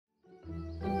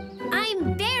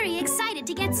I'm very excited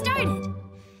to get started.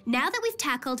 Now that we've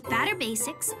tackled batter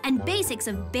basics and basics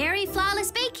of berry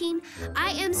flawless baking,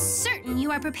 I am certain you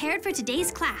are prepared for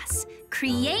today's class,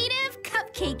 Creative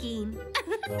Cupcaking.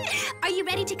 Are you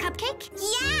ready to cupcake?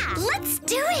 Yeah! Let's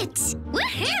do it!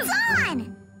 Woohoo! It's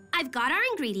on! I've got our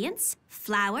ingredients: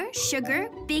 flour, sugar,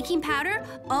 baking powder,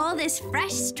 all this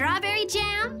fresh strawberry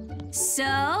jam.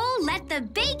 So, let the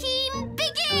baking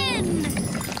begin!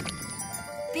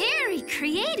 Very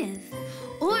creative.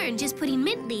 Orange is putting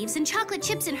mint leaves and chocolate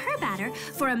chips in her batter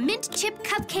for a mint chip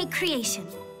cupcake creation.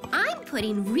 I'm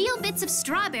putting real bits of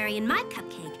strawberry in my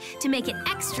cupcake to make it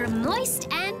extra moist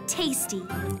and tasty.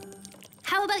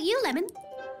 How about you, Lemon?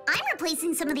 I'm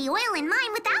replacing some of the oil in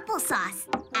mine with applesauce.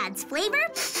 Adds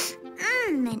flavor,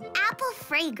 and apple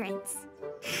fragrance.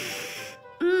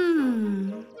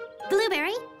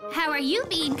 Blueberry, how are you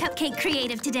being cupcake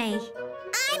creative today?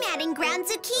 I'm adding ground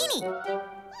zucchini.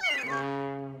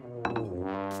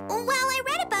 Well, I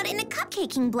read about it in a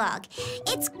cupcaking blog.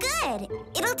 It's good.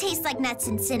 It'll taste like nuts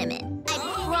and cinnamon. I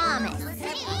promise.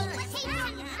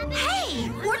 Hey,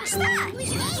 what's that?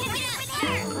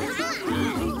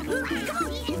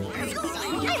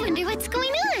 I wonder what's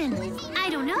going on. I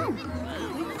don't know.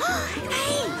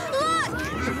 Hey, look!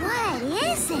 What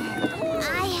is it?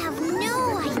 I have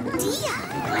no idea.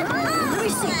 What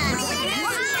is it?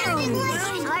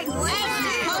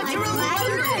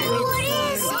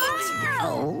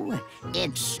 Oh,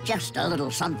 it's just a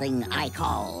little something I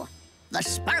call the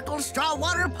Sparkle Straw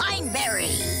Water Pine Berry.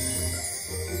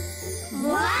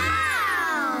 Wow!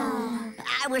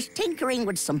 I was tinkering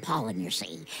with some pollen, you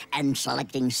see, and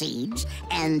selecting seeds,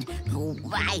 and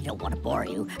I don't want to bore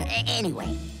you.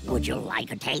 Anyway, would you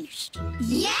like a taste?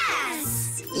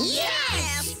 Yes!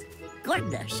 Yes!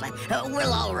 Goodness,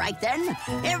 well, all right then.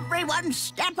 Everyone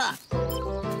step up.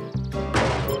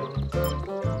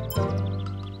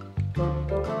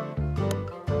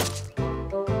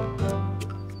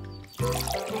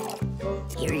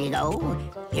 Here you go.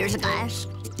 Here's a glass.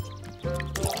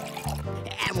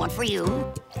 And one for you.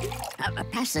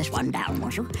 Pass this one down,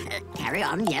 won't you? Carry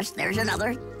on. Yes, there's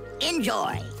another.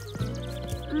 Enjoy.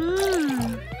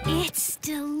 It's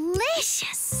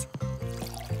delicious.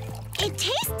 It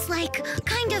tastes like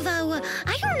kind of a,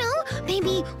 I don't know,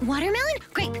 maybe watermelon,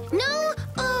 grape, no,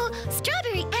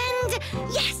 strawberry, and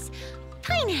yes,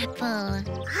 pineapple.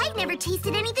 I've never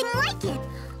tasted anything like it.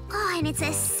 Oh, and it's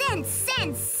a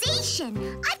sensation.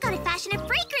 I've got to fashion a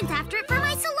fragrance after it for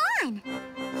my salon.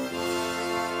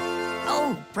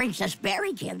 Oh, Princess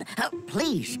Berrykin,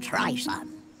 please try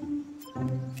some.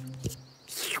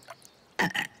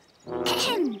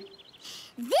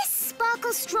 This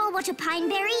Sparkle Straw Water Pine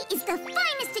Berry is the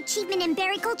finest achievement in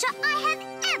berry culture I have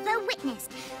ever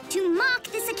witnessed. To mark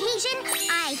this occasion,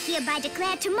 I hereby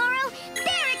declare tomorrow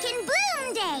Berrykin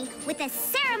Bloom Day with a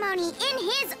ceremony in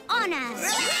his honor.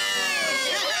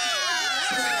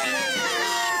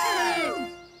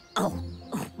 Oh,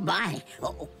 my.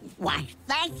 Oh, why,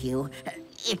 thank you.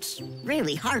 It's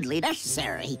really hardly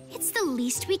necessary. It's the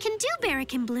least we can do,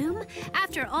 Berrykin Bloom,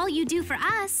 after all you do for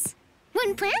us.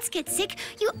 When plants get sick,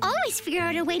 you always figure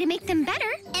out a way to make them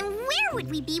better. And where would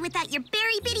we be without your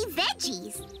berry bitty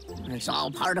veggies? It's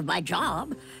all part of my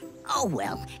job. Oh,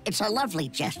 well, it's a lovely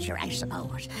gesture, I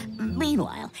suppose.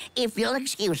 Meanwhile, if you'll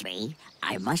excuse me,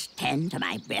 I must tend to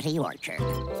my Betty orchard.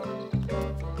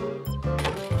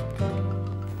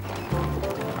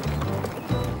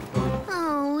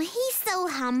 Oh, he's so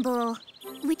humble.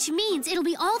 Which means it'll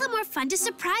be all the more fun to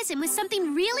surprise him with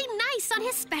something really nice on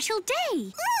his special day. Ooh,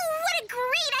 what a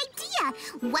great idea!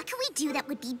 What can we do that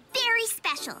would be very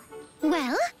special?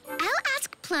 Well, I'll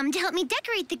ask Plum to help me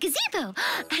decorate the gazebo.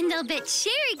 And I'll bet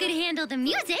Sherry could handle the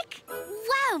music.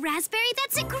 Wow, Raspberry,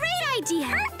 that's a great idea.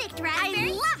 Perfect,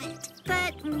 Raspberry. I love it.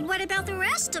 But what about the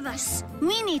rest of us?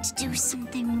 We need to do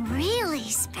something really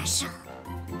special.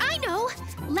 I know.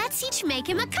 Let's each make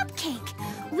him a cupcake.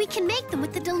 We can make them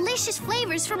with the delicious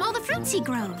flavors from all the fruits he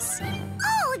grows.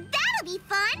 Oh, that'll be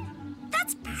fun.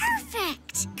 That's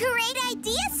perfect. Great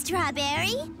idea,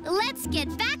 Strawberry. Let's get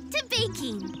back to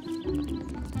baking.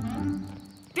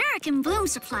 Berrykin Bloom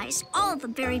supplies all the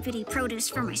berry bitty produce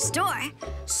for my store,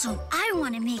 so I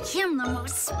want to make him the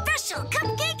most special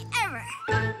cupcake ever.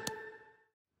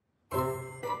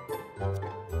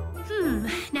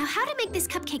 Now how to make this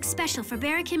cupcake special for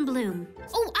Berrykin Bloom?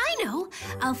 Oh, I know!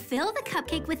 I'll fill the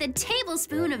cupcake with a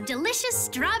tablespoon of delicious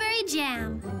strawberry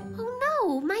jam. Oh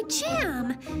no, my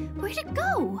jam! Where'd it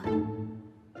go?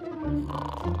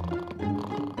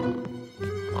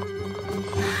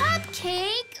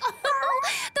 Cupcake! Oh,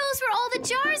 those were all the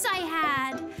jars I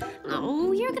had.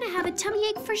 Oh, you're gonna have a tummy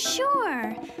ache for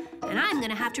sure. and I'm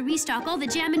gonna have to restock all the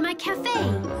jam in my cafe.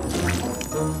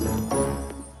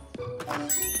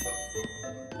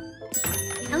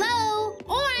 Hello,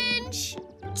 Orange?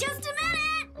 Just a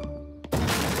minute!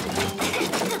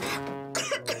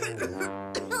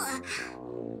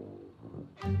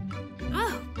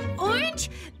 Oh, Orange?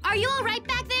 Are you all right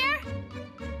back there?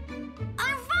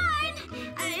 I'm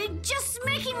fine! Just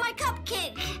making my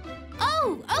cupcake.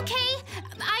 Oh, okay.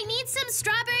 I need some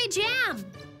strawberry jam.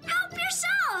 Help yourself!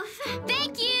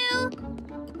 Thank you.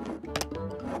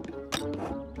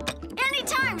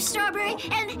 Anytime, Strawberry,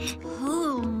 and...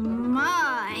 Oh,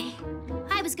 my.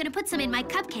 I was gonna put some in my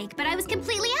cupcake, but I was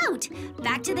completely out.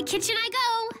 Back to the kitchen I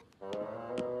go.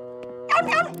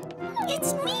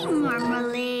 It's me,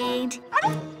 Marmalade.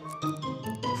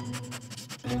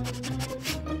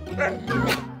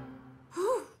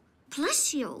 Oh,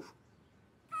 bless you.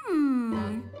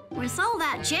 With all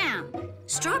that jam,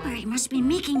 Strawberry must be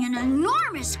making an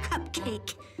enormous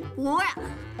cupcake. Well,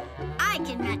 I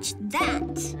can match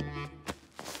that.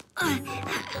 Hi,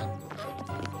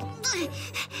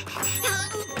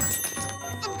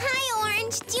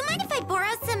 Orange. Do you mind if I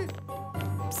borrow some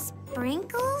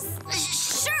sprinkles?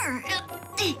 Sure.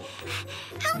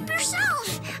 Help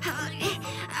yourself.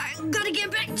 Gotta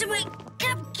get back to my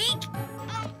cupcake.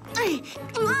 Are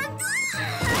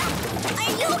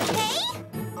you okay?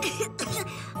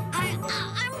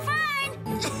 I'm fine.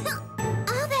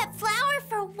 All that flour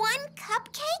for one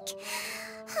cupcake?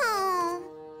 Oh.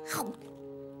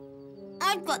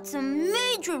 I've got some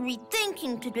major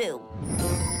rethinking to do.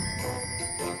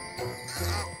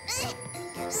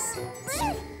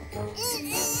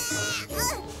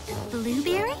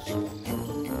 Blueberry?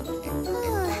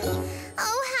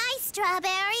 Oh, hi,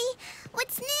 Strawberry.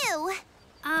 What's new?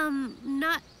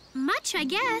 Not much, I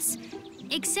guess.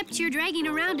 Except you're dragging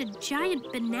around a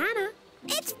giant banana.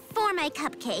 It's for my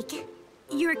cupcake.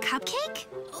 Your cupcake?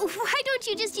 Why don't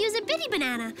you just use a bitty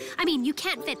banana? I mean, you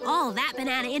can't fit all that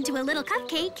banana into a little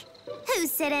cupcake. Who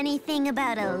said anything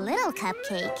about a little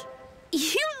cupcake?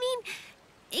 You mean,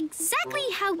 exactly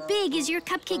how big is your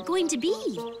cupcake going to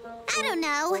be? I don't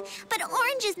know, but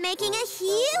Orange is making a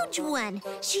huge one.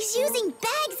 She's using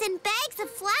bags and bags of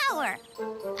flour.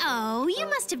 Oh, you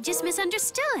must have just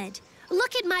misunderstood.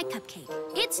 Look at my cupcake.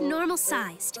 It's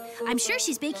normal-sized. I'm sure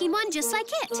she's baking one just like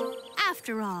it.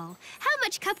 After all, how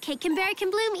much cupcake can Berry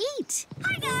Bloom eat?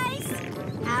 Hi, guys.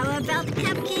 How about the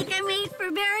cupcake I made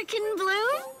for Berrykin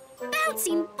Bloom?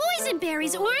 Bouncing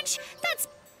boysenberries, Orange. That's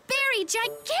very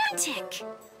gigantic.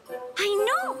 I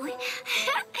know.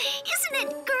 Isn't it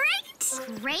great?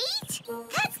 Great?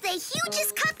 That's the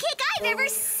hugest cupcake I've ever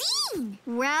seen.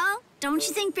 Well, don't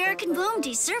you think Berrykin Bloom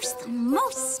deserves the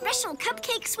most special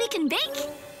cupcakes we can bake?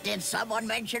 Did someone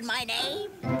mention my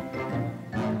name?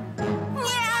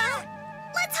 Yeah.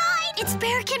 Let's hide. It's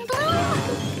Berrykin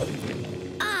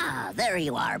Bloom. Ah, there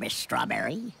you are, Miss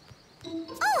Strawberry.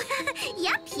 Oh,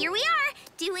 yep, here we are,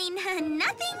 doing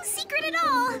nothing secret at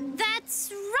all.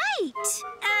 That's right.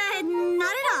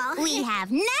 Not at all. We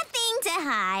have nothing to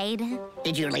hide.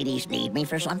 Did you ladies need me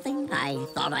for something? I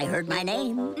thought I heard my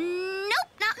name. Nope,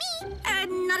 not me.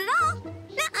 Not at all.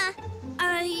 Nuh-uh.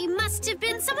 It must have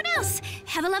been someone else.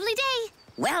 Have a lovely day.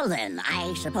 Well then,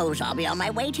 I suppose I'll be on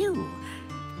my way too.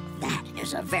 That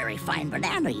is a very fine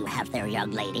banana you have there,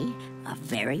 young lady. A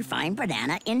very fine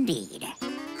banana indeed.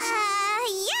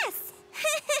 Yes.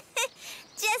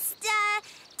 Just,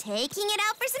 taking it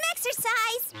out for some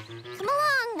exercise. Come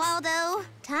along, Waldo.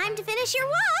 Time to finish your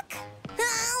walk.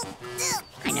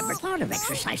 I never thought of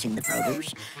exercising the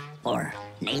produce, or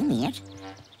naming it.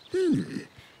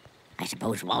 I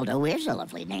suppose Waldo is a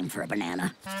lovely name for a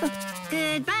banana.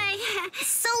 Goodbye.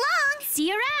 So long. See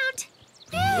you around.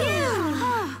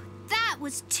 Oh, that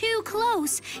was too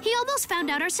close. He almost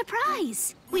found out our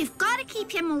surprise. We've got to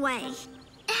keep him away.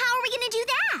 How are we gonna do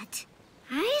that?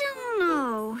 I don't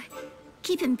know.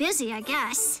 Keep him busy, I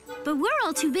guess. But we're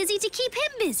all too busy to keep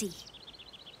him busy.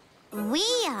 We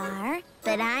are,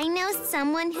 but I know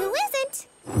someone who isn't.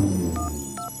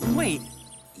 Wait,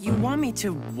 you want me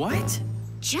to what?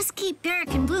 Just keep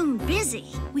Berrykin Bloom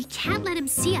busy. We can't let him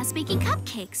see us making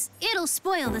cupcakes. It'll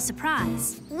spoil the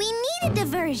surprise. We need a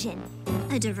diversion.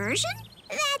 A diversion?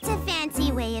 That's a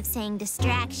fancy way of saying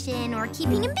distraction or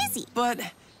keeping him busy. But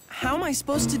how am I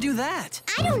supposed to do that?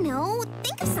 I don't know.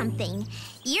 Think of something.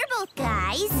 You're both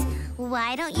guys.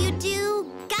 Why don't you do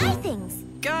guy things?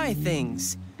 Guy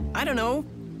things. I don't know.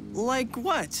 Like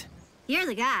what? You're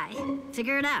the guy.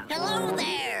 Figure it out. Hello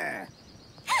there.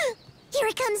 Here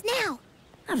it comes now.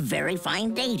 A very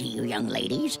fine day to you, young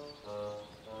ladies.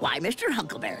 Why, Mr.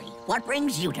 Huckleberry, what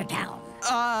brings you to town?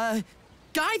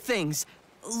 Guy things.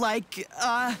 Like,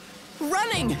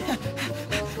 running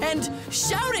and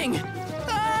shouting.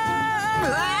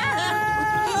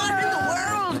 What in the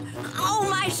world? Oh,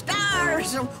 my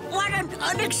stars! What an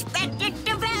unexpected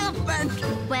development!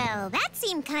 Well, that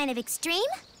seemed kind of extreme.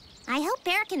 I hope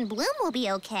Eric and Bloom will be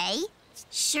okay.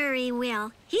 Sure he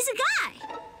will. He's a guy.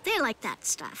 They like that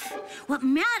stuff. What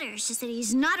matters is that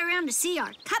he's not around to see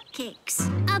our cupcakes.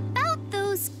 About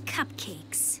those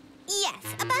cupcakes. Yes,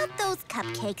 about those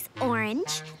cupcakes,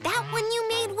 Orange. That one you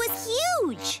made was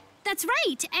huge. That's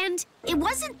right, and It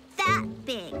wasn't that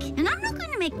big. And I'm not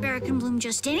going to make Barrick and Bloom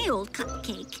just any old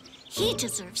cupcake. He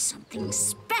deserves something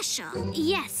special.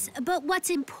 yes, but what's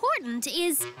important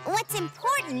is... What's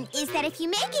important is that if you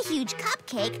make a huge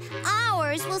cupcake,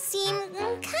 ours will seem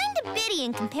kind of bitty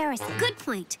in comparison. Good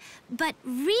point, but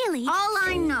really... All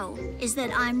I know is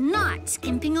that I'm not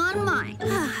skimping on mine.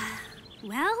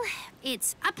 Well,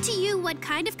 it's up to you what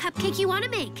kind of cupcake you want to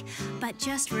make. But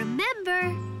just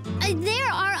remember, there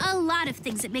are a lot of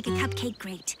things that make a cupcake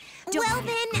great. Well,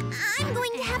 then, I'm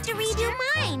going to have to redo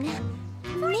mine.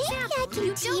 Maybe I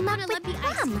can team up with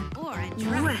Plum. Or a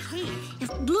dry Well, cake. if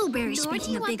Blueberry's Nor do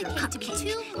making you a want the bigger cake to be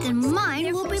cupcake, too then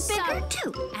mine will be Therefore, bigger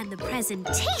some. too. And the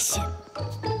presentation.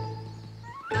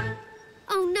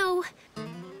 Oh, no.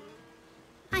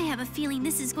 I have a feeling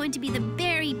this is going to be the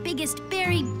very biggest,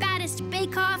 very baddest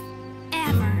bake-off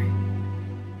ever.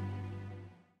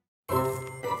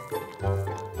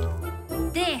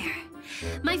 There.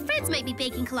 My friends might be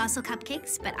baking colossal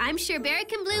cupcakes, but I'm sure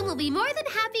Barrick and Bloom will be more than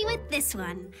happy with this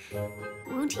one.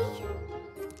 Won't he?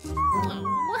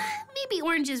 Oh, maybe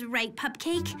Orange is right,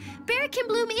 Pupcake. Barrick and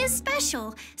Bloom is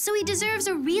special, so he deserves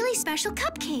a really special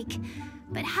cupcake.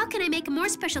 But how can I make a more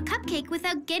special cupcake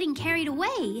without getting carried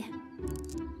away?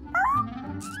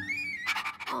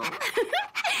 Oh.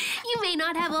 You may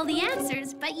not have all the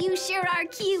answers, but you sure are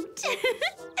cute.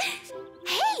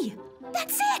 Hey,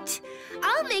 that's it.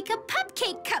 I'll make a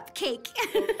Pupcake cupcake.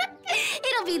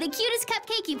 It'll be the cutest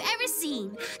cupcake you've ever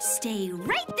seen. Stay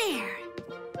right there.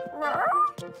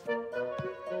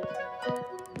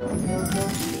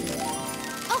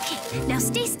 Okay, now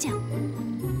stay still.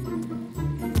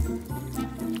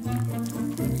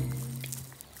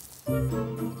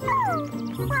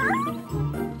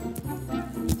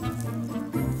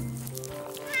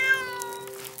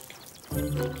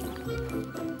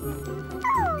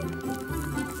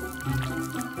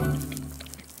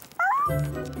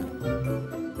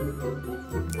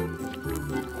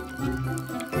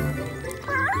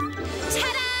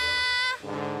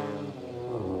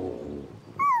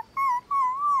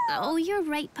 Oh, you're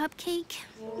right, Pupcake.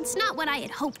 It's not what I had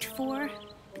hoped for.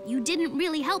 But you didn't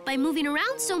really help by moving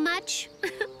around so much.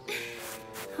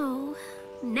 Oh,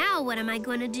 now what am I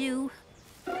going to do?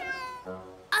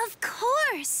 Of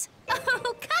course!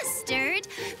 Oh, Custard,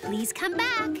 please come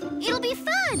back. It'll be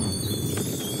fun.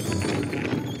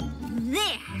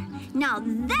 There. Now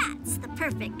that's the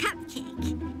perfect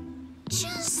cupcake.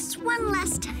 Just one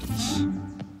last touch.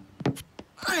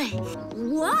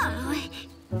 Whoa!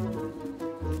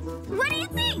 What do you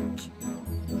think?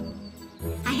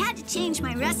 I had to change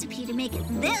my recipe to make it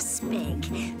this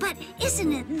big, but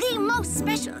isn't it the most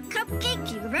special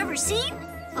cupcake you've ever seen?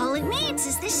 All it needs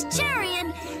is this cherry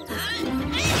and...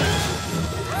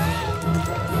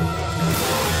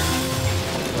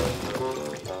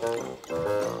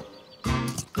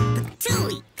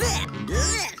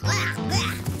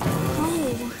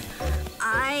 Oh,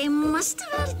 I must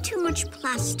have added too much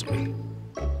plaster.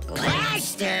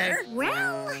 Plaster?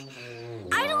 Well,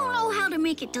 I don't know how to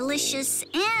make it delicious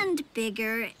and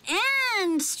bigger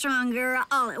and stronger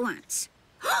all at once.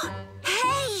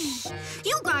 Hey,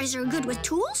 you guys are good with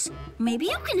tools. Maybe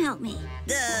you can help me.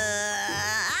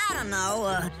 I don't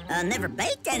know. Never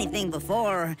baked anything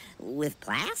before with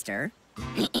plaster.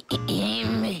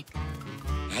 I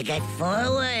got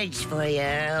 4 words for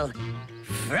you.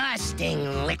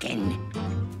 Frosting licking.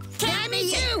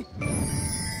 Tammy, you!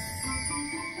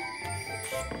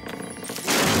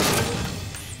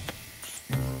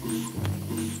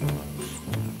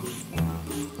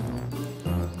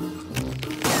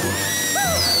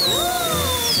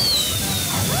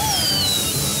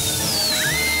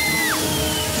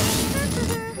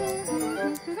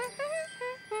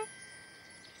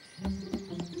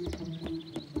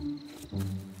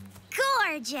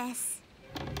 Gorgeous.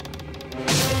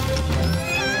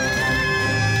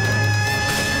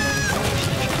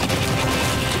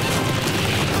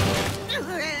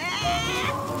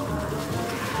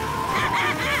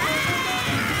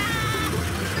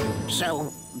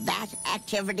 So that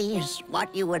activity is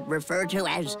what you would refer to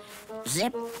as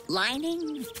zip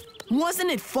lining?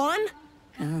 Wasn't it fun?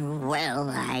 Well,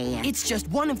 It's just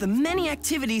one of the many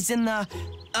activities in the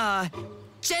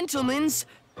Gentlemen's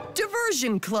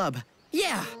Diversion Club.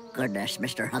 Yeah. Goodness,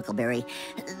 Mr. Huckleberry.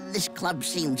 This club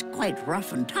seems quite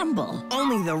rough and tumble.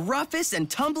 Only the roughest and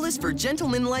tumblest for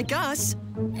gentlemen like us.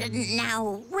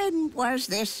 Now, when was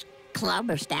this club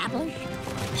established?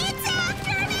 It's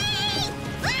after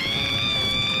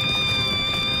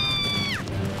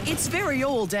me! It's very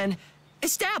old and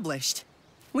established.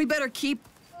 We better keep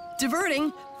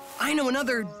diverting. I know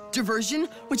another diversion,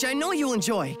 which I know you'll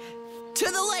enjoy. To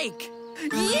the lake!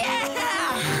 Yeah!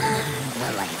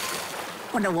 The lake.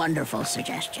 What a wonderful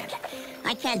suggestion.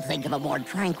 I can't think of a more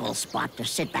tranquil spot to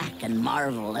sit back and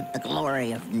marvel at the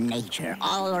glory of nature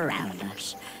all around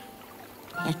us.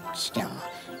 Yet still,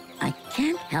 I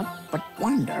can't help but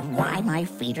wonder why my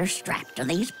feet are strapped to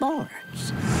these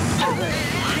boards.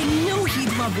 I knew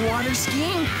he'd love water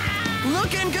skiing.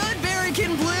 Looking good,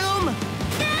 Berrykin Bloom!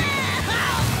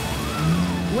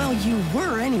 Well, you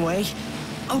were anyway.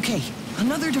 Okay,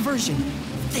 another diversion.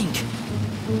 Think.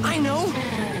 I know.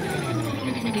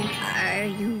 Are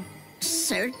you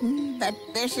certain that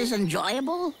this is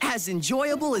enjoyable? As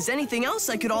enjoyable as anything else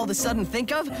I could all of a sudden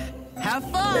think of. Have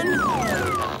fun!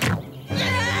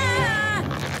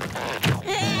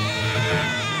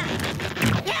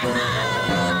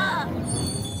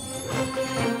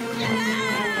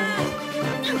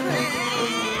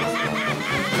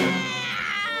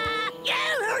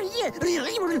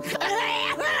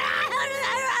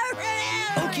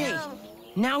 Okay,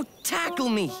 now tackle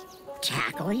me.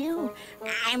 Tackle you?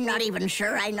 I'm not even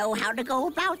sure I know how to go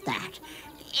about that.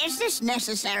 Is this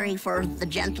necessary for the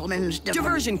gentleman's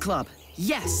Diversion Club.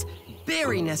 Yes,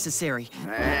 very necessary.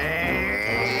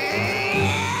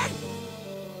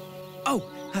 Oh.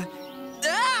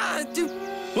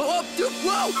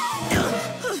 Whoa!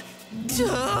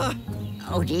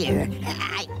 Oh dear.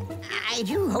 I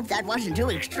do hope that wasn't too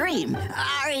extreme.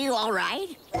 Are you all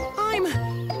right? I'm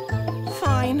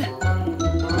fine.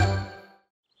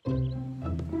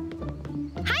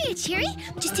 Hiya, Cherry.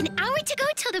 Just an hour to go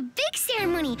till the big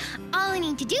ceremony. All I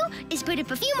need to do is put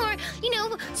up a few more,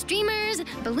 streamers,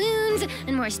 balloons,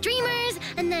 and more streamers,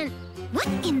 and then... What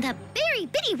in the berry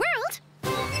bitty world?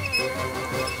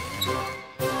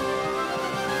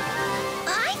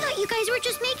 I thought you guys were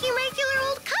just making regular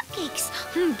old cupcakes.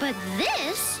 But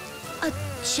this... A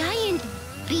giant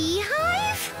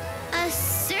beehive? A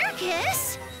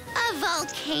circus? A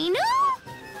volcano?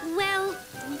 Well,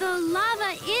 the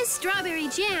lava is strawberry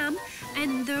jam,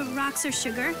 and the rocks are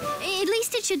sugar. At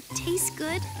least it should taste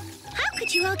good. How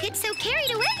could you all get so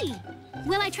carried away?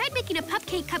 Well, I tried making a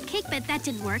cupcake, but that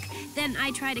didn't work. Then I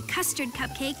tried a custard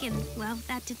cupcake, and, well,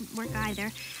 that didn't work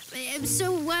either.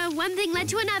 So one thing led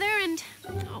to another, and,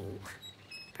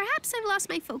 perhaps I've lost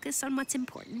my focus on what's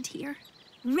important here.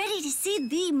 Ready to see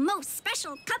the most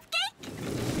special cupcake?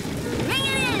 Bring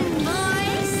it in,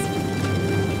 boys!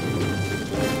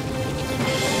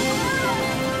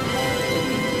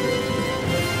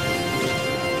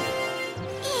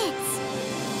 It's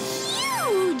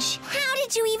huge! How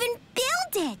did you even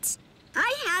build it?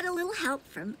 I had a little help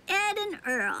from Ed and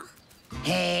Earl.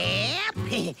 Yep,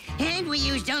 and we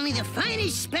used only the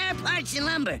finest spare parts and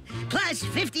lumber, plus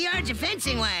 50 yards of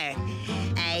fencing wire.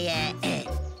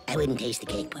 I wouldn't taste the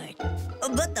cake part.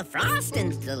 But the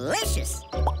frosting's delicious.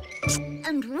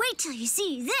 And wait till you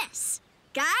see this.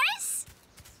 Guys?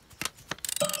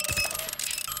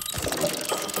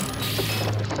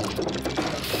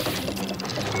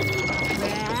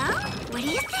 Well, what do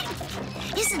you think?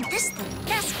 Isn't this the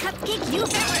best cupcake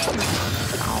you've ever...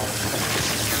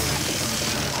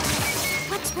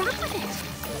 What's wrong with it?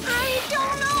 I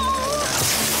don't know.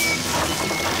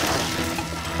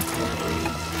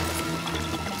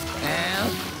 Al,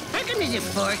 how come there's a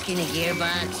fork in a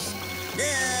gearbox?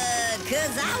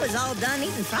 'Cause I was all done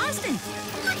eating frosting.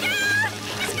 Look out!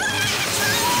 It's going out of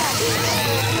control!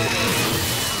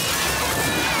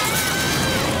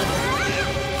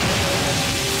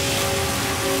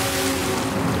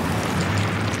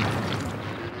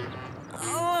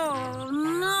 Oh,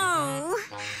 no.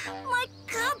 My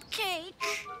cupcake.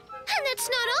 And that's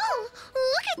not all.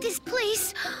 Look at this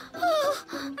place. Oh,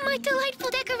 my delightful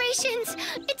decorations.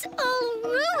 It's all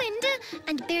ruined.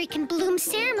 And Berrykin Bloom's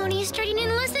ceremony is starting in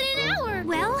less than an hour.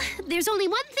 Well, there's only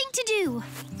one thing to do.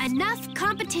 Enough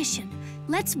competition.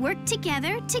 Let's work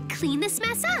together to clean this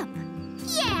mess up.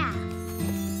 Yeah.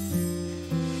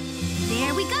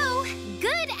 There we go.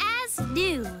 Good as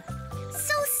new.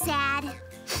 So sad.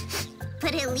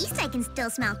 But at least I can still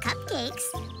smell cupcakes.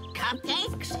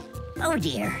 Cupcakes? Oh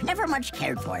dear, never much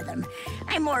cared for them.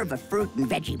 I'm more of a fruit and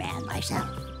veggie man myself.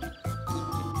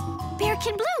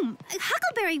 Berrykin Bloom,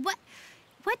 Huckleberry, what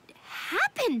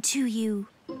happened to you?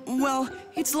 Well,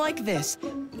 it's like this.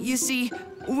 You see,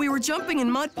 we were jumping in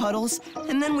mud puddles,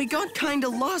 and then we got kinda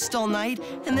lost all night,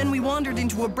 and then we wandered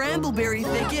into a brambleberry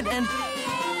thicket, and...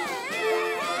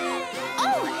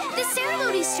 Oh, the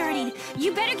ceremony's starting.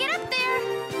 You better get up there.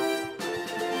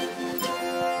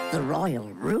 The royal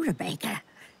rutabaga.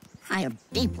 I am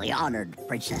deeply honored,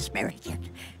 Princess Berrykit.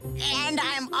 And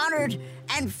I am honored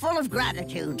and full of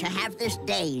gratitude to have this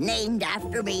day named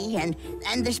after me and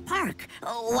this park.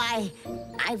 Oh, why,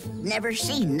 I've never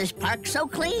seen this park so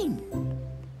clean.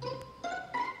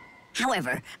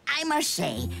 However, I must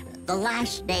say, the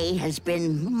last day has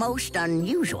been most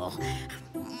unusual.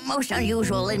 Most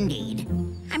unusual indeed.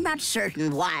 I'm not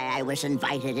certain why I was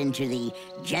invited into the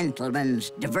Gentlemen's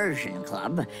Diversion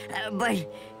Club, but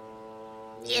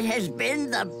it has been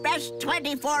the best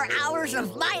 24 hours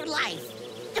of my life.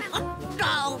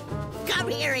 Oh, come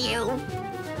here, you.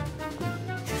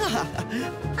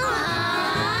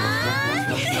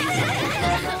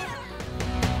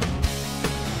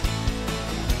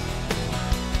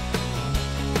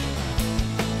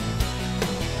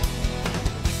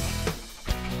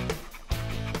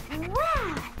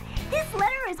 Wow! This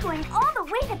letter is going all the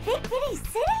way to Big Bitty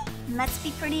City? Must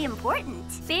be pretty important.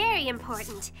 Very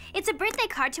important. It's a birthday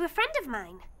card to a friend of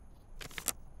mine.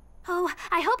 Oh,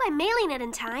 I hope I'm mailing it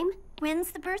in time.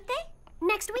 When's the birthday?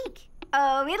 Next week.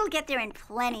 Oh, it'll get there in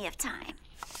plenty of time.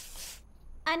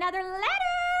 Another letter!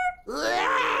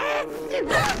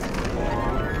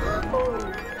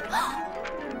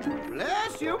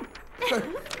 Bless you.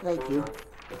 Thank you.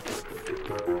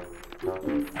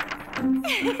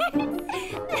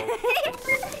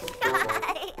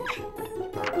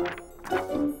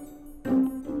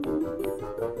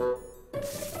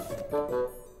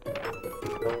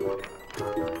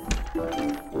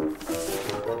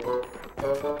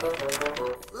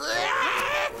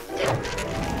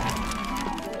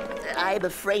 I'm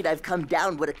afraid I've come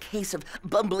down with a case of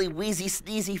bumbly, wheezy,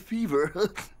 sneezy fever.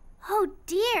 Oh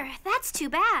dear, that's too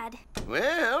bad.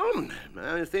 Well,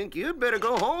 I think you'd better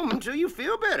go home until you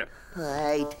feel better.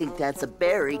 I think that's a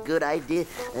very good idea.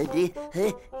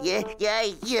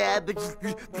 Yeah, but...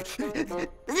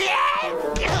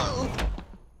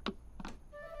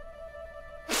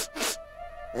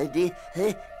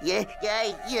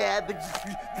 Yeah, but...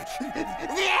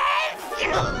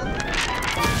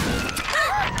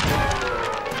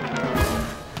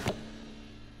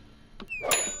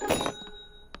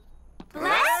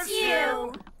 Bless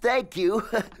you! Thank you.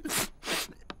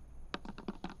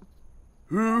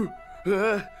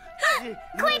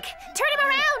 Quick, turn him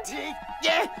around!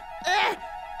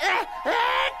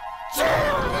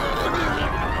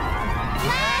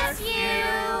 Bless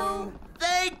you!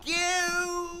 Thank you!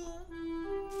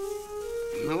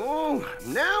 Oh,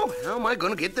 now how am I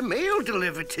going to get the mail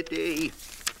delivered today?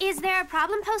 Is there a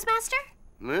problem, Postmaster?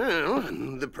 Well,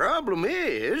 the problem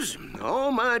is,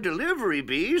 all my delivery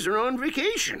bees are on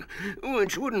vacation,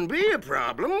 which wouldn't be a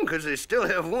problem because they still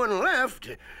have one left.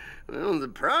 Well, the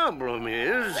problem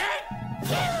is...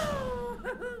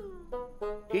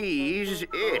 he's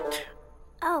it.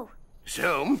 Oh.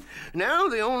 So, now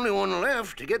the only one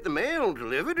left to get the mail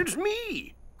delivered is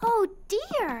me. Oh,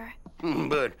 dear.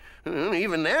 But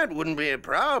even that wouldn't be a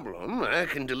problem. I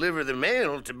can deliver the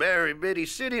mail to Berry Bitty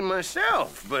City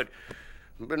myself, but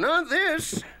not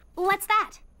this. What's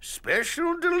that?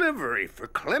 Special delivery for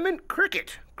Clement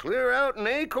Cricket, clear out in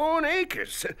Acorn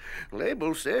Acres.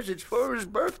 Label says it's for his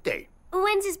birthday.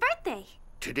 When's his birthday?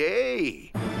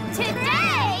 Today.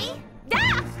 Today?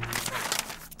 Ah!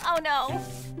 Oh, no.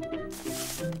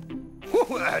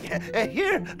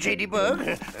 Here, J.D. Bug,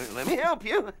 let me help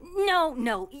you.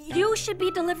 No, you should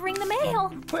be delivering the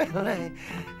mail. Well,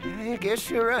 I guess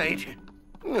you're right.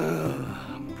 Oh,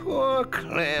 poor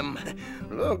Clem.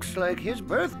 Looks like his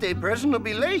birthday present will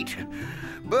be late.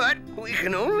 But we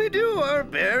can only do our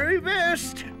very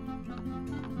best.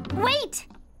 Wait!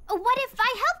 What if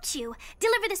I helped you?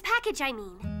 Deliver this package, I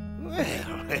mean.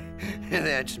 Well,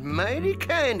 that's mighty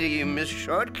kind of you, Miss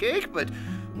Shortcake, but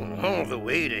all the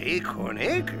way to Acorn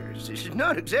Acres is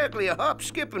not exactly a hop,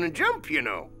 skip, and a jump, you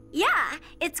know. Yeah,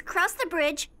 it's across the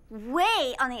bridge,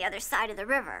 way on the other side of the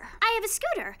river. I have a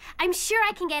scooter. I'm sure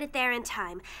I can get it there in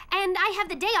time. And I have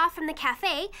the day off from the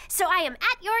cafe, so I am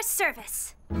at your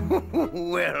service.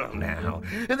 Well, now,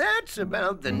 that's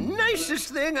about the nicest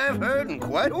thing I've heard in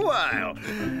quite a while.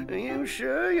 Are you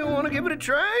sure you want to give it a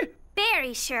try?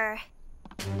 Very sure.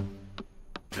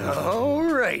 All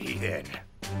righty, then.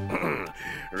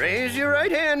 Raise your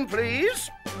right hand, please.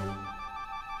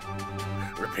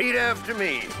 Repeat after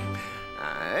me.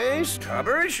 I,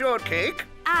 Strawberry Shortcake.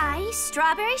 I,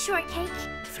 Strawberry Shortcake,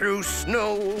 Through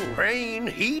snow, rain,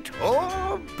 heat,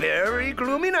 or very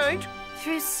gloomy night,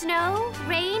 through snow,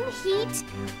 rain, heat,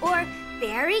 or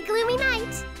very gloomy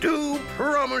night, do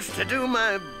promise to do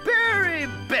my very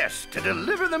best to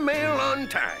deliver the mail on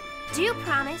time. do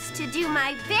promise to do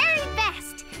my very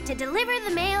best to deliver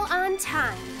the mail on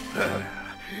time.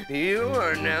 You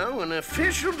are now an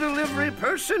official delivery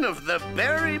person of the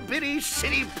Berry Bitty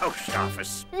City Post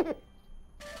Office.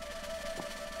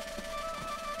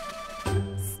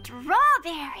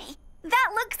 Strawberry,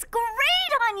 that looks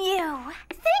great on you.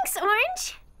 Thanks,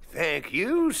 Orange. Thank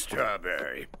you,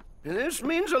 Strawberry. This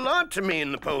means a lot to me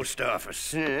in the post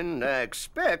office, and I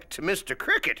expect Mr.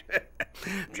 Cricket.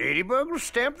 Jadybug will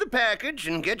stamp the package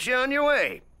and get you on your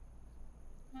way.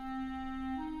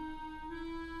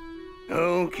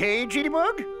 Okay,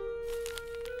 Jadybug?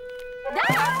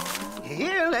 Ah!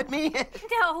 Here, let me...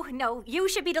 No, you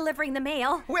should be delivering the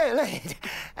mail. Well,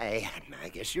 I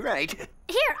guess you're right.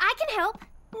 Here, I can help.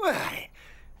 Why,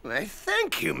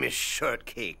 thank you, Miss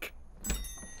Shortcake.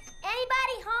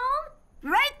 Anybody home?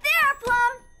 Right there,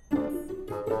 Plum.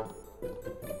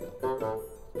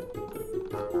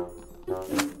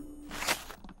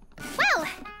 Well,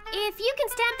 if you can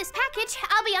stamp this package,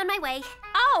 I'll be on my way.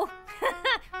 Oh,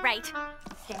 right.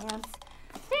 Stamps.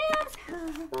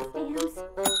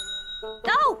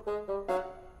 Oh!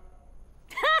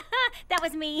 That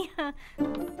was me.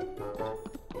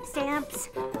 Stamps.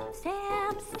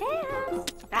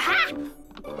 Aha!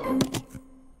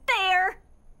 There.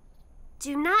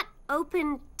 Do not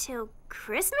open till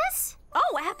Christmas?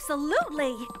 Oh,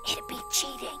 absolutely. It'd be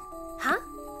cheating. Huh?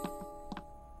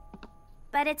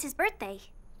 But it's his birthday.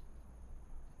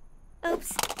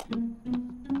 Oops.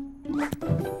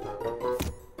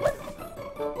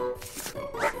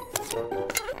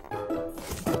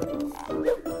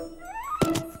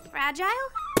 Fragile?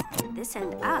 This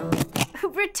end up.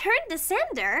 Return to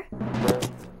sender?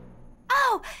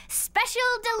 Oh, special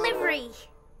delivery.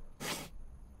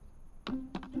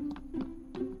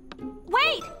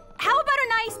 Wait! How about a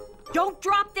nice "don't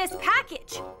drop this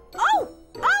package"? Oh!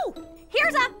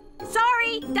 Here's a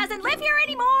 "sorry, doesn't live here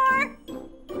anymore."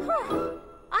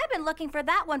 I've been looking for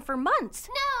that one for months.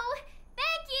 No,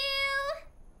 thank you.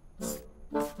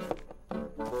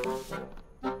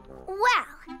 Well,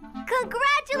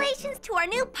 congratulations to our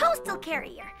new postal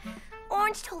carrier.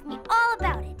 Orange told me all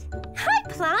about it. Hi,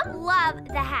 Plum. Love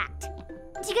the hat.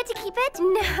 Do you get to keep it?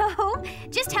 No,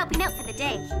 just helping out for the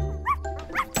day.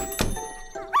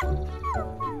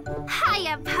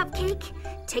 Hiya, Pupcake.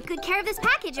 Take good care of this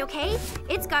package, okay?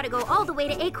 It's got to go all the way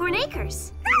to Acorn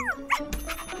Acres.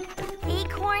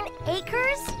 Acorn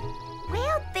Acres? Way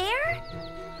out there?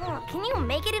 Can you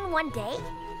make it in one day?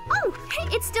 Oh,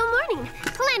 it's still morning.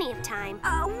 Plenty of time.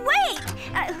 Wait!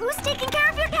 Who's taking care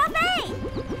of your cafe?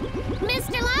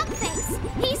 Mr. Longface.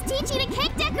 He's teaching a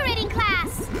cake decorating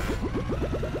class.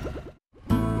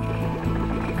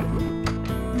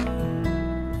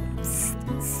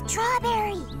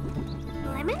 Strawberry.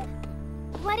 Lemon?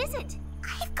 What is it?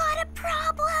 I've got a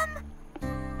problem.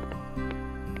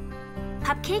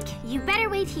 Pupcake, you better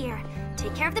wait here.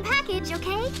 Take care of the package,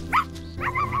 okay?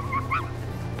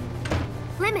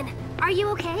 Lemon, are you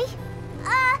okay?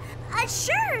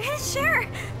 Sure.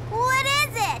 What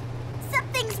is it?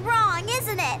 Something's wrong,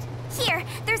 isn't it? Here,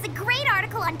 there's a great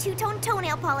article on two-tone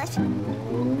toenail polish.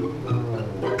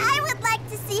 I would like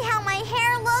to see how my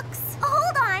hair looks.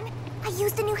 Hold on. I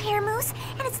used a new hair mousse,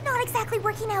 and it's not exactly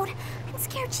working out. I'm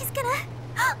scared she's gonna...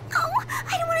 Oh,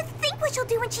 I don't want to think what she'll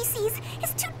do when she sees.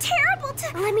 It's too terrible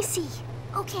to... Let me see.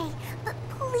 Okay, but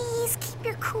please keep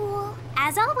your cool.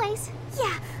 As always.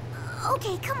 Yeah.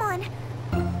 Okay, come on.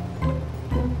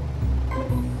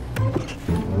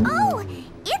 Oh,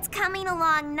 it's coming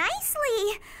along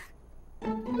nicely.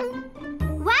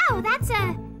 Wow, that's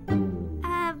a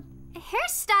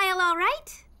hairstyle, all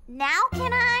right. Now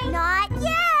can I? Not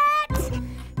yet.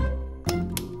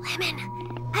 Lemon,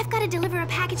 I've got to deliver a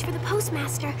package for the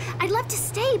postmaster. I'd love to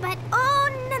stay, but... Oh,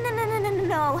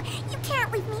 no. You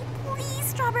can't leave me. Please,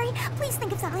 Strawberry. Please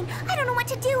think of something. I don't know what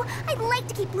to do. I'd like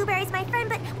to keep Blueberry as my friend,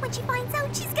 but when she finds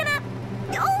out, she's gonna...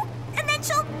 Oh, and then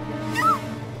she'll... Oh.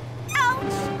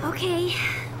 Ouch. Okay,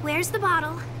 where's the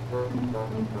bottle?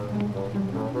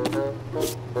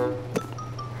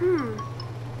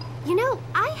 You know,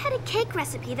 I had a cake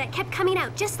recipe that kept coming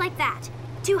out just like that.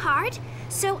 Too hard?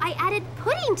 So I added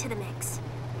pudding to the mix.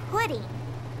 Pudding?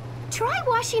 Try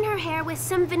washing her hair with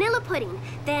some vanilla pudding,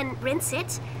 then rinse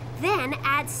it, then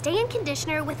add stay-in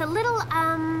conditioner with a little,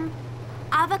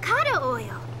 avocado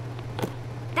oil.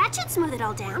 That should smooth it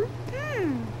all down.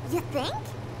 You think?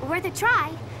 Worth a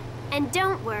try. And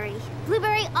don't worry,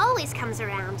 Blueberry always comes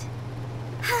around.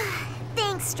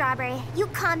 Thanks, Strawberry. You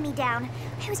calmed me down.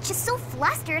 I was just so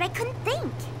flustered I couldn't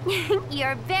think.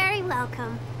 You're very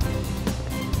welcome.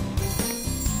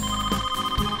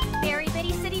 Berry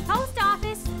Bitty City Post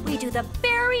Office. We do the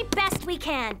very best we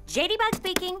can. JD Bug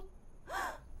speaking.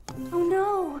 Oh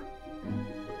no.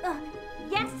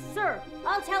 Yes, sir.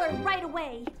 I'll tell her right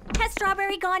away. Has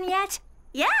Strawberry gone yet?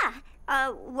 Yeah.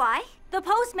 Why? The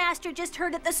postmaster just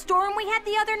heard that the storm we had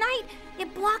the other night,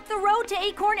 it blocked the road to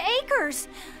Acorn Acres.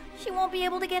 She won't be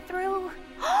able to get through.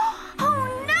 Oh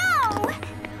no!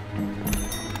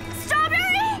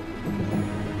 Strawberry!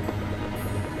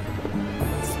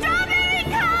 Strawberry,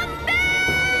 come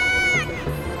back!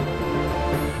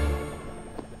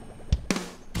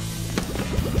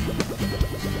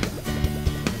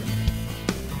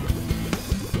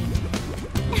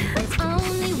 There's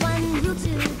only one rule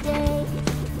today.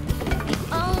 The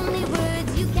only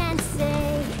words you can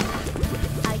say.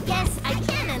 I guess I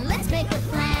can, and let's make a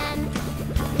plan.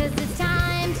 'Cause it's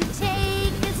time to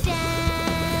take a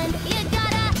stand. You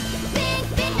gotta think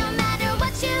big no matter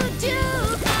what you do.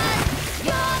 'Cause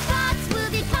your thoughts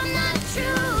will become the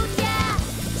truth. Yeah,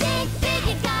 think big,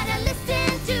 you gotta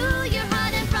listen to your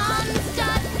heart, and from the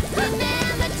start,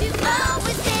 remember to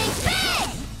always think big.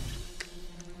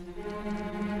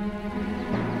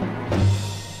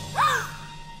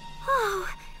 Oh,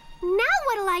 now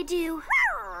what'll I do?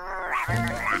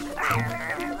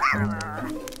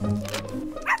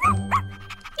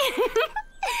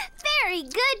 Very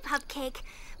good, Pupcake.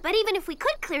 But even if we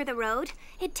could clear the road,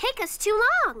 it'd take us too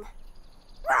long.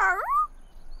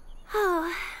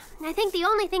 Oh, I think the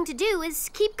only thing to do is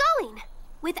keep going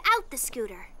without the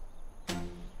scooter.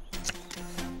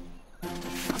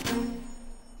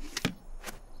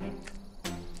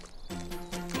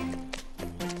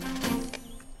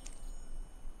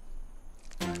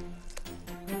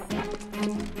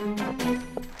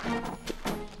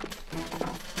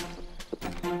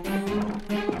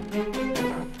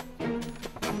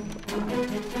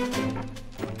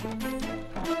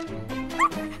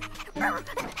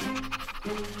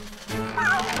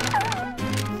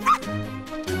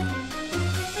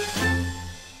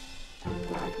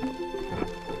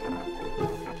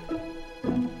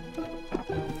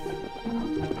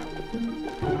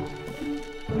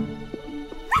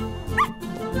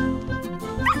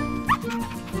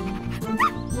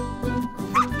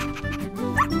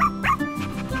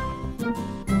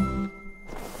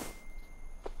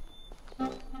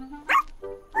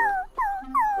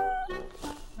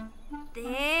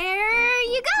 There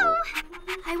you go.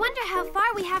 I wonder how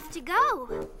far we have to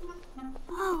go.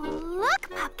 Oh, look,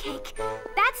 Pupcake.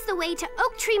 That's the way to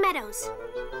Oak Tree Meadows.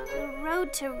 The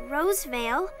road to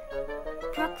Rosevale,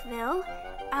 Brookville,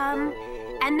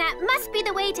 and that must be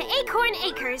the way to Acorn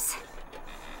Acres.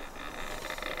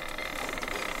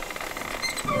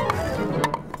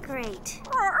 Great.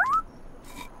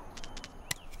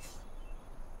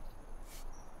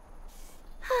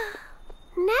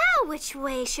 Now which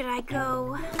way should I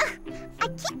go? I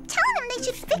keep telling them they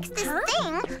should fix this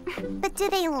thing. But do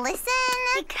they listen?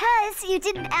 Because you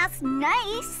didn't ask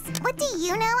nice. What do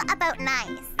you know about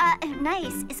nice?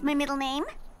 Nice is my middle name.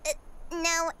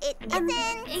 No, it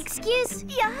isn't. Excuse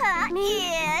Yeah, me?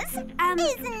 yes.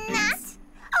 Isn't that?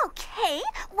 Okay,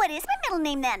 what is my middle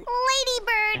name then?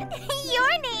 Ladybird.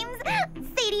 Your name's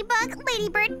Sadybug,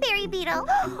 Ladybird, Berry Beetle.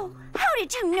 How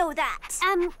did you know that?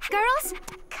 Girls?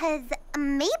 'Cause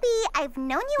maybe I've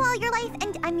known you all your life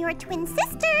and I'm your twin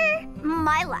sister.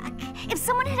 My luck. If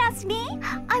someone had asked me,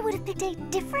 I would have picked a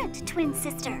different twin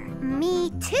sister. Me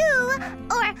too.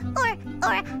 Or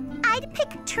I'd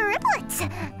pick triplets.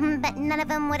 But none of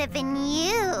them would have been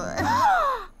you.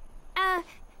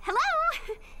 Hello?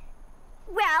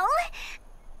 Well,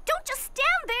 don't just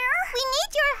stand there. We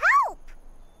need your help.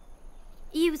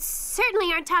 You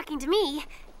certainly aren't talking to me,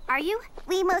 are you?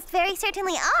 We most very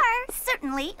certainly are.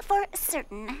 Certainly for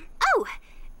certain. Oh,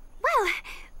 well,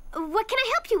 what can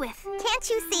I help you with? Can't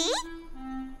you see?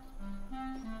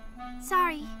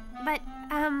 Sorry, but,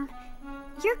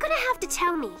 you're gonna have to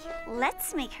tell me.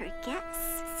 Let's make her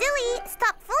guess. Silly,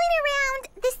 stop fooling around.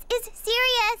 This is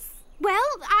serious. Well,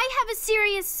 I have a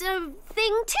serious,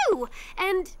 thing too,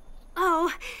 and,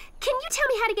 oh, can you tell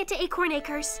me how to get to Acorn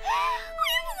Acres?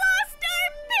 We've lost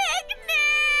our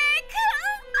picnic!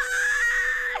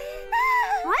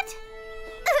 What?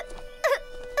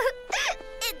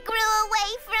 It grew away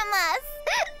from us.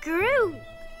 Grew,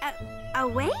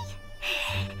 away?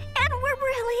 And we're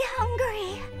really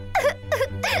hungry.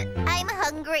 I'm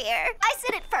hungrier. I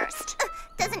said it first.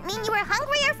 Doesn't mean you were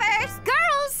hungrier first.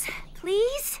 Girls,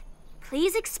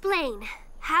 please explain.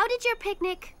 How did your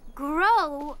picnic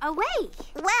grow away?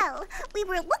 Well, we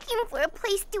were looking for a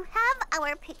place to have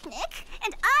our picnic,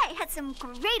 and I had some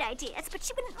great ideas, but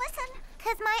she wouldn't listen,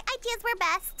 because my ideas were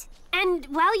best. And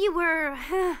while you were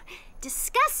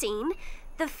discussing,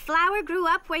 the flower grew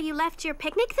up where you left your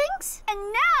picnic things? And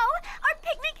now, our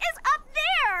picnic is up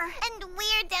there! And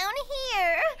we're down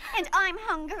here. And I'm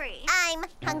hungry. I'm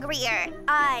hungrier.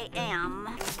 I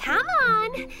am. Come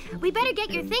on! We better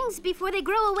get your things before they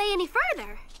grow away any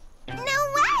further. No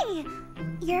way!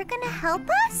 You're gonna help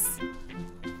us?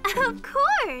 Of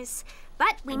course!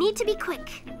 But we need to be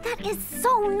quick. That is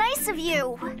so nice of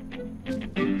you!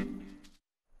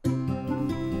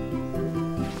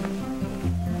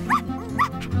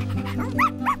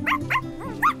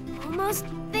 Almost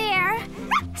there.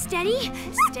 Steady,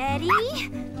 steady.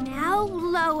 Now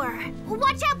lower.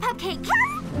 Watch out, Cupcake!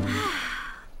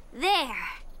 There.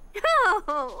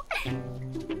 Oh!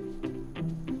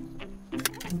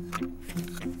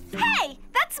 Hey,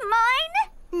 that's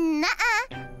mine!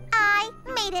 Nuh-uh. I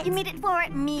made it. You made it for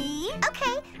me?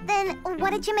 Okay, then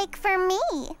what did you make for me?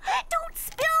 Don't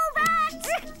spill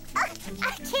that!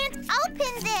 I can't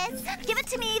open this. Give it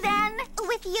to me then.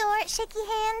 With your shaky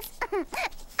hands?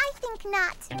 I think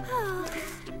not.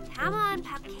 Come on,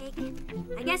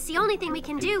 Cupcake. I guess the only thing we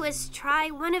can do is try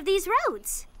one of these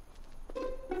roads.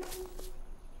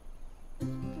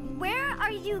 Where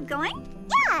are you going?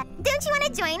 Yeah, don't you want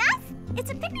to join us?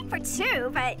 It's a picnic for two,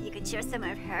 but you could share some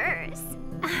of hers.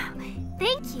 Oh,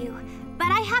 thank you, but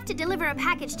I have to deliver a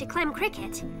package to Clem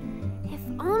Cricket. If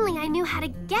only I knew how to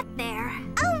get there.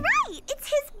 Oh, right! It's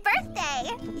his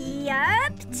birthday!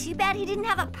 Yup. Too bad he didn't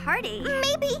have a party.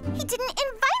 Maybe he didn't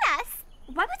invite us.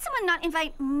 Why would someone not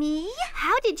invite me?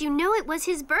 How did you know it was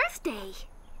his birthday?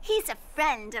 He's a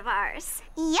friend of ours.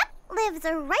 Yep, lives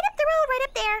right up the road, right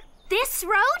up there. This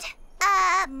road?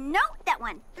 No, that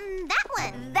one. That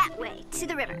one. That way, to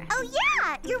the river. Oh,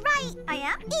 yeah, you're right. I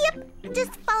am? Yep.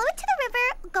 Just follow it to the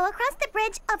river, go across the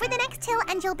bridge, over the next hill,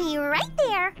 and you'll be right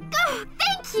there. Oh,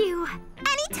 thank you.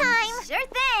 Anytime. Sure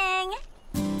thing.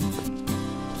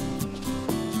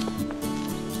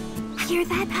 Hear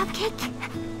that, Cupcake?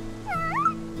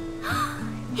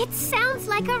 It sounds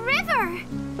like a river.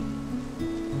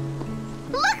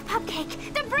 Look,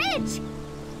 Cupcake, the bridge.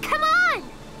 Come on.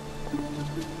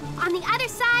 On the other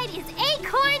side is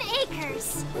Acorn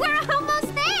Acres. We're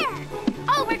almost there.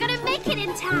 Oh, we're gonna make it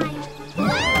in time.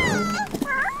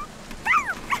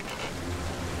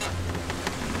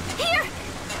 Here,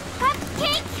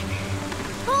 Cupcake,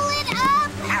 pull it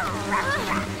up.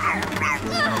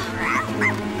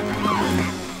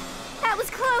 That was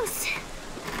close.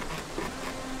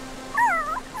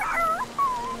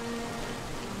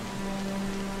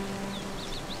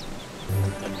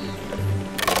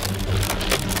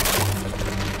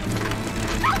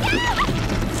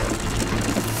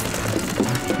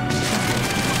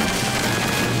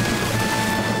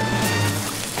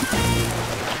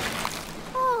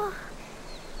 Oh,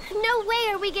 no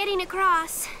way are we getting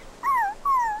across.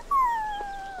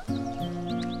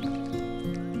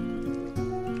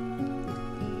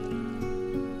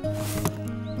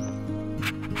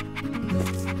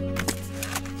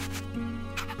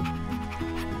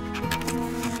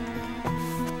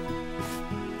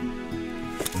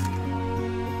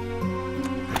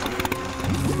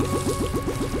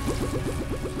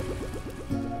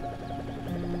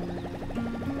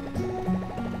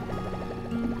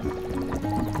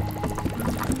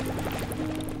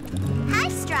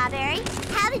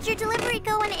 How did your delivery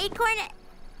go on Acorn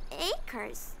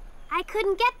Acres? I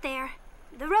couldn't get there.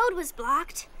 The road was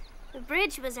blocked. The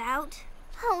bridge was out.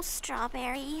 Oh,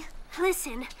 Strawberry.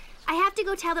 Listen, I have to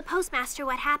go tell the postmaster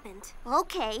what happened.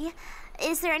 Okay.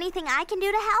 Is there anything I can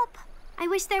do to help? I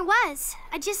wish there was.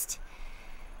 I just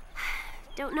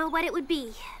don't know what it would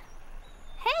be.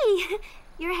 Hey,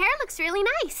 your hair looks really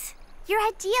nice. Your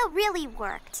idea really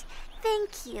worked.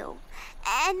 Thank you.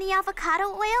 And the avocado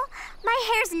oil?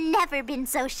 My hair's never been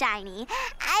so shiny.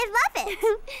 I love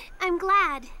it. I'm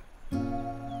glad.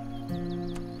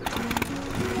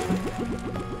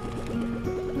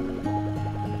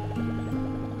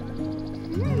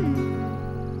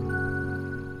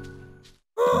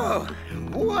 Oh,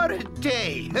 what a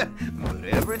day. But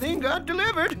everything got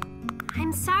delivered.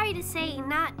 I'm sorry to say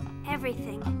not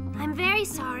everything. I'm very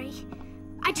sorry.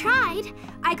 I tried.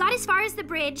 I got as far as the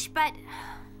bridge, but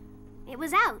it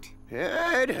was out.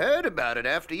 Yeah, I'd heard about it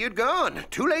after you'd gone.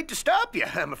 Too late to stop you,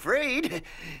 I'm afraid.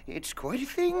 It's quite a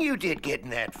thing you did getting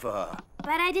that far.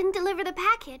 But I didn't deliver the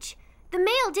package. The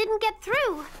mail didn't get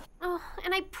through. Oh,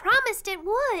 and I promised it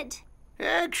would.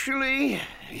 Actually,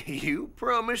 you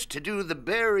promised to do the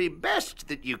very best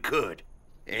that you could.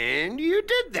 And you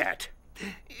did that.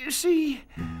 You see,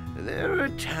 there are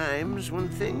times when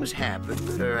things happen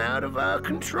that are out of our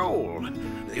control.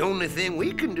 The only thing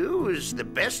we can do is the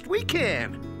best we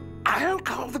can. I'll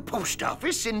call the post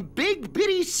office in Big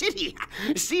Bitty City.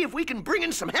 See if we can bring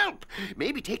in some help.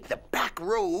 Maybe take the back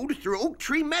road through Oak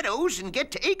Tree Meadows and get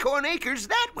to Acorn Acres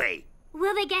that way.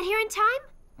 Will they get here in time?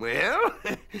 Well,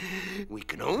 we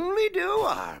can only do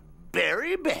our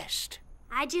very best.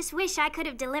 I just wish I could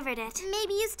have delivered it.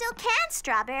 Maybe you still can,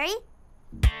 Strawberry.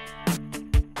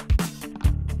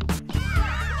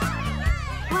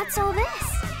 What's all this?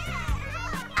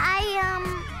 I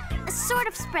sort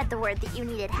of spread the word that you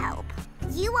needed help.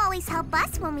 You always help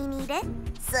us when we need it.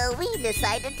 So we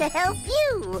decided to help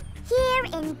you. Here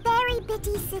in Berry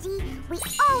Bitty City, we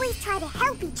always try to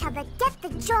help each other get the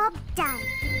job done.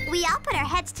 We all put our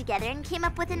heads together and came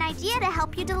up with an idea to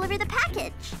help you deliver the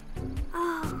package.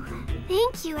 Oh,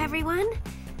 thank you, everyone.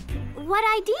 What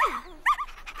idea?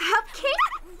 Cupcake?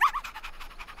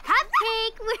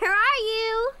 Cupcake, where are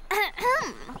you?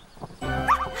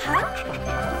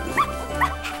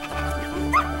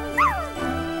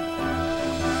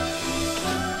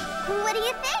 What do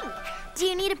you think? Do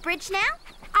you need a bridge now?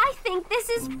 I think this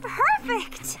is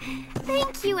perfect.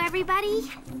 Thank you,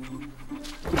 everybody.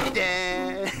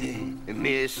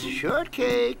 Miss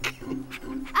Shortcake.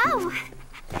 Oh.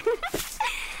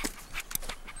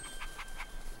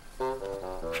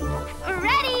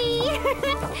 Ready!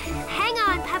 Hang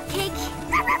on, Cupcake.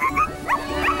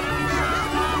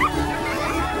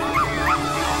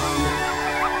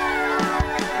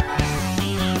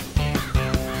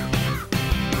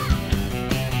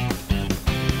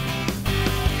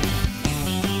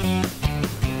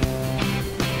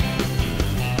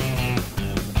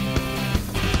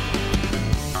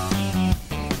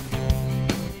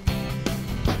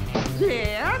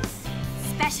 Yes?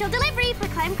 Special delivery for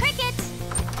Clem Cricket.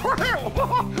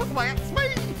 That's me.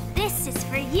 This is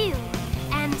for you.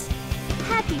 And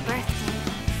happy birthday.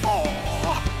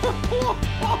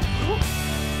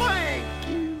 Thank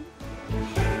you.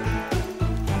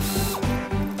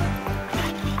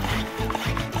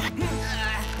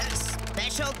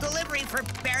 Special delivery for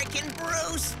Barrick and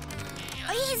Bruce.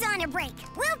 He's on a break.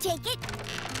 We'll take it.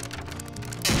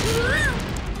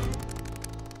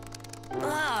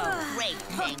 Oh, great,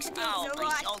 thanks. Oh,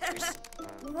 my shoulders.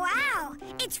 Wow,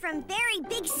 it's from Berry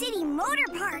Big City Motor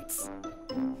Parts.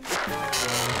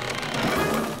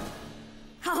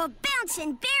 Oh,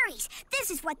 bouncing berries. This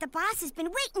is what the boss has been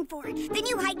waiting for. The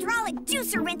new hydraulic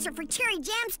juicer rinser for Cherry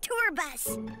Jam's tour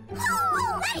bus.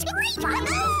 Oh, that's great!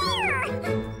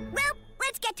 Well,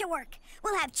 let's get to work.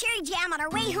 We'll have Cherry Jam on our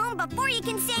way home before you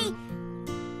can say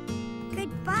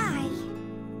goodbye.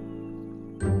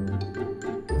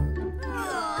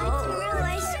 Oh, I didn't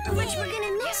realize how much we're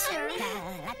gonna miss her.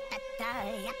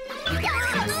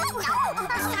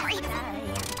 Sorry.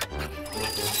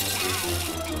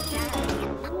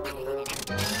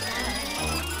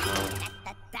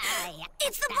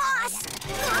 It's the boss!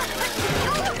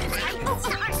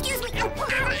 Excuse me!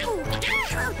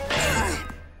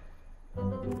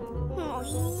 Oh,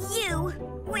 you!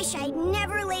 Wish I'd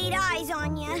never laid eyes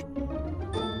on you.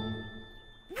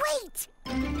 Wait!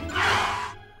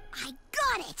 I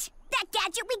got it! That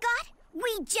gadget we got?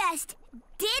 We just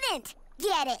didn't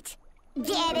get it.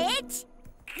 Get it?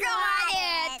 Got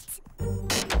it!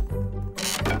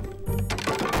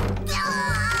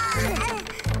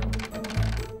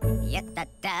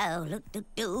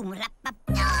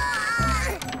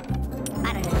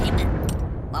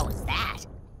 What was that?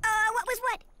 What was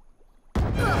what?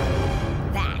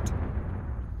 That.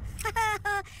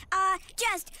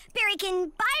 Just Barrick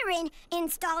and Byron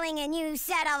installing a new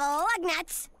set of lug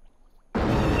nuts.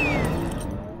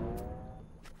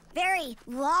 Very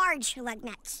large lug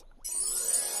nuts.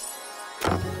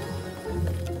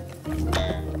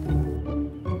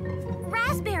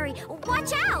 Raspberry,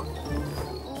 watch out!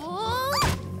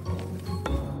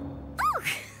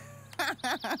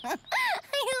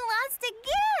 You lost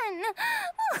again!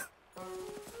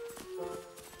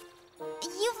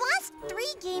 You've lost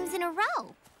 3 games in a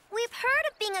row. We've heard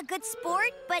of being a good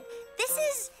sport, but this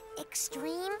is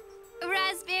extreme.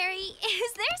 Raspberry,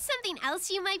 is there something else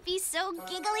you might be so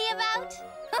giggly about?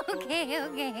 Okay.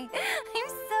 I'm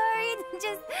sorry.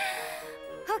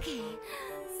 Okay.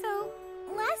 So,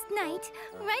 last night,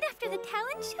 right after the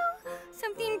talent show,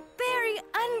 something very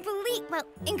unbelievable,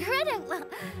 incredible,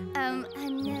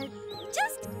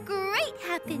 just great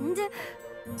happened.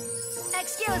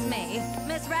 Excuse me,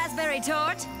 Miss Raspberry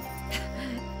Tort.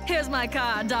 Here's my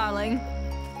card, darling.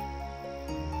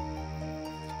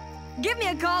 Give me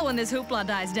a call when this hoopla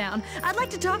dies down. I'd like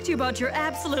to talk to you about your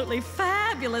absolutely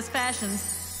fabulous fashions.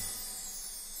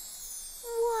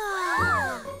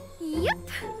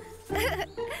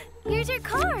 Here's your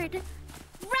card.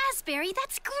 Raspberry,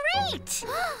 that's great!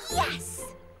 Yes!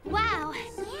 Wow.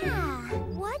 Yeah.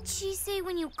 What'd she say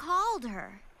when you called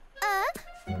her?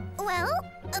 Well,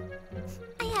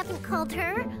 I haven't called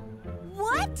her.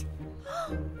 What?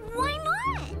 Why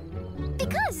not?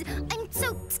 Because I'm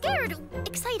so scared,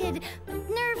 excited,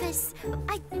 nervous.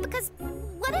 Because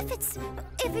what if it's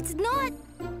not?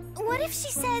 What if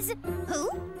she says, who?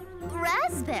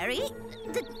 Raspberry?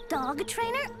 The dog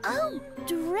trainer? Oh,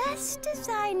 dress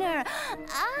designer.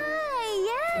 Ah,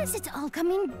 yes, it's all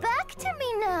coming back to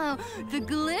me now. The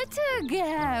glitter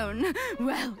gown.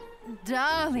 Well,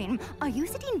 darling, are you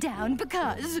sitting down?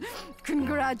 Because,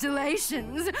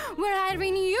 congratulations, we're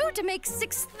hiring you to make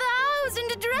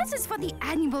 6,000 dresses for the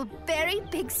annual Berry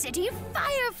Big City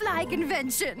Firefly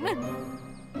Convention.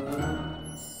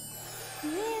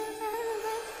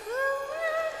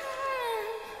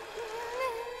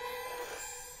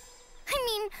 I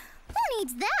mean, who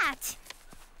needs that?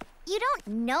 You don't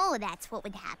know that's what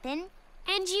would happen.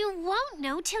 And you won't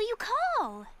know till you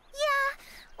call. Yeah,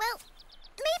 well,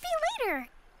 maybe later.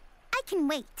 I can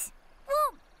wait.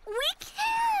 Well, we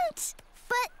can't.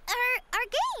 But our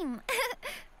game.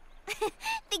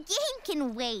 The game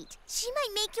can wait. She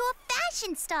might make you a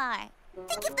fashion star.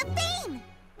 Think of the fame,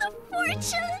 the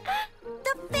fortune,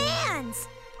 the fans.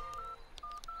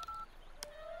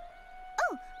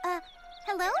 Oh,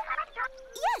 hello?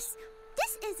 Yes,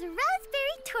 this is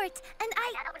Raspberry Tort, and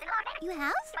You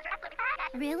have?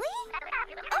 Really?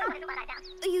 Oh,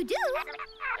 you do?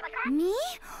 Me?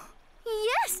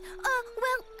 Yes,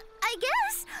 well, I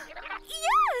guess.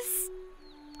 Yes!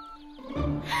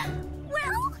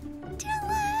 Well, tell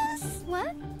us.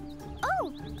 What?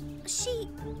 Oh,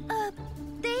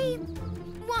 they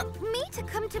want me to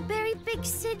come to Berry Big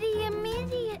City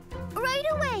right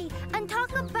away and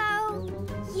talk about...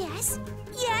 Yes?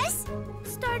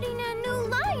 Starting a new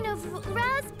line of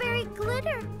raspberry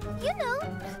glitter. You know,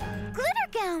 glitter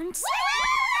gowns.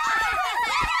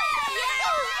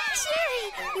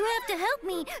 Cherry, you have to help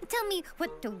me. Tell me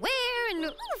what to wear and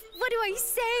what do I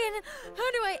say and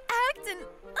how do I act and...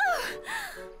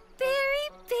 Berry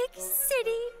Big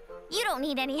City. You don't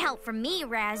need any help from me,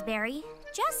 Raspberry.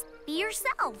 Just be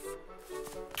yourself.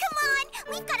 Come on,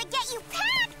 we've got to get you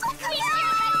packed. Oh, come on!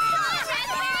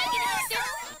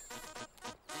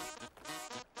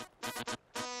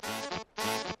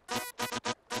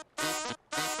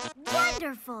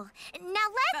 Wonderful. Now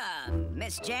let's...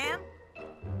 Miss Jam?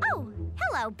 Oh,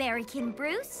 hello, Berrykin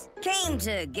Bruce. Came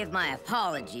to give my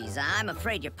apologies. I'm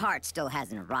afraid your part still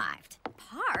hasn't arrived.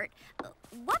 Part?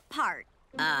 What part?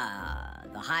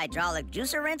 The hydraulic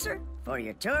juicer rinser for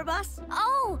your tour bus?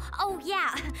 Oh,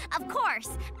 yeah, of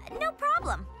course. No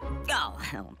problem. Oh,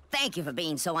 thank you for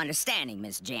being so understanding,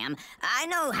 Miss Jam. I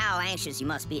know how anxious you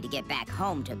must be to get back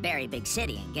home to Berry Big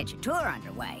City and get your tour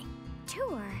underway.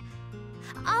 Tour?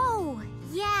 Oh,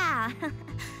 yeah.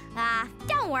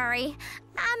 Don't worry.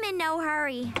 I'm in no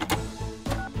hurry.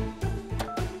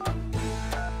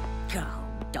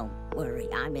 Don't worry,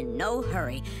 I'm in no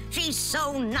hurry. She's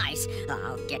so nice.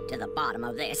 I'll get to the bottom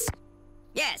of this.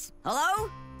 Yes,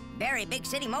 hello? Berry Big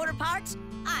City Motor Parts?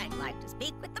 I'd like to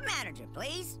speak with the manager,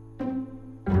 please.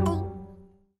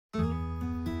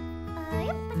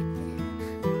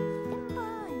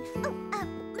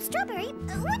 Strawberry,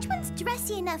 which one's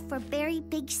dressy enough for Berry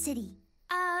Big City?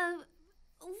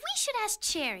 We should ask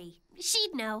Cherry.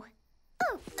 She'd know.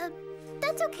 Oh,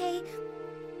 that's okay.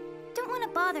 Don't want to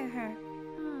bother her.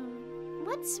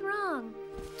 What's wrong?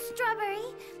 Strawberry,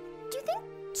 do you think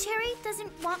Cherry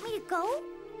doesn't want me to go?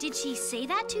 Did she say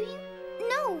that to you?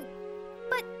 No,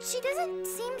 but she doesn't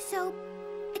seem so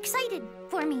excited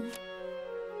for me.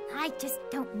 I just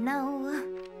don't know.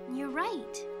 You're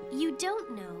right. You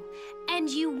don't know. And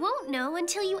you won't know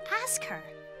until you ask her.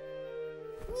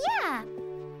 Yeah.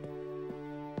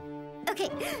 Okay,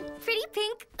 pretty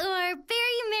pink or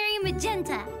berry merry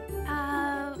magenta?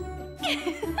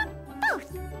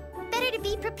 Both. Better to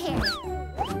be prepared. Good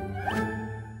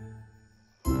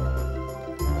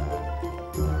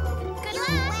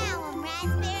luck. Wow,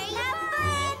 Raspberry. Have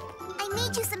fun. I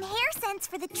made you some hair scents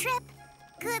for the trip.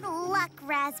 Good luck,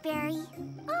 Raspberry.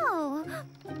 Oh,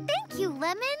 thank you,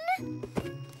 Lemon.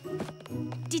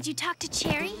 Did you talk to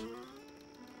Cherry?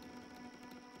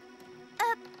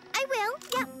 I will,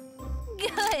 yep.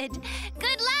 Good.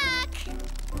 Good luck.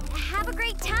 Have a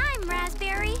great time,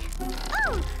 Raspberry.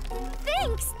 Oh,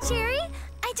 thanks, Cherry.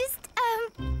 I just,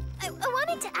 I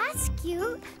wanted to ask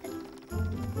you,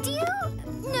 do you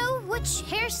know which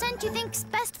hair scent you think's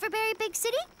best for Berry Big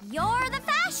City? You're the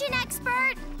fashion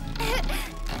expert.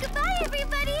 Goodbye,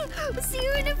 everybody. We'll see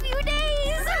you in a few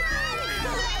days.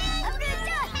 I'm gonna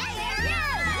do it.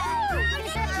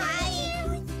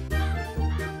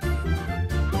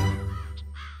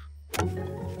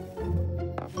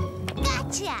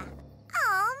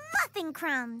 some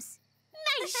crumbs.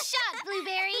 Nice shot,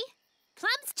 Blueberry.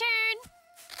 Plum's turn.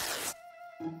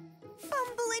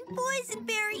 Fumbling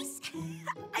boysenberries.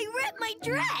 I ripped my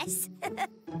dress.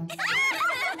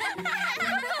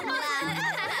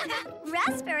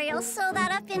 Raspberry'll sew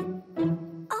that up in...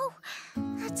 Oh,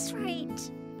 that's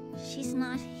right. She's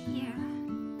not here.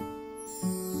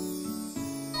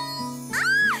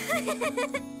 Ah!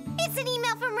 It's an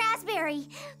email from Raspberry.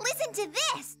 Listen to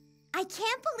this. I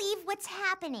can't believe what's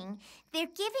happening. They're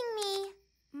giving me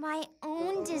my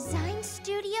own design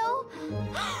studio?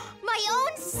 My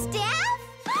own staff?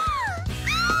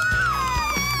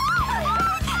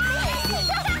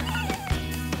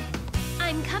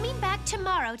 I'm coming back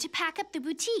tomorrow to pack up the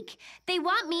boutique. They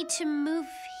want me to move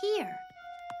here.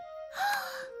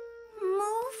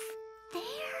 Move there?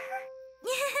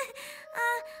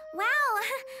 Wow,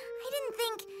 I didn't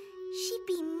think she'd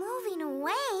be moving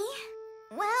away.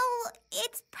 Well,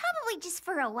 it's probably just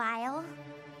for a while.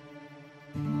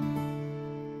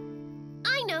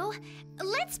 I know.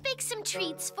 Let's bake some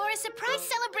treats for a surprise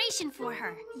celebration for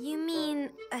her. You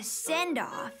mean a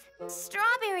send-off?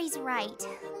 Strawberry's right.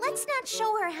 Let's not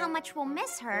show her how much we'll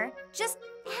miss her, just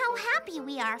how happy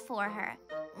we are for her.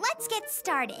 Let's get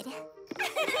started.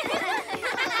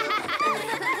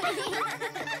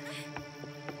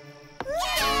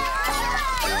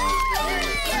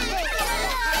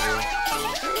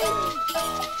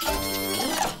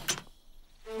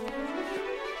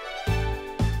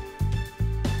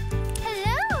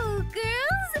 Hello,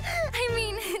 girls. I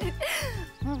mean,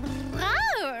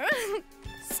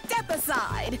 Step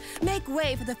aside. Make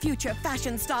way for the future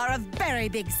fashion star of Very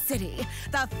Big City,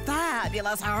 the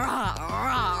fabulous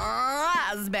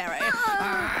Raspberry.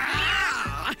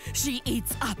 She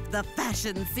eats up the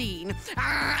fashion scene.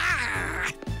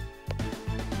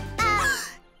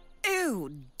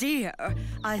 Ew, dear.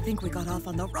 I think we got off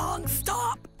on the wrong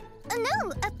stop.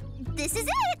 No, this is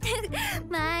it.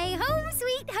 My home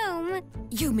sweet home.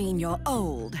 You mean your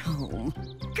old home.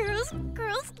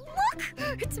 girls, look!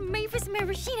 It's Mavis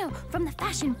Maraschino from the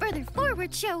Fashion Further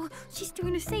Forward show. She's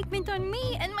doing a segment on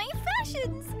me and my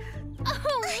fashions.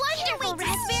 Oh, wonderful,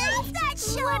 Raspberry! That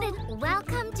show.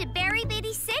 Welcome to Berry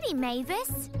Bitty City,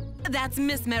 Mavis. That's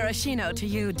Miss Maraschino to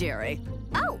you, dearie.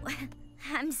 Oh,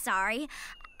 I'm sorry.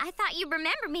 I thought you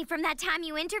remembered me from that time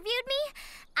you interviewed me.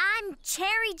 I'm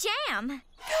Cherry Jam.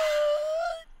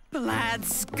 Plaid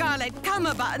scarlet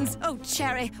cummerbunds. Oh,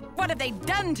 Cherry, what have they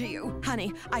done to you?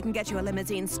 Honey, I can get you a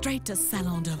limousine straight to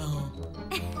Salon Devant.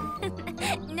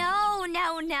 No.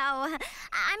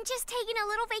 I'm just taking a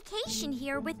little vacation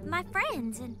here with my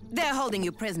friends and... They're holding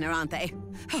you prisoner, aren't they?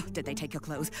 Oh, did they take your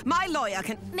clothes? My lawyer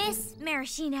can... Miss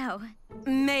Maraschino.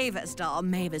 Mavis, doll,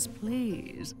 Mavis,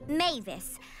 please.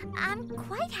 Mavis. I'm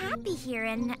quite happy here,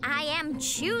 and I am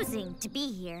choosing to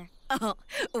be here. Oh,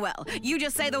 well, you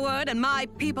just say the word and my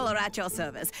people are at your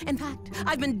service. In fact,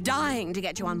 I've been dying to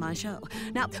get you on my show.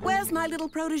 Now, where's my little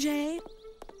protege?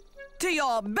 To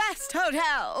your best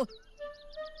hotel!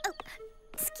 Oh,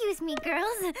 excuse me,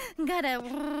 girls. Gotta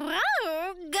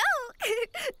go.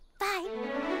 Bye.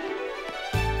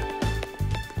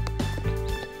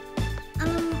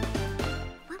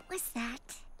 What was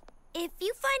that? If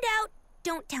you find out,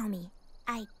 don't tell me.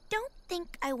 I don't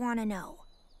think I want to know.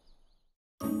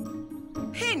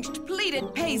 Hinged,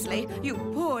 pleated Paisley, you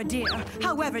poor dear.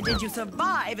 However did you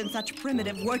survive in such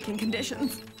primitive working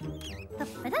conditions? Take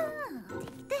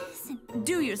this and...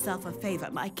 Do yourself a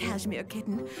favor, my cashmere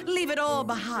kitten. Leave it all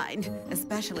behind,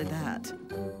 especially that.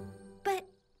 But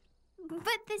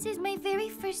this is my very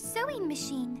first sewing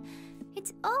machine.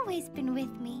 It's always been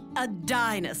with me. A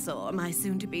dinosaur, my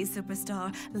soon-to-be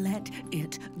superstar. Let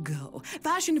it go.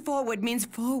 Fashion forward means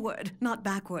forward, not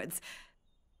backwards.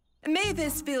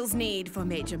 Mavis feels need for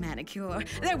major manicure.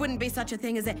 There wouldn't be such a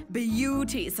thing as a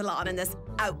beauty salon in this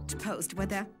outpost, would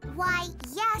there? Why,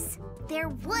 yes, there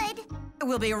would.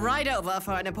 We'll be right over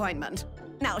for an appointment.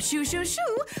 Now, shoo, shoo,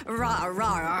 shoo.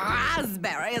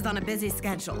 Raspberry is on a busy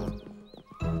schedule.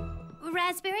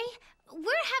 Raspberry,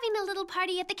 we're having a little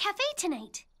party at the cafe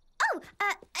tonight. Oh,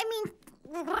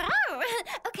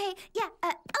 okay, yeah,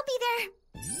 I'll be there.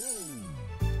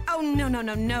 Oh,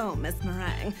 no, Miss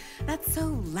Meringue. That's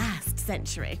so last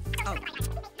century. Oh,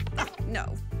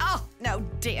 no. Oh, no,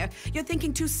 dear. You're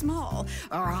thinking too small.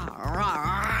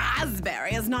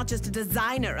 Raspberry is not just a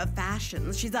designer of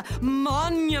fashions. She's a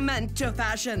monument to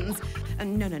fashions.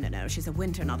 No. She's a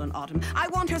winter, not an autumn. I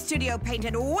want her studio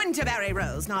painted winterberry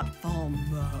rose, not fall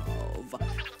mauve.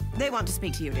 They want to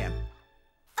speak to you, dear.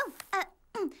 Oh,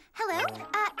 hello?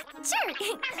 Sure.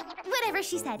 Whatever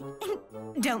she said.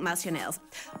 Don't mouse your nails.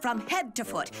 From head to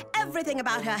foot, everything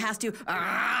about her has to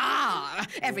roar.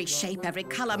 Every shape, every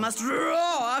color must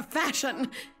roar fashion.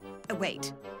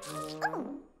 Wait.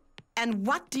 Ooh. And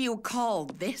what do you call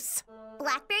this?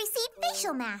 Blackberry seed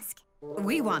facial mask.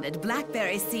 We wanted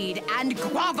blackberry seed and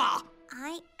guava.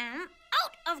 I am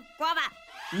out of guava.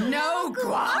 No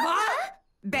guava?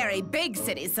 Very big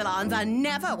city salons are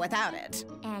never without it.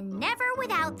 And never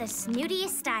without the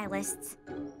snootiest stylists.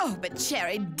 Oh, but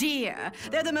Cherry, dear,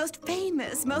 they're the most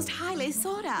famous, most highly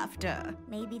sought after.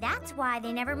 Maybe that's why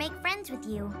they never make friends with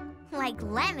you. Like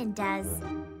Lemon does.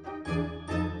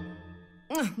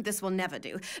 This will never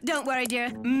do. Don't worry,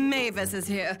 dear. Mavis is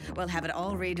here. We'll have it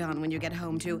all redone when you get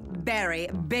home to Berry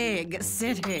Big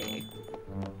City.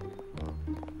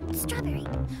 Strawberry,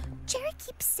 Cherry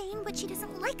keeps saying what she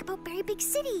doesn't like about Berry Big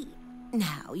City.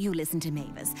 Now, you listen to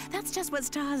Mavis. That's just what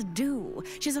stars do.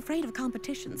 She's afraid of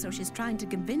competition, so she's trying to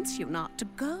convince you not to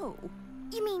go.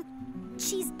 You mean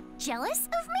she's jealous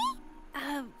of me?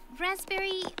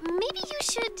 Raspberry, maybe you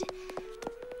should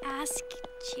ask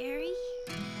Cherry?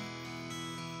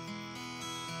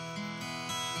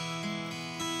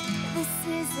 This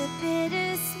is a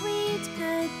bittersweet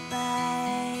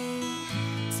goodbye.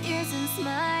 Tears and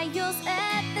smiles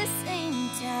at the same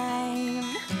time.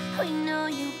 We know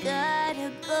you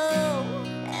gotta go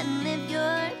and live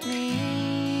your dream.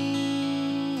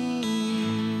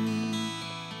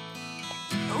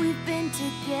 We've been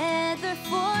together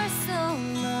for so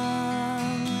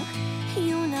long.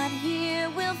 You not here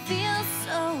will feel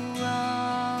so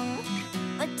wrong.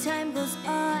 But time goes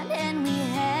on and we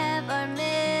have our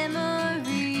memories.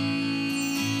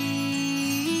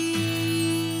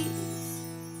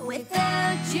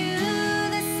 Without you,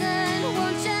 the sun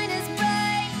won't shine as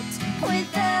bright.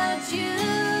 Without you,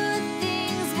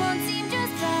 things won't seem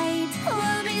just right.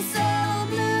 We'll be so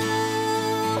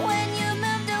blue when you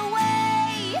moved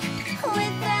away.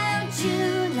 Without you,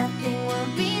 nothing will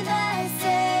be the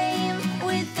same.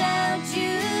 Without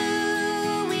you,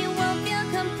 we won't feel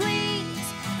complete.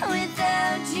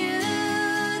 Without you,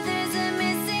 there's a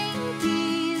missing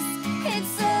piece.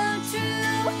 It's so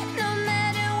true, no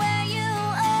matter where you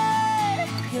are.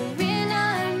 You're in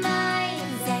our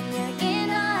minds and you're in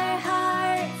our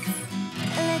hearts.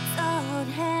 Let's all hold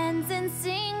hands and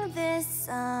sing this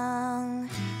song.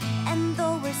 And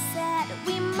though we're sad,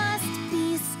 we must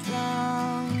be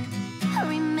strong.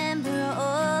 Remember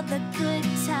all the good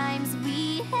times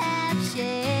we have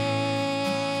shared.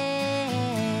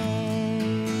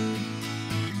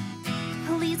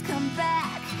 Please come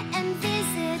back and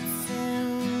visit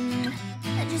soon.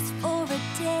 Just for a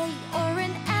day or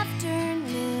an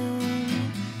afternoon.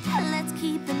 Let's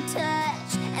keep in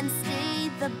touch and stay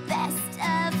the best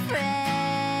of friends.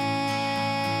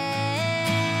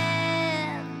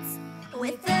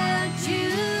 Without you,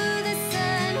 the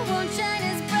sun won't shine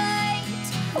as bright.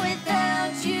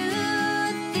 Without you,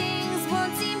 things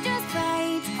won't seem just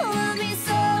right. We'll be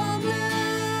so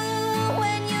blue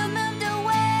when you moved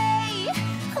away.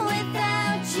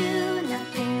 Without you,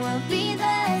 nothing will be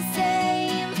the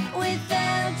same.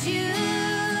 Without you,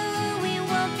 we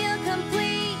won't feel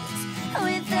complete.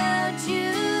 Without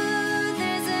you,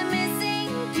 there's a missing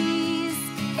piece.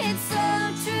 It's so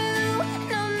true,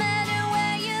 no matter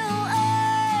where you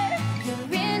are. You're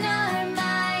in our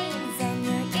minds and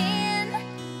you're in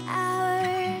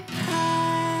our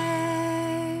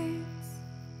hearts.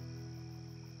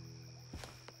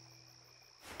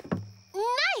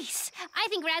 Nice! I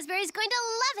think Raspberry's going to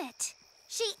love it.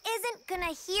 She isn't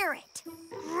gonna hear it.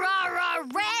 Rah-rah,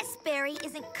 Raspberry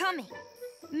isn't coming.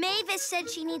 Mavis said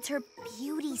she needs her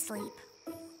beauty sleep.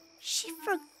 She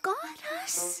forgot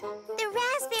us? The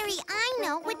Raspberry I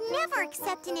know would never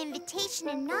accept an invitation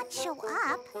and not show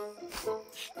up.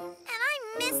 And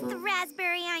I miss the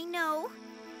Raspberry I know.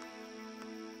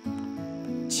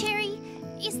 Cherry,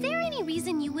 is there any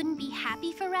reason you wouldn't be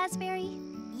happy for Raspberry?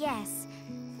 Yes,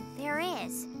 there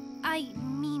is. I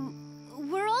mean,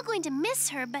 we're all going to miss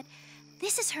her, but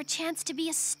this is her chance to be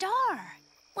a star.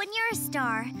 When you're a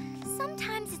star,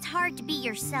 sometimes it's hard to be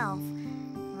yourself.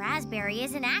 Raspberry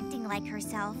isn't acting like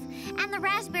herself, and the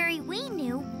Raspberry we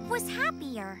knew was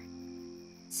happier.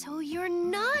 So you're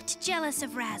not jealous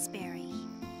of Raspberry?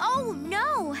 Oh,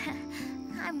 no!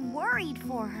 I'm worried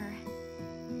for her.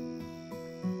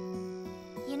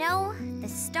 You know, the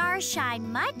stars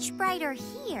shine much brighter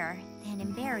here than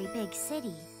in Berry Big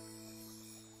City.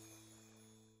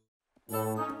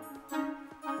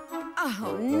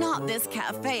 Oh, not this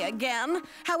cafe again.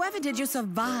 However did you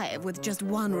survive with just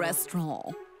one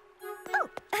restaurant? Oh,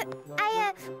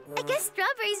 I guess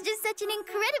Strawberry's just such an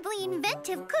incredibly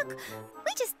inventive cook. We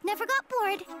We just never got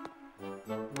bored.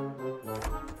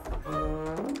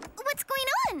 What's going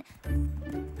on?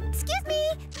 Excuse me.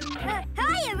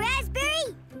 Hiya,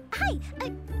 Raspberry. Hi, do you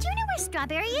know where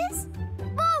Strawberry is?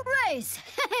 Boat race.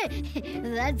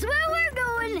 That's where we're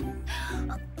going.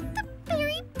 The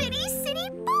Berry Bitty City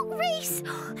boat race.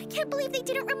 I can't believe they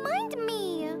didn't remind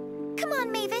me. Come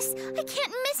on, Mavis. I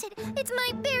can't miss it. It's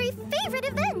my very favorite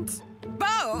event.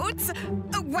 Boats?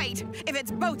 Wait, if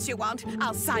it's boats you want,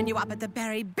 I'll sign you up at the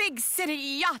Berry Big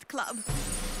City Yacht Club.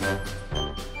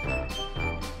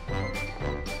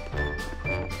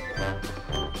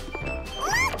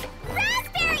 Look!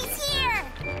 Raspberry's here!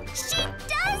 She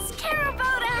does care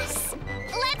about us!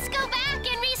 Let's go back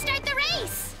and restart the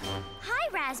race. Hi,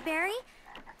 Raspberry.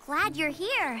 Glad you're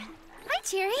here. Hi,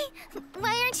 Cherry.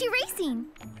 Why aren't you racing?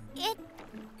 It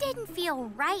didn't feel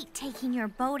right taking your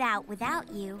boat out without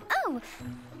you. Oh,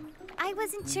 I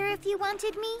wasn't sure if you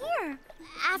wanted me here.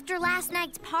 After last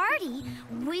night's party,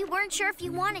 we weren't sure if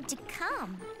you wanted to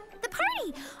come. The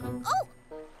party? Oh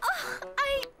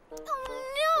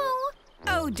no.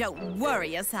 Oh, don't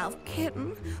worry yourself,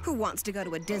 kitten. Who wants to go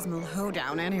to a dismal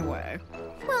hoedown anyway?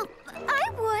 Well, I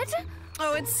would.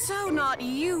 Oh, it's so not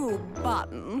you,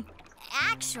 Button.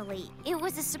 Actually, it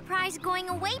was a surprise going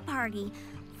away party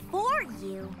for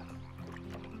you.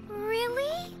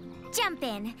 Really? Jump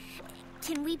in.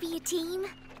 Can we be a team?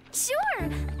 Sure.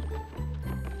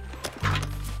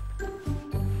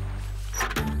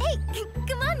 Hey,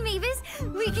 come on, Mavis.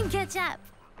 We can catch up.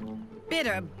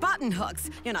 Bitter button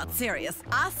hooks. You're not serious.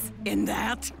 Us in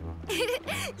that?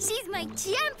 She's my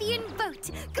champion boat.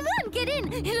 Come on, get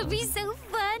in. It'll be so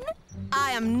fun.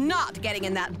 I am not getting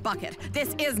in that bucket.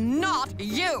 This is not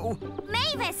you.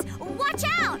 Mavis, watch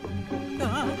out.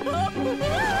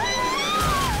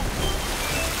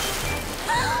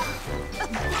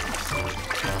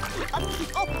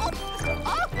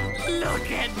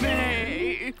 Look at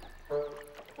me.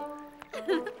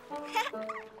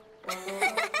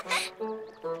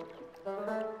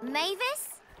 Mavis,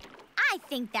 I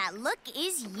think that look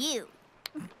is you.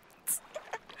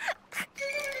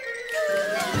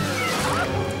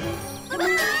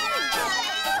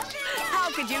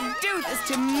 How could you do this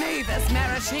to Mavis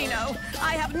Maraschino?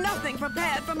 I have nothing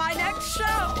prepared for my next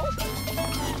show.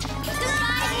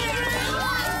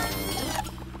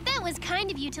 That was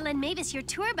kind of you to lend Mavis your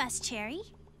tour bus, Cherry.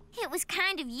 It was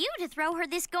kind of you to throw her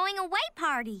this going away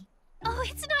party. Oh,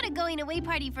 it's not a going away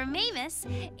party for Mavis.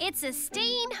 It's a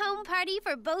staying home party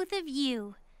for both of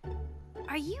you.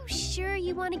 Are you sure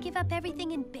you want to give up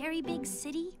everything in Berry Big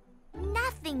City?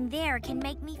 Nothing there can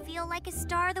make me feel like a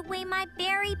star the way my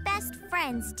very best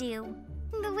friends do.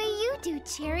 The way you do,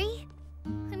 Cherry.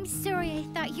 I'm sorry I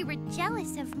thought you were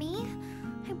jealous of me.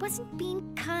 I wasn't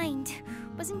being kind,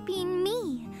 wasn't being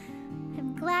me.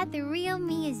 I'm glad the real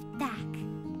me is back.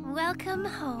 Welcome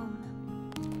home.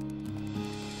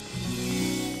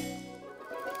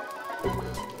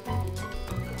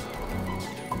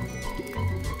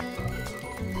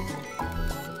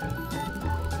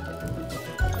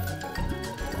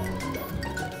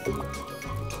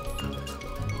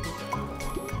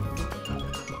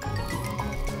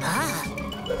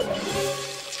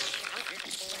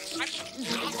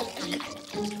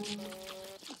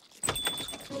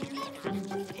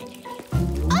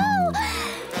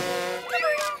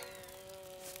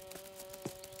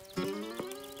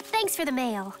 Thanks for the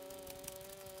mail.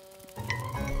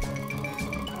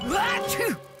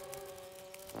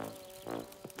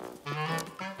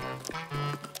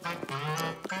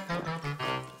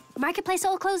 Marketplace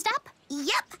all closed up?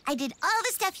 Yep, I did all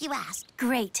the stuff you asked.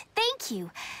 Great, thank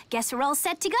you. Guess we're all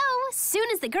set to go as soon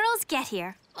as the girls get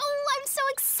here. Oh, I'm so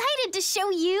excited to show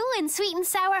you and Sweet and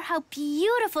Sour how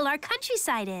beautiful our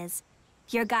countryside is.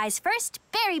 Your guys' first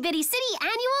Berry Bitty City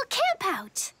annual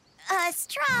campout.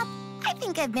 Strop, I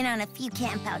think I've been on a few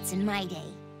campouts in my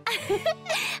day.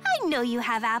 I know you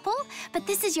have, Apple, but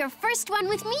this is your first one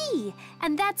with me,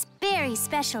 and that's very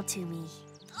special to me.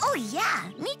 Oh, yeah,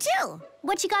 me too.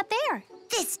 What you got there?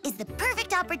 This is the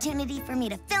perfect opportunity for me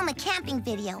to film a camping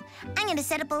video. I'm going to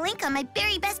set up a link on my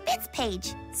Berry Best Bits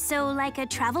page. So like a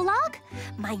travelogue?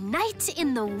 My night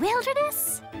in the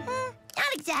wilderness?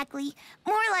 Not exactly.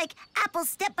 More like Apple's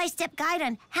step-by-step guide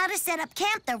on how to set up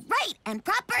camp the right and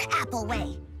proper Apple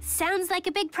way. Sounds like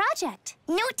a big project.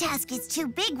 No task is too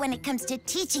big when it comes to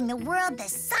teaching the world the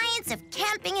science of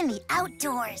camping in the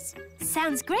outdoors.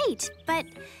 Sounds great, but,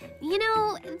 you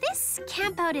know, this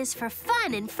campout is for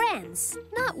fun and friends,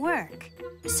 not work.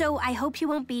 So I hope you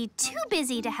won't be too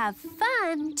busy to have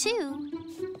fun, too.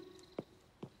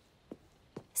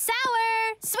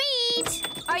 Sour! Sweet!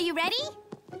 Are you ready?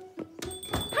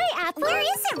 Hi, Apple. Where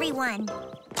is everyone?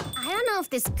 I don't know if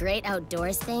this great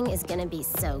outdoors thing is gonna be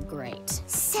so great.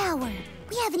 Sour,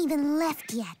 we haven't even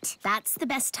left yet. That's the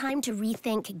best time to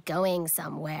rethink going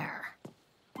somewhere.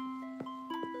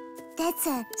 That's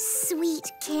a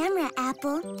sweet camera,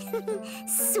 Apple.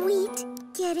 Sweet,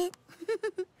 get it?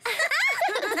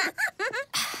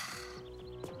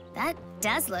 That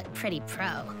does look pretty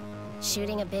pro.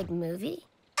 Shooting a big movie?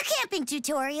 A camping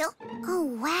tutorial. Oh,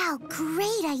 wow,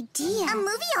 great idea. A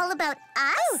movie all about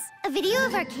us? Oh, A video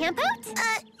of our campout?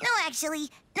 No, actually,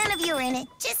 none of you are in it,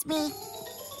 just me.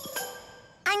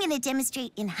 I'm gonna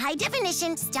demonstrate in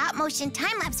high-definition, stop-motion,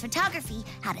 time-lapse photography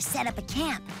how to set up a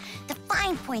camp, the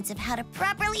fine points of how to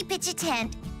properly pitch a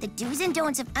tent, the do's and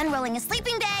don'ts of unrolling a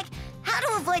sleeping bag, how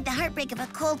to avoid the heartbreak of a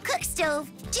cold cook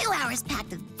stove, 2 hours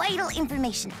packed with vital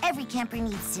information every camper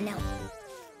needs to know.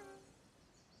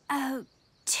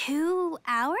 2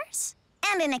 hours?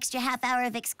 And an extra half hour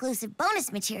of exclusive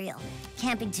bonus material.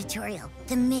 Camping tutorial,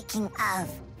 the making of.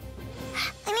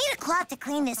 I need a cloth to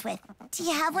clean this with. Do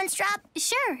you have one, Strop?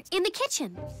 Sure, in the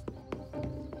kitchen.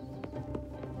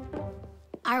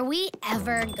 Are we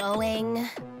ever going?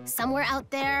 Somewhere out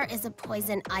there is a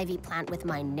poison ivy plant with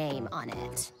my name on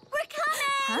it. We're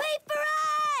coming! Wait for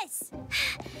us!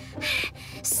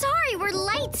 Sorry, we're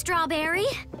late, Strawberry.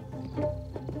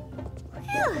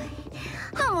 Phew.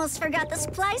 Almost forgot the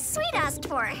supplies Sweet asked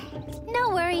for.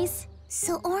 No worries.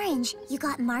 So, Orange, you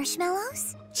got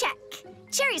marshmallows? Check.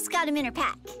 Cherry's got them in her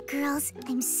pack. Girls,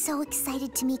 I'm so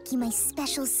excited to make you my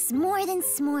special S'more Than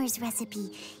S'mores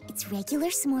recipe. It's regular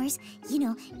s'mores, you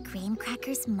know, graham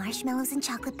crackers, marshmallows, and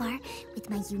chocolate bar, with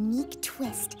my unique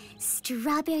twist,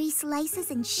 strawberry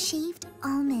slices and shaved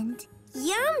almond.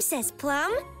 Yum, says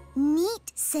Plum.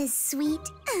 Neat, says Sweet.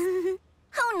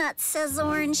 Oh, nuts, says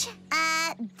Orange.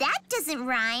 That doesn't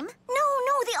rhyme.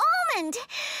 No, the almond.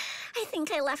 I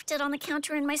think I left it on the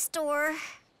counter in my store.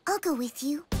 I'll go with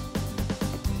you.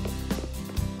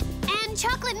 And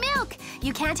chocolate milk.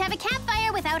 You can't have a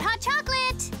campfire without hot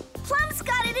chocolate. Plum's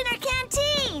got it in her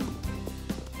canteen.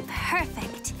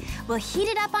 Perfect. We'll heat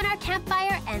it up on our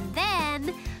campfire, and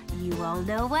then you all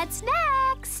know what's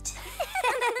next.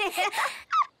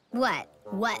 What?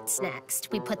 What's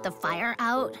next? We put the fire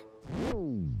out?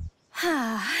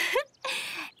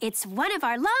 It's one of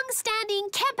our long-standing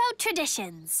campout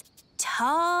traditions.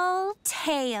 Tall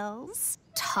tales.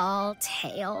 Tall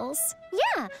tales?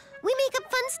 Yeah, we make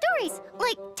up fun stories,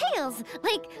 like tales,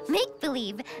 like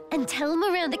make-believe, and tell them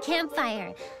around the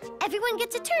campfire. Everyone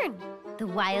gets a turn. The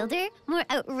wilder, more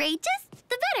outrageous,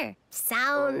 the better.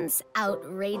 Sounds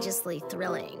outrageously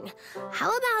thrilling.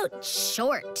 How about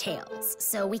short tales,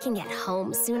 so we can get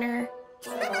home sooner?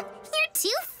 You're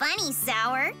too funny,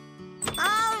 Sour.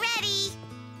 All ready.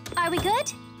 Are we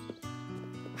good?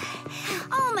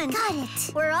 Almond. Got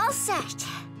it. We're all set.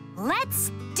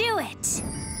 Let's do it.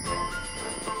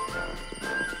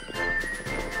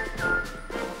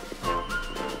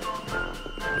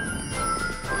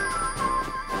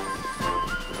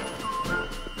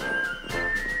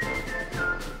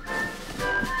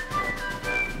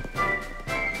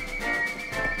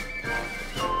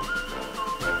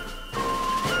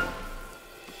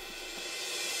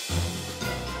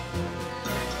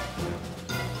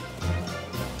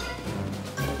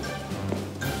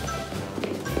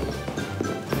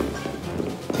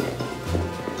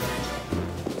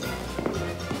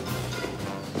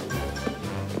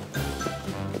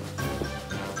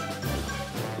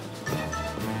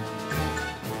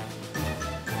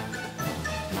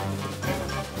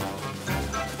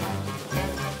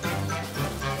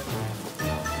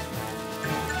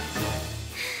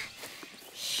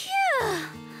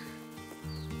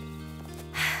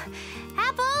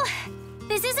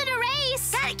 This isn't a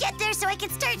race. Gotta get there so I can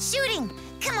start shooting.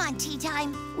 Come on, tea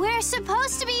time. We're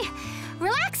supposed to be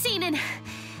relaxing and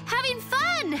having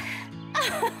fun.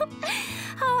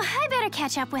 Oh, I better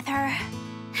catch up with her.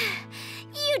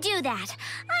 You do that.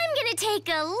 I'm gonna take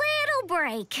a little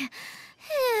break.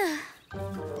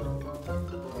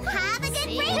 Have a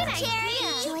good break, Cherry.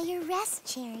 Enjoy your rest,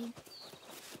 Cherry.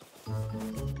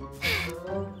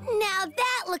 Now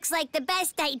that looks like the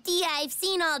best idea I've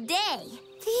seen all day.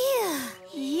 Phew.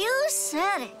 You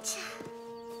said it.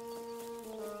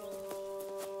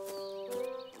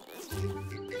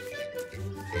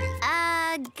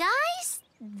 Guys,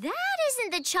 that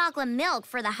isn't the chocolate milk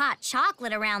for the hot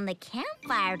chocolate around the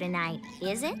campfire tonight,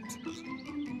 is it?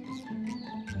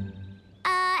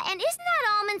 And isn't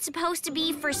that almond supposed to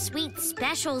be for Sweet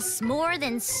Special S'more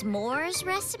Than S'mores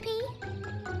recipe?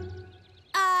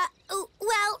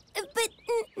 Well, but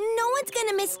no one's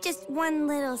gonna miss just one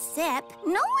little sip.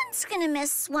 No one's gonna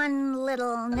miss one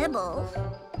little nibble.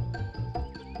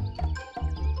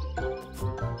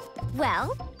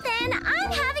 Well, then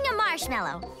I'm having a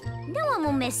marshmallow. No one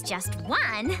will miss just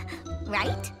one,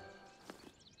 right?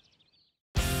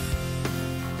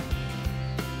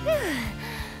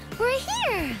 We're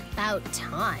here. About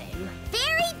time.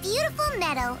 Very beautiful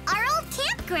meadow, our old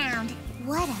campground.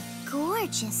 What a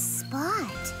gorgeous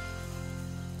spot.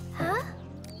 Huh?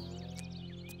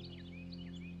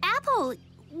 Apple,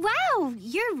 wow,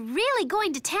 you're really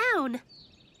going to town.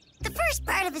 The first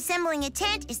part of assembling a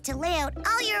tent is to lay out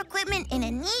all your equipment in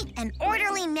a neat and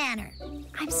orderly manner.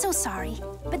 I'm so sorry,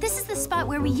 but this is the spot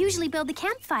where we usually build the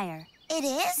campfire. It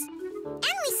is? And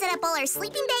we set up all our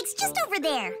sleeping bags just over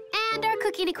there. And our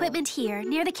cooking equipment here,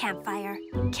 near the campfire.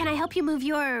 Can I help you move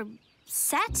your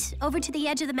set over to the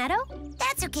edge of the meadow?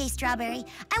 That's okay, Strawberry.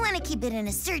 I want to keep it in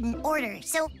a certain order,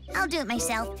 so I'll do it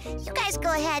myself. You guys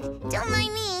go ahead. Don't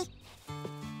mind me.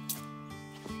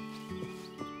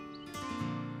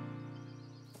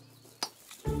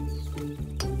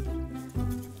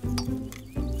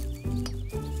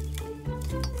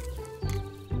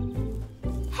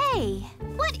 Hey,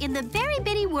 what in the berry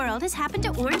bitty world has happened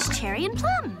to Orange, Cherry, and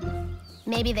Plum?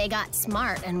 Maybe they got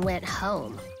smart and went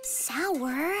home.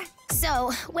 Sour?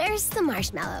 So, where's the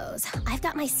marshmallows? I've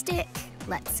got my stick.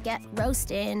 Let's get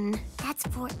roasting. That's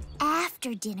for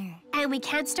after dinner. And we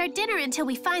can't start dinner until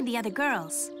we find the other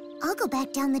girls. I'll go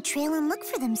back down the trail and look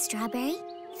for them, Strawberry.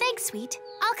 Thanks, sweet.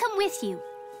 I'll come with you.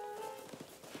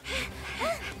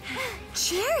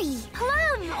 Cherry!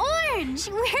 Plum, Orange,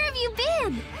 where have you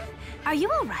been? Are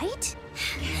you all right?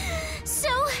 So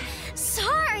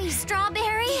sorry,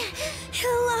 Strawberry.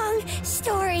 Long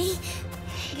story.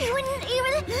 You wouldn't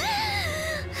even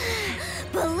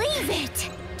believe it.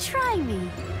 Try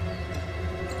me.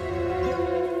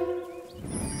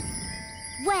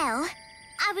 Well,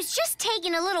 I was just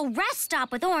taking a little rest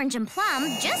stop with Orange and Plum,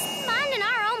 just minding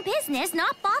our own business,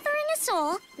 not bothering a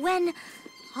soul, when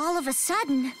all of a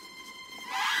sudden...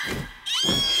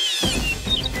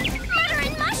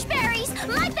 Murdering mushberries!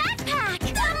 My backpack!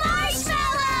 The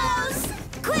marshmallows!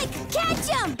 Quick, catch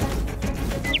them!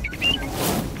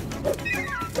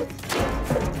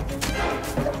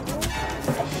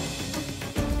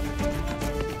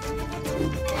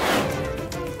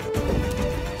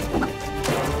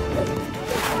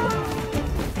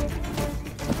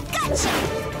 Gotcha!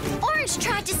 Orange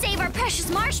tried to save our precious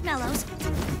marshmallows.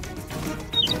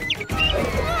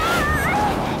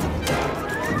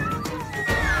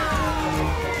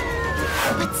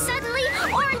 But suddenly,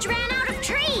 Orange ran out of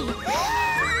tree.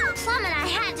 Plum and I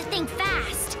had to think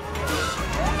fast.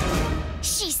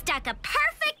 She stuck a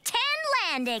perfect 10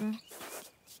 landing.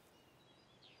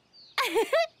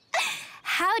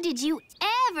 How did you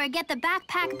ever get the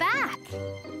backpack back?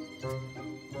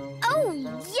 Oh,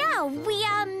 yeah, we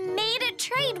made a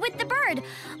trade with the bird.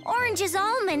 Orange's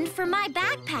almond for my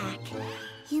backpack.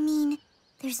 You mean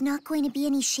there's not going to be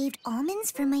any shaved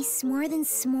almonds for my s'more than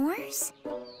s'mores?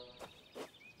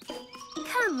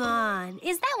 Come on,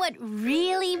 is that what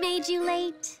really made you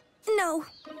late? No,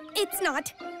 it's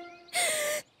not.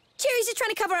 Cherry's just trying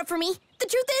to cover up for me. The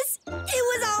truth is, it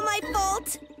was all my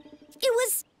fault. It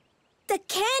was the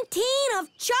canteen of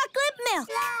chocolate milk.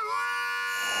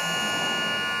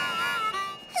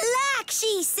 Like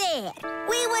she said,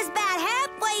 we was about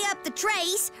halfway up the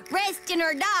trace, resting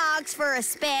our dogs for a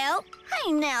spell.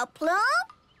 Hey now, Plum.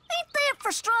 Ain't that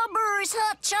for Strawberry's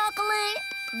hot chocolate?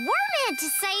 We're meant to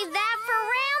save that for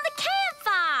around the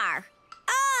campfire.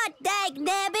 Ah,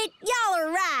 dagnabbit, y'all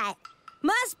are right.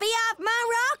 Must be off my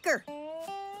rocker.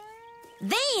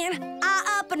 Then,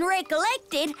 I up and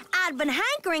recollected I'd been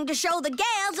hankering to show the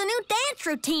gals a new dance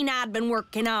routine I'd been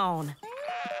working on.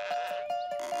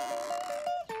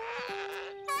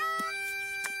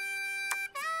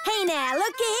 Hey now,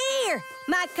 looky here.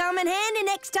 Might come in handy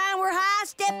next time we're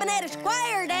high-stepping at a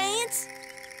square dance.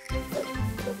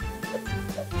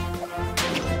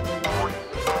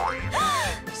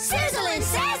 Sizzling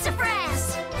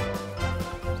sassafras!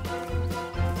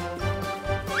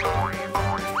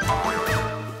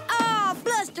 Oh,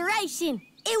 blusteration.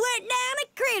 It went down a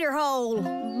critter hole.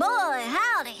 Boy,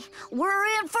 howdy. We're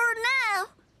in for it now.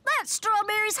 That's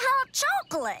Strawberry's hot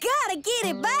chocolate. Gotta get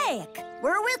it back.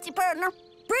 We're with you, partner.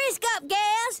 Brisk up,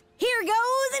 gals. Here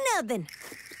goes another.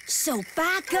 So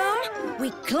by gum, we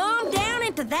clumb down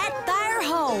into that there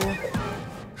hole.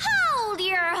 Hold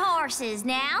your horses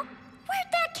now.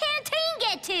 Where'd that canteen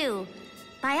get to?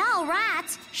 By all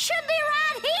rights, should be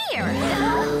right here.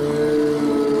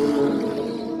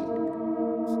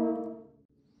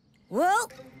 Well,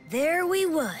 there we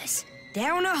was,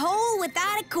 down a hole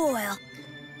without a coil.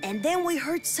 And then we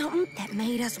heard something that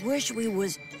made us wish we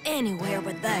was anywhere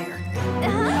but there.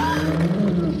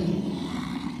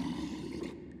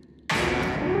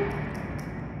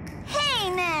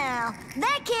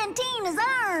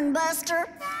 Come, Buster.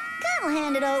 Come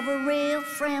hand it over real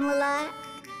friendly-like.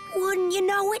 Wouldn't you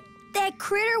know it? That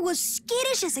critter was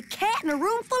skittish as a cat in a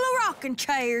room full of rocking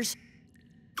chairs.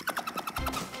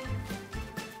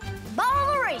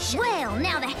 Botheration. Well,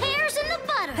 now the hair's in the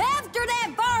butter. After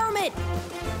that varmint!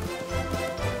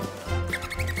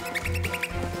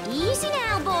 Easy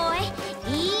now, boy.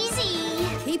 Easy.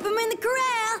 Keep him in the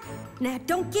corral. Now,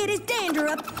 don't get his dander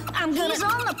up. I'm gonna... He's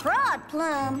on the prod,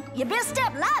 Plum. You best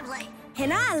step lively.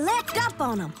 And I leapt up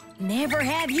on him. Never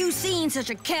have you seen such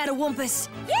a catawampus.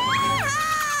 Yeah!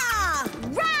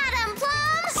 Ride 'em,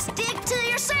 Plum. Stick to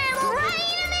your saddle.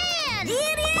 Rein 'em in.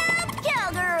 Giddy up,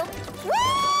 cowgirl.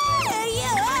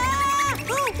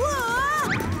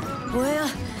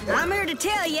 Well, I'm here to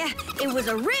tell you, it was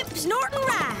a rip-snorting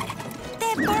ride.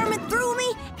 That varmint threw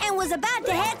me and was about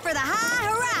to head for the high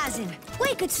horizon.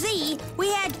 We could see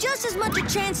we had just as much a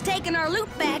chance taking our loot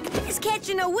back as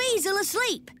catching a weasel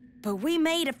asleep. But we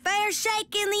made a fair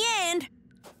shake in the end.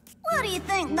 What do you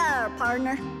think there,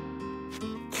 partner?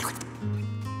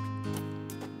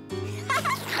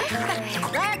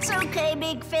 That's okay,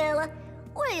 big fella.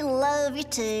 We love you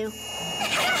too.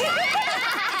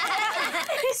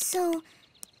 So,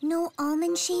 no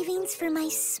almond shavings for my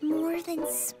s'more than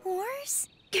s'mores?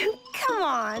 Come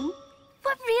on.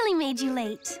 What really made you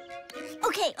late?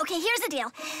 Okay, here's the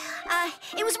deal.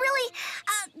 It was really,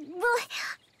 well,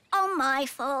 all my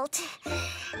fault.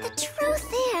 The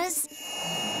truth is,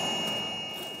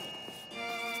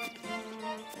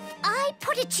 I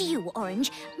put it to you,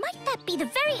 Orange. Might that be the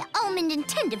very almond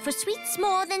intended for sweet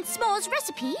s'more than s'mores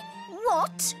recipe?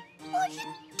 What? Why,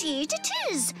 indeed it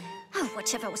is. Oh,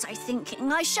 whatever was I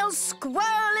thinking? I shall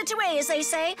squirrel it away, as they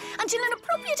say, until an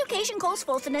appropriate occasion calls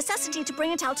forth the necessity to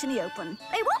bring it out in the open.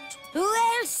 Eh, what?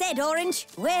 Well said, Orange.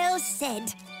 Well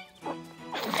said.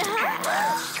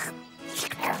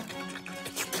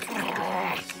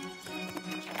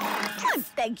 I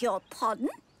beg your pardon?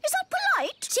 Is that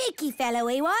polite? Cheeky fellow,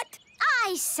 eh, what?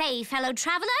 I say, fellow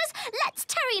travelers, let's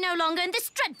tarry no longer in this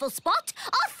dreadful spot.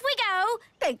 Off we go.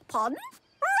 Beg pardon?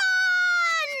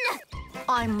 Run!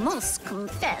 I must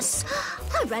confess,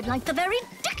 I read like the very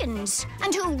dickens.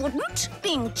 And who wouldn't,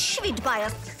 being chivied by a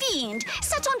fiend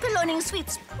set on purloining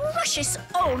sweet's precious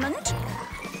almond?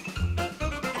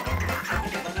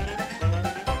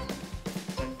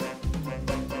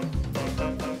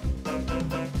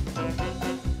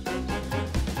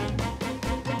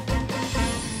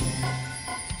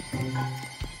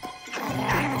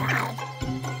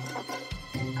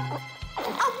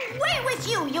 Away with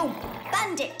you, you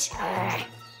bandit!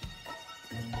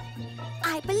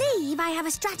 I believe I have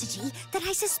a strategy that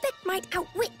I suspect might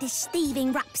outwit this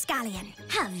thieving rapscallion.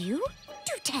 Have you?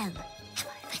 Do tell.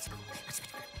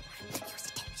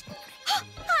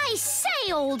 I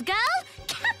say, old girl,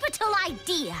 capital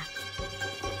idea.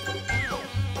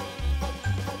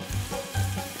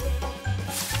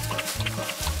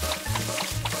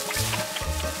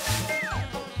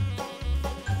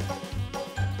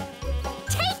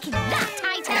 Take that,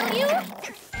 I tell you.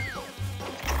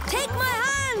 Take my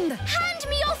hand! Hand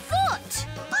me your foot.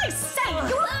 I say,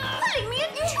 you were pulling me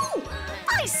in two!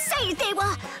 I say they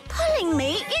were pulling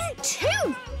me in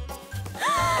two!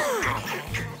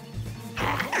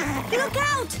 Look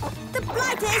out! The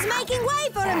blighter is making way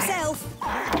for himself!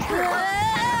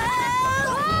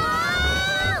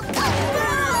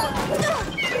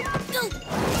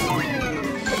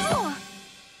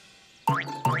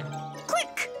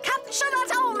 Quick, capture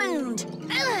that almond!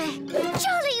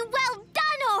 Jolly well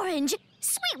done, Orange.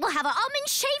 Sweet will have her almond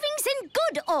shavings in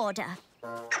good order.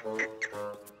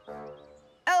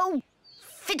 Oh,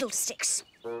 fiddlesticks.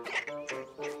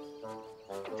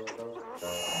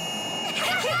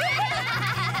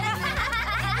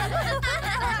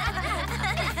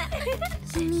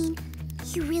 You mean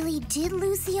you really did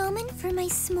lose the almond for my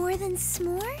s'more than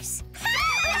s'mores?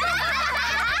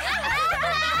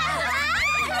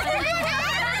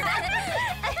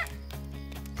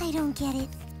 I don't get it.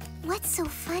 What's so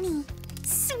funny?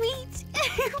 Sweet.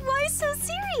 Why so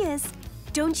serious?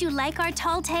 Don't you like our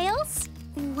tall tales?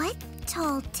 What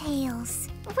tall tales?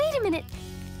 Wait a minute.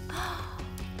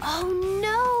 Oh,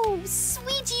 no.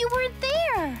 Sweet, you weren't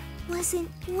there. Wasn't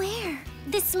where?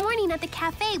 This morning at the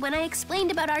cafe when I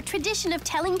explained about our tradition of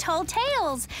telling tall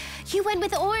tales. You went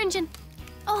with Orange and...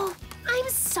 Oh, I'm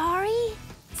sorry.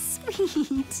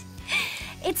 Sweet.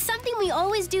 It's something we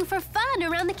always do for fun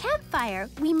around the campfire.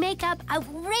 We make up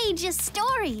outrageous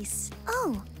stories.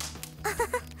 Oh.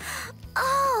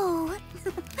 Oh.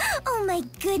 Oh, my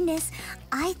goodness.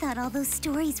 I thought all those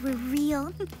stories were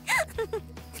real.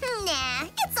 Nah,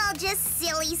 it's all just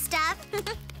silly stuff.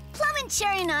 Plum and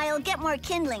Cherry and I'll get more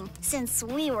kindling, since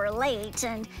we were late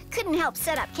and couldn't help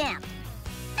set up camp.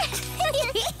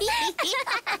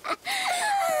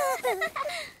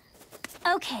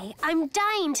 Okay, I'm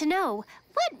dying to know.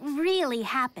 What really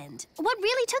happened? What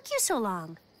really took you so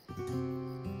long?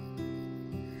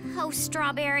 Oh,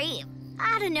 Strawberry,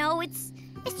 I don't know, it's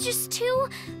just too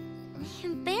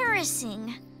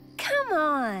embarrassing. Come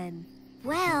on.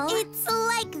 Well, it's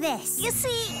like this. You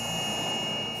see,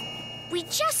 we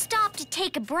just stopped to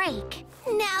take a break.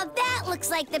 Now that looks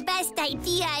like the best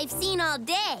idea I've seen all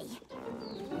day.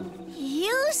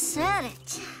 You said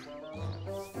it.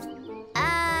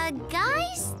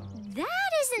 Guys,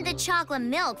 that isn't the chocolate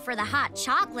milk for the hot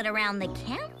chocolate around the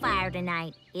campfire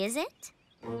tonight, is it?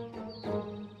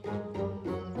 And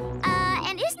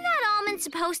isn't that almond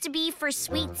supposed to be for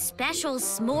Sweet Special's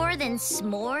S'more Than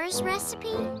S'mores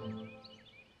recipe?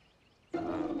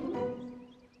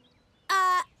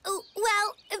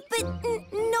 Well, but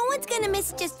no one's gonna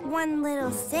miss just one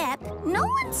little sip. No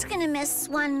one's gonna miss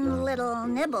one little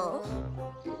nibble.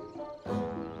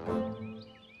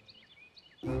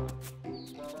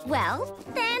 Well,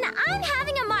 then I'm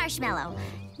having a marshmallow.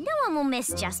 No one will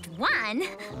miss just one,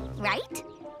 right?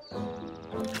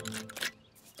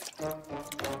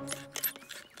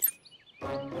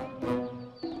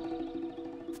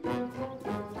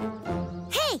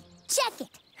 Hey, check it!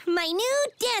 My new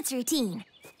dance routine.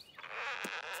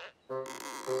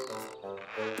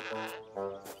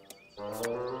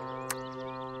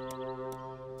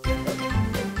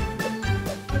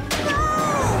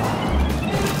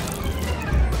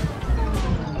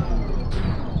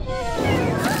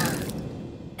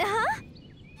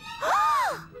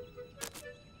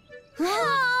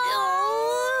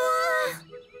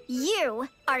 You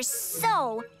are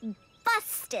so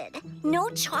busted. No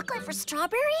chocolate for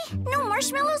Strawberry? No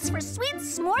marshmallows for Sweet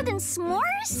S'more Than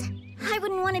S'mores? I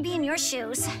wouldn't want to be in your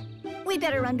shoes. We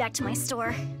better run back to my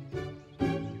store.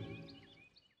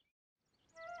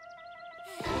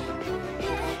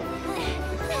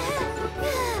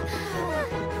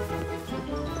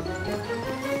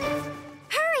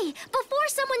 Hurry, before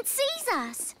someone sees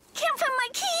us. Can't find my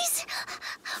keys.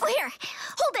 Oh, here,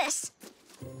 hold this.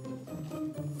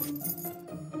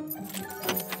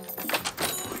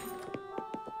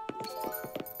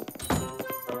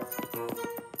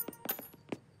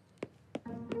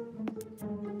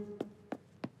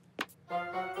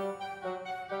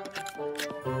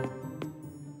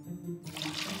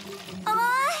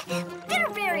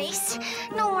 Bitterberries.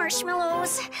 No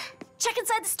marshmallows. Check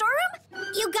inside the storeroom?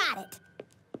 You got it.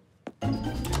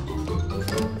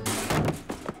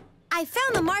 I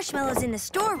found the marshmallows in the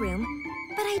storeroom,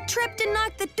 but I tripped and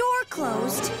knocked the door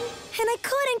closed, and I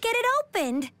couldn't get it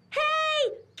opened. Hey!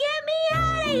 Get me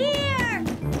out of here!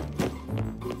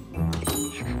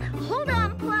 Hold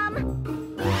on, Plum.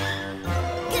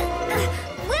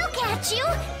 We'll catch you.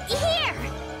 Here!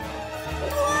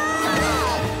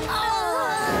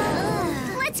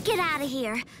 Let's get out of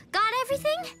here. Got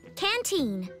everything?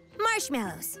 Canteen.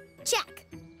 Marshmallows. Check.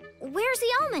 Where's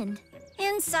the almond?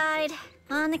 Inside,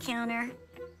 on the counter.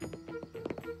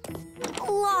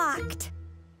 Locked.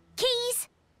 Keys.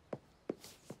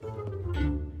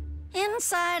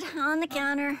 Inside, on the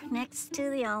counter, next to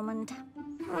the almond.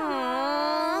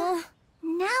 Aww.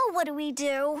 Now what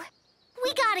do?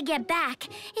 We gotta get back.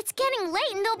 It's getting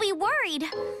late and they'll be worried.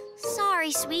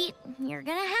 Sorry, sweet. You're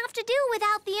gonna have to do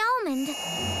without the almond.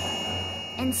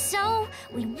 And so,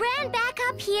 we ran back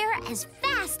up here as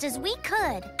fast as we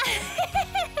could.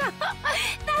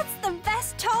 That's the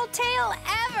best tall tale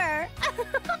ever.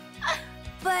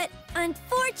 But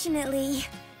unfortunately,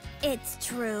 it's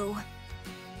true.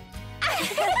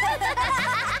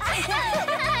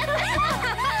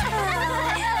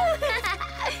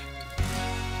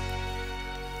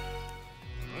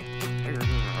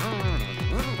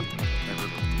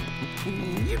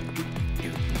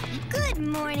 Good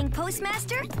morning,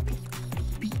 Postmaster.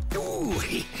 Oh,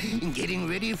 getting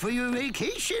ready for your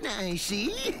vacation, I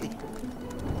see.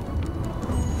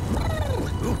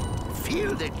 Oh,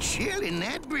 feel the chill in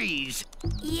that breeze.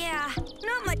 Yeah,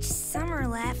 not much summer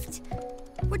left.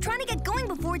 We're trying to get going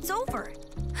before it's over.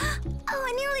 Oh,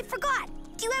 I nearly forgot.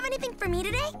 Do you have anything for me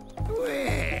today?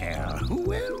 Well.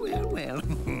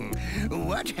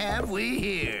 What have we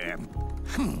here?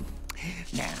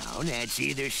 Now, that's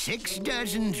either 6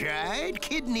 dozen dried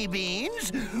kidney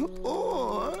beans,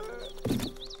 or...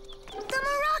 the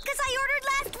maracas I ordered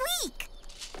last week!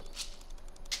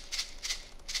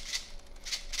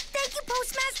 Thank you,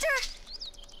 Postmaster!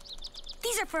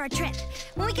 These are for our trip.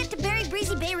 When we get to Berry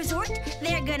Breezy Bay Resort,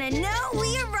 they're gonna know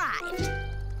we arrived.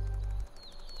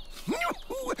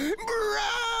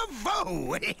 Bravo!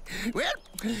 bravo! Well,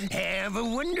 have a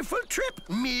wonderful trip,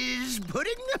 Ms.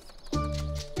 Pudding.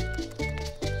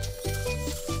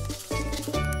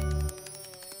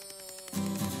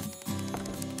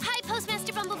 Hi,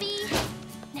 Postmaster Bumblebee.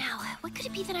 Now, what could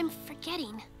it be that I'm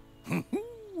forgetting?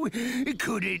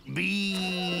 Could it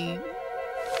be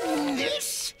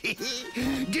this?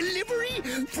 Delivery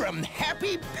from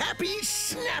Happy Pappy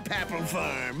Snapapple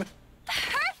Farm.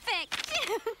 Perfect!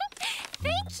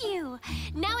 Thank you.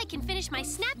 Now I can finish my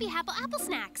Snappy apple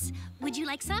snacks. Would you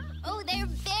like some? Oh, they're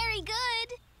very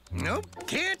good. Nope,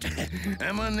 can't.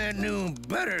 I'm on that new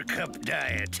buttercup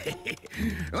diet.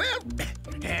 Well,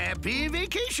 happy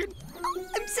vacation. Oh,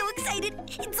 I'm so excited.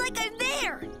 It's like I'm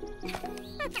there.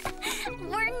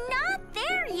 We're not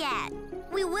there yet.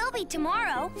 We will be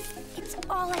tomorrow. It's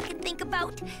all I can think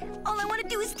about. All I want to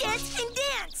do is dance and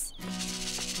dance.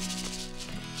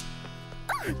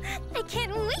 Oh, I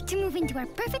can't wait to move into our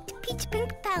perfect peach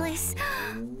pink palace.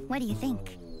 What do you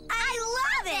think? I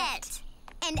love it!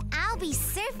 And I'll be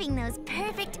surfing those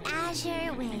perfect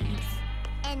azure waves.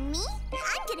 And me?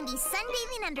 I'm gonna be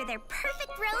sunbathing under their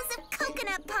perfect rows of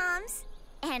coconut palms.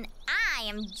 And I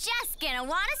am just gonna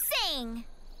wanna sing.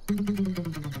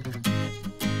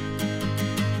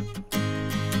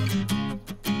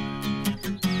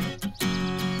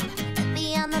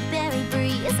 Beyond the berry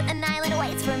breeze, an island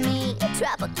waits for me. A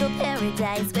tropical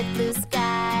paradise with blue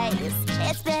skies.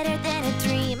 It's better than a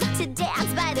dream to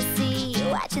dance by the sea,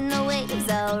 watching the waves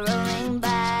all rolling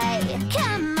by.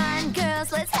 Come on,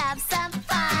 girls, let's have some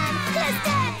fun. Let's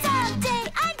dance all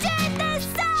day under the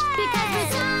sun. Because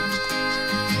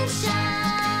we're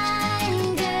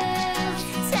sunshine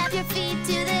girls. Tap your feet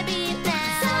to the beat now.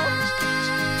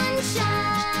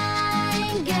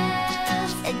 Sunshine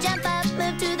girls. Jump up,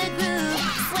 move to the groove.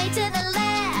 Sway to the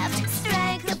left,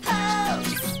 strike the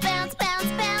pose. Bounce,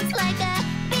 bounce, bounce like a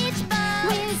beach ball.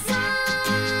 We're sunshine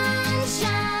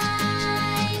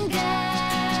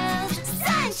girls.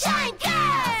 Sunshine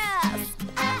girls!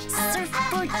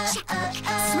 Surfboard check,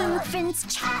 swim fins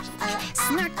check,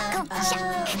 snorkel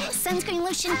check, sunscreen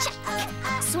lotion check,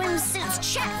 swimsuits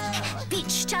check,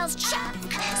 beach towels check.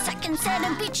 Second set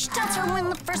of beach towels for when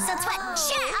the first set's wet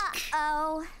check.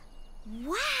 Uh-oh.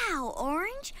 Wow,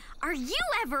 Orange, are you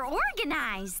ever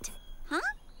organized? Huh?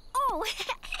 Oh,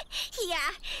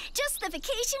 yeah, just the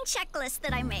vacation checklist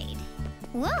that I made.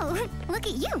 Whoa, look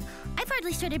at you. I've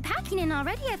hardly started packing and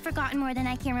already I've forgotten more than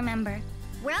I can remember.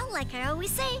 Well, like I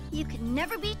always say, you can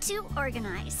never be too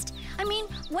organized. I mean,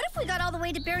 what if we got all the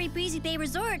way to Berry Breezy Bay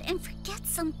Resort and forget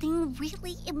something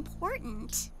really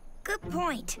important? Good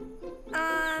point.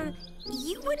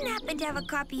 You wouldn't happen to have a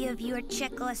copy of your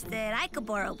checklist that I could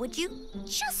borrow, would you?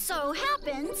 Just so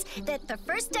happens that the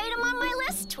first item on my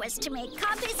list was to make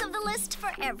copies of the list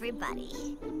for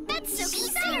everybody. That's so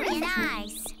very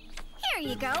nice. Here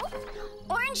you go.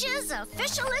 Orange's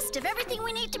official list of everything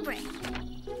we need to bring.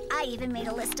 I even made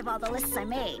a list of all the lists I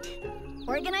made.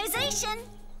 Organization.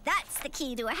 That's the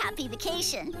key to a happy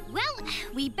vacation. Well,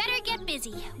 we better get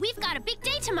busy. We've got a big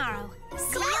day tomorrow.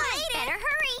 See you later. Better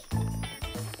hurry.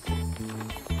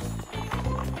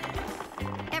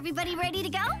 Everybody ready to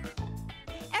go?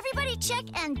 Everybody check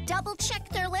and double-check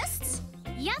their lists?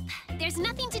 Yep, there's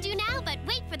nothing to do now but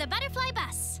wait for the butterfly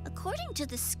bus. According to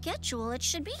the schedule, it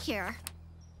should be here.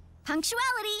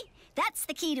 Punctuality. That's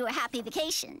the key to a happy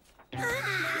vacation.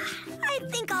 I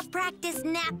think I'll practice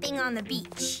napping on the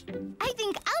beach. I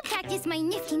think I'll practice my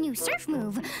nifty new surf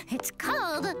move. It's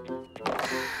called...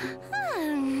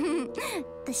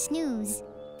 the snooze.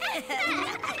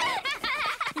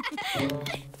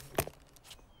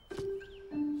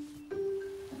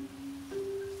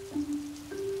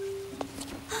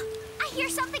 I hear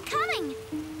something coming.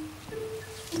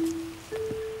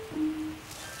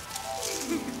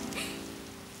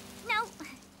 No,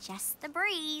 just the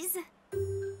breeze.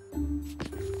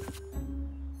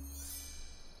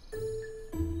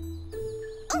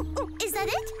 Oh, is that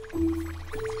it?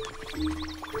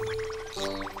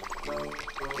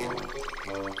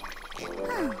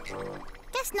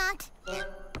 Guess not.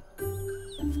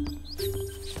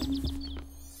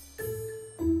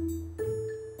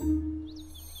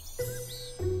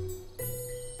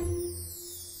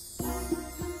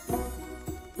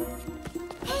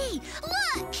 Hey,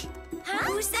 look! Huh?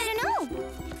 Who's that? I don't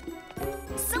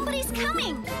know. Somebody's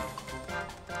coming.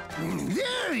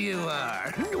 There you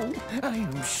are. No, I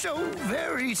am so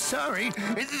very sorry.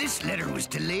 This letter was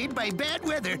delayed by bad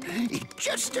weather. It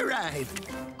just arrived.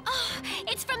 Oh,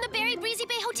 it's from the Berry Breezy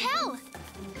Bay Hotel.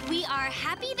 We are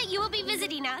happy that you will be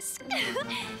visiting us.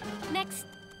 Next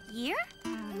year?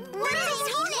 What is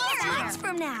 20 years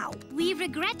from now? We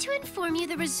regret to inform you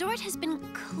the resort has been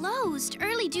closed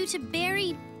early due to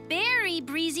very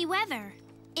breezy weather.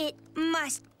 It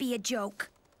must be a joke.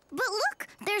 But look,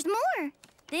 there's more.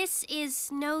 This is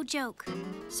no joke.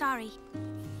 Sorry.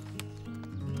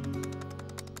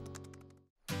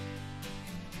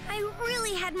 I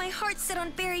really had my heart set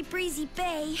on Very Breezy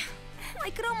Bay. I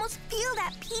could almost feel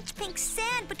that peach pink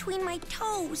sand between my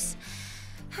toes.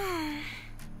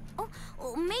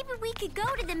 Oh, maybe we could go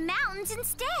to the mountains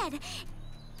instead.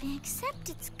 Except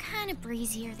it's kind of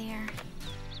breezier there.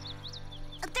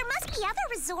 There must be other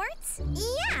resorts.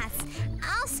 Yes,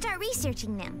 I'll start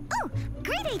researching them. Oh,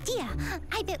 great idea.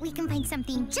 I bet we can find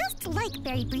something just like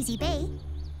Very Breezy Bay.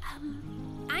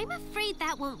 I'm afraid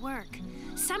that won't work.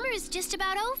 Summer is just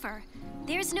about over.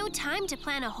 There's no time to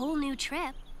plan a whole new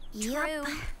trip. True.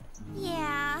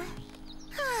 Yeah.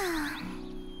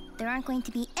 There aren't going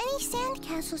to be any sand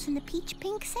castles in the peach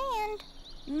pink sand.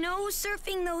 No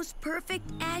surfing those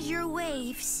perfect azure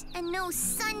waves. And no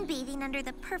sunbathing under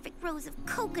the perfect rows of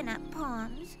coconut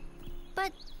palms.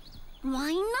 But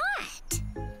why not?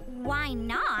 Why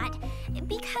not?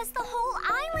 Because the whole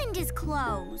island is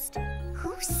closed.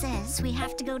 Who says we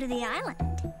have to go to the island?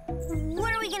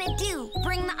 What are we gonna do?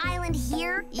 Bring the island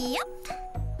here? Yep.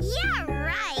 Yeah,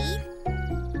 right.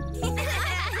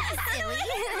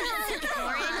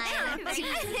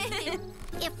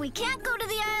 If we can't go to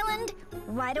the island,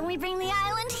 why don't we bring the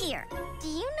island here? Do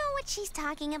you know what she's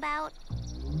talking about?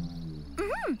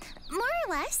 More or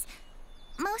less.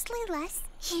 Mostly less.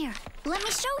 Here, let me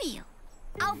show you.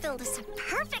 I'll build us a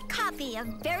perfect copy of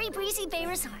Very Breezy Bay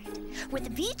Resort with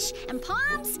a beach and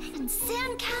palms and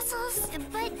sand castles.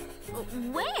 But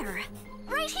where?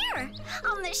 Right here,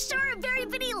 on the shore of Very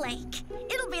Bitty Lake.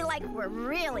 It'll be like we're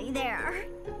really there.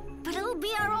 But it'll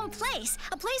be our own place,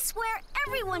 a place where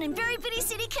everyone in Very Bitty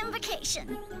City can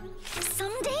vacation.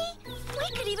 Someday, we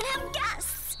could even have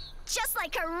guests, just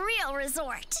like a real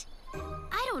resort.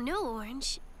 I don't know,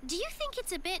 Orange. Do you think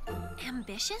it's a bit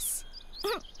ambitious?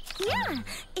 Yeah,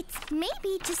 it's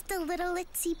maybe just a little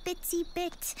itsy bitsy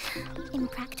bit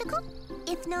impractical,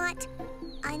 if not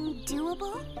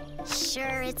undoable.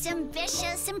 Sure, it's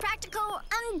ambitious, impractical,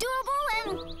 undoable,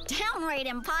 and downright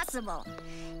impossible.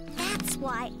 That's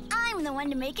why I'm the one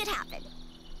to make it happen.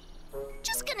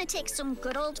 Just gonna take some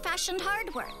good old-fashioned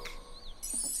hard work.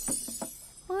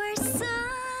 Or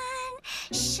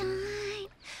sunshine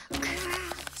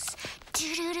girls.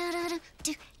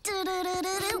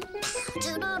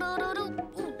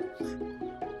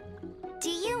 Do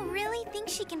you really think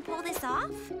she can pull this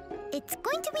off? It's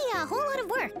going to be a whole lot of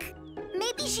work.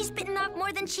 Maybe she's bitten off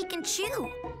more than she can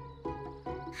chew.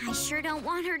 I sure don't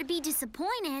want her to be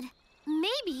disappointed.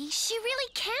 Maybe she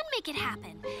really can make it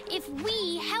happen if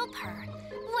we help her.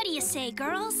 What do you say,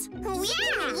 girls?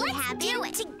 Yeah, let's do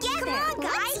it together. Come on,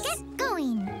 guys, get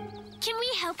going. Can we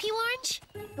help you, Orange?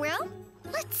 Well,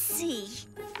 let's see.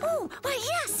 Oh, why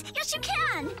yes, yes you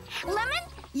can. Lemon,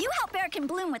 you help Eric and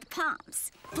Bloom with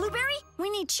palms. Blueberry, we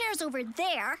need chairs over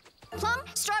there. Plum,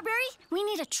 strawberry, we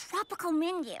need a tropical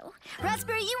menu.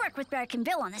 Raspberry, you work with Eric and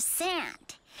Bill on the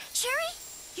sand. Cherry,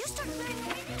 you start clearing.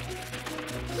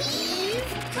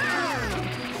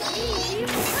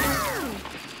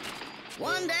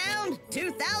 One down,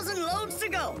 2,000 loads to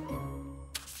go.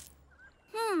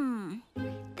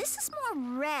 This is more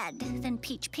red than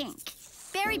peach pink.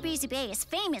 Very Breezy Bay is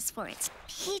famous for its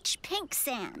peach pink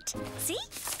sand. See?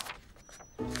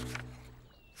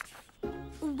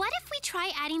 What if we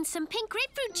try adding some pink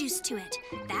grapefruit juice to it?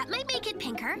 That might make it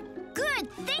pinker.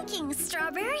 Good thinking,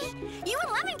 Strawberry. You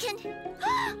and Lemon can...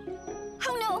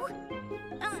 Oh, no.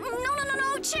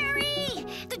 No, Cherry!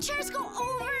 The chairs go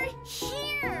over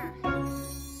here.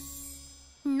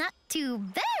 Not too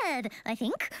bad, I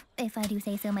think, if I do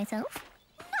say so myself.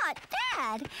 Not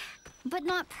bad, but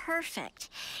not perfect.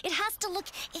 It has to look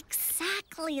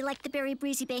exactly like the Very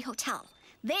Breezy Bay Hotel.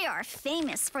 They are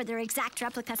famous for their exact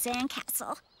replica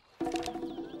sandcastle.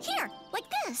 Here, like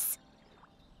this.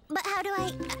 But how do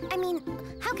I mean,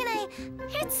 how can I...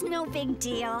 It's no big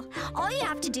deal. All you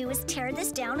have to do is tear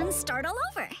this down and start all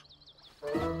over.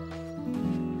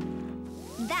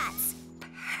 That's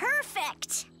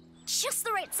perfect! Just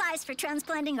the right size for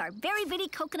transplanting our Very Bitty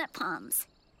coconut palms.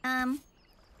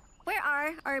 Where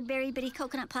are our Very Bitty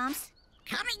coconut palms?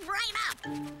 Coming right up.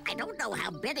 I don't know how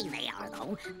bitty they are,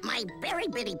 though. My Very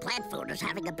Bitty plant food is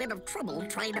having a bit of trouble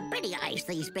trying to bitty-ice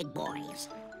these big boys.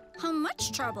 How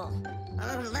much trouble?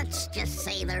 Let's just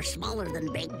say they're smaller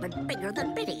than big, but bigger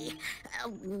than bitty.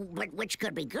 But which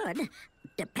could be good,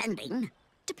 depending.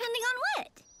 Depending on what?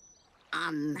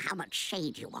 On how much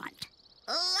shade you want.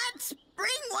 Let's bring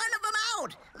one of them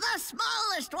out. The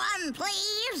smallest one,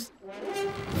 please.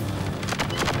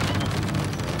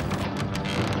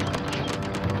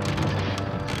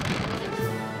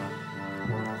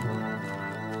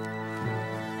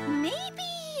 Maybe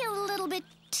a little bit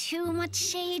too much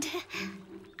shade.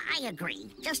 I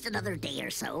agree. Just another day or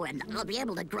so, and I'll be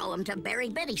able to grow them to Berry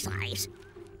Betty size.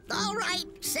 All right,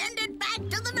 send it back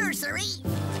to the nursery.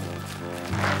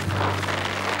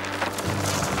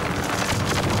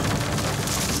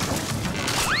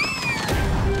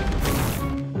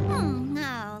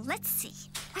 Now, let's see.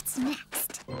 What's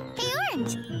next? Hey,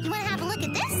 Orange, you want to have a look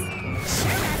at this?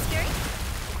 Sure, Raspberry.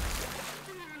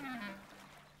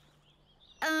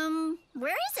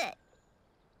 Where is it?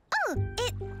 Oh,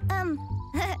 it,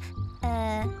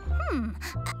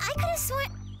 I could have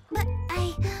sworn, but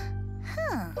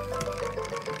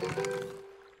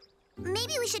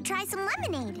maybe we should try some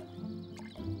lemonade.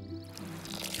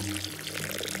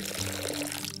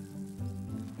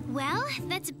 Well,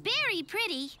 that's very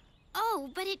pretty. Oh,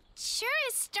 but it sure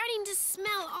is starting to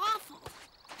smell awful.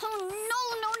 Oh,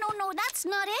 no, that's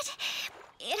not it.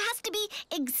 It has to be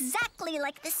exactly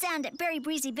like the sand at Berry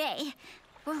Breezy Bay,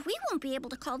 or we won't be able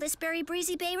to call this Berry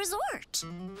Breezy Bay Resort.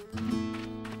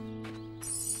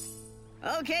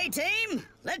 Okay, team,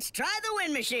 let's try the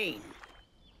wind machine.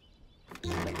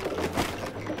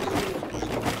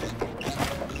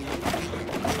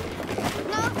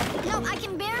 No, I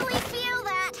can barely feel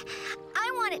that.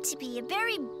 I want it to be a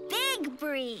very big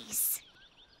breeze.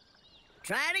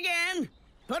 Try it again.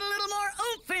 Put a little more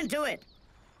oomph into it.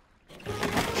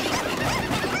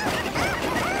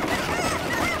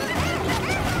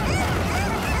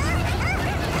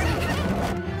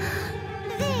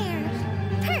 There.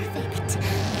 Perfect.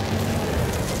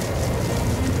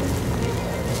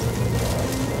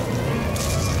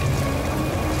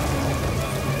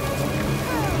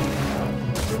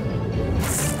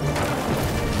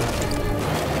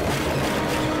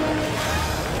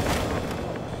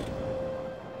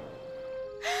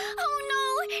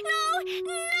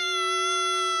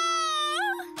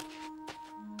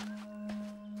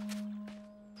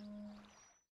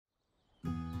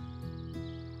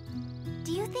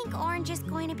 Do you think Orange is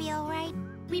going to be all right?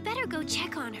 We better go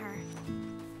check on her.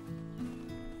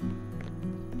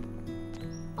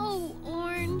 Oh,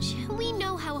 Orange, we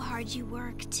know how hard you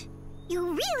worked.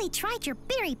 You really tried your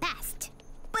very best.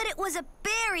 But it was a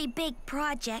very big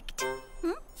project.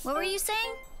 What were you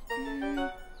saying?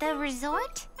 The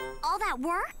resort? All that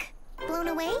work? Blown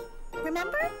away?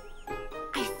 Remember?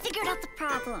 I figured out the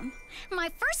problem. My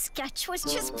first sketch was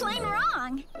just plain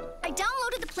wrong. I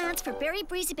downloaded the plans for Berry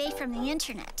Breezy Bay from the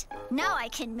internet. Now I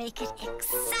can make it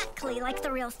exactly like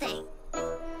the real thing.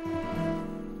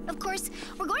 Of course,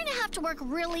 we're going to have to work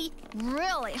really,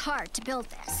 really hard to build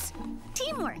this.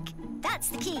 Teamwork, that's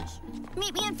the key.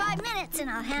 Meet me in 5 minutes and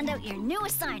I'll hand out your new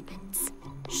assignments.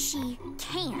 She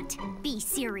can't be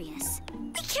serious.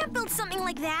 We can't build something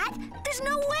like that. There's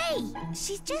no way.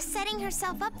 She's just setting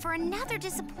herself up for another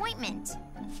disappointment.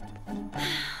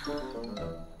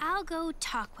 I'll go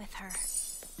talk with her.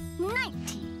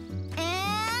 19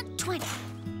 and 20.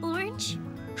 Orange?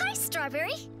 Hi,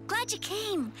 Strawberry. Glad you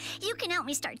came. You can help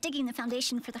me start digging the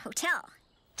foundation for the hotel.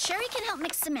 Cherry can help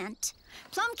mix cement.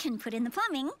 Plum can put in the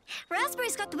plumbing.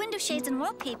 Raspberry's got the window shades and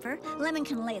wallpaper. Lemon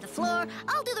can lay the floor.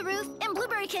 I'll do the roof. And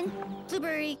Blueberry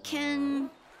can...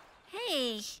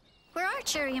 Hey, where are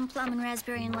Cherry and Plum and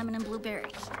Raspberry and Lemon and Blueberry?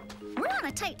 We're on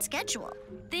a tight schedule.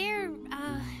 They're,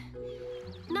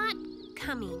 not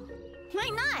coming. Why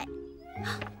not?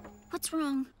 What's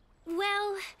wrong?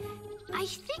 Well, I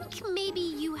think maybe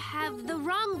you have the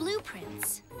wrong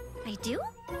blueprints. I do?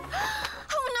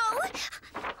 Oh,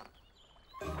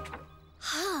 no!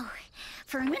 Oh,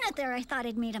 for a minute there I thought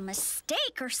I'd made a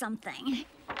mistake or something.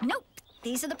 Nope,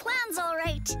 these are the plans, all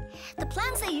right. The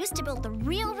plans they used to build the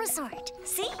real resort.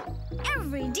 See?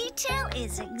 Every detail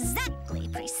is exactly,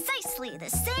 precisely the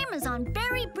same as on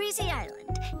Berry Breezy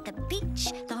Island. The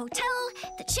beach, the hotel,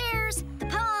 the chairs, the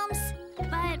palms.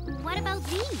 But what about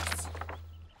these?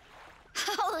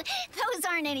 Oh, those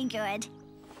aren't any good.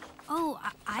 Oh,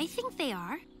 I think they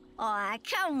are. Aw,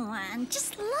 come on,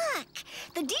 just look.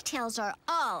 The details are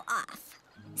all off.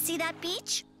 See that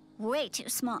beach? Way too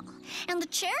small. And the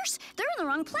chairs? They're in the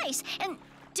wrong place. And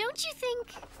don't you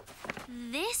think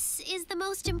this is the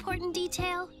most important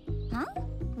detail? Huh?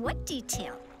 What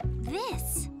detail?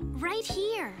 This, right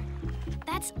here.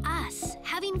 That's us,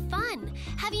 having fun,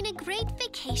 having a great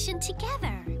vacation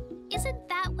together. Isn't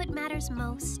that what matters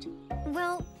most?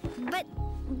 Well, but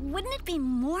wouldn't it be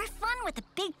more fun with a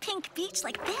big pink beach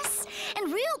like this?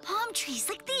 And real palm trees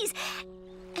like these?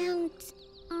 And...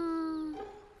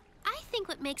 I think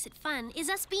what makes it fun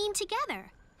is us being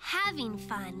together, having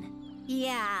fun.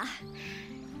 Yeah.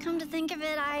 Come to think of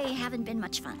it, I haven't been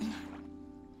much fun.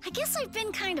 I guess I've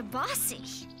been kind of bossy.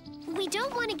 We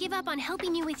don't want to give up on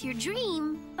helping you with your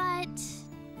dream, but...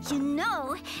 You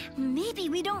know, maybe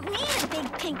we don't need a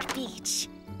big pink beach.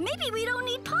 Maybe we don't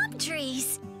need palm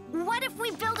trees. What if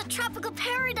we build a tropical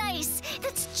paradise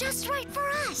that's just right for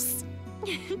us?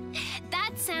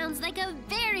 That sounds like a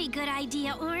very good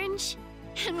idea, Orange.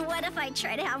 And what if I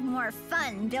try to have more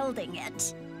fun building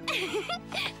it?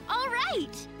 All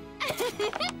right.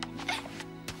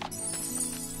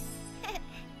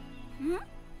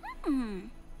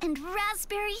 And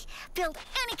Raspberry, build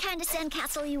any kind of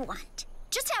sandcastle you want.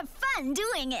 Just have fun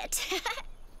doing it.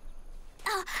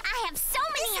 Oh, I have so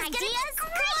many ideas. Come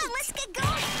on, let's get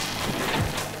going.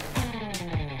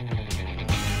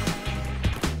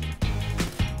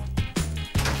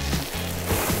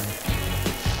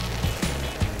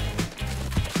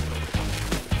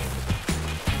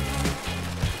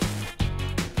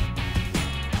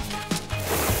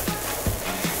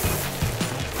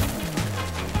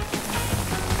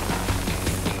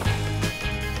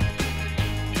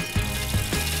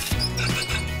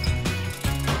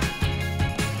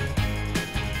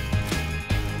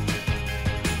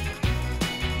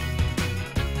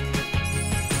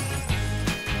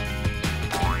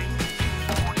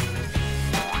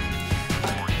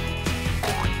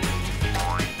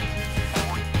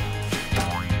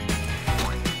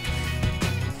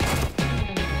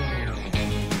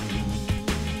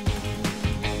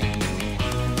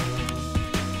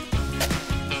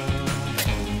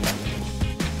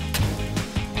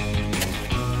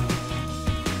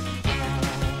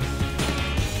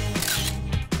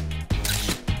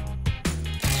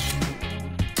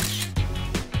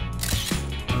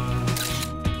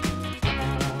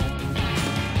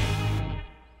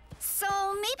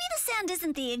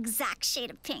 Isn't the exact shade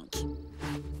of pink.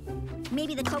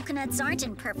 Maybe the coconuts aren't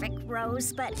in perfect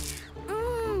rose, but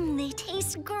they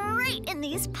taste great in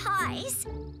these pies.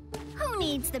 Who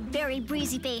needs the Berry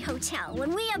Breezy Bay Hotel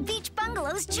when we have beach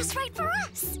bungalows just right for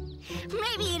us?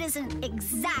 Maybe it isn't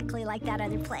exactly like that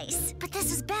other place, but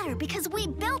this is better because we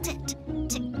built it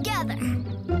together.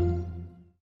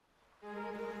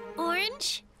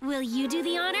 Orange, will you do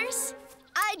the honors?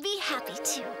 I'd be happy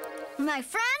to. My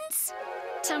friends,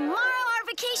 tomorrow our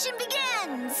vacation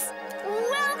begins!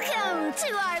 Welcome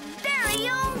to our very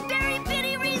own Berry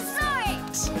Bitty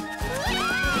Resort!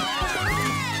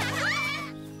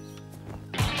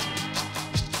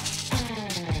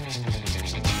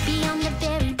 Beyond the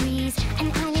berry breeze,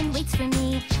 an island waits for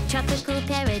me. Tropical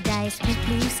paradise with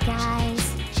blue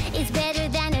skies. It's better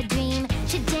than a dream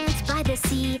to dance by the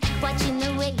sea, watching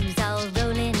the waves all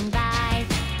rolling by.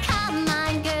 Come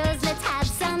on, girls, let's have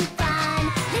some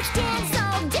fun. Let's dance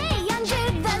all day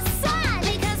under the sun.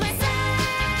 Because we're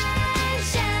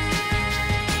sunshine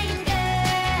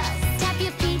girls. Tap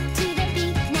your feet to the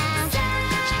beat now.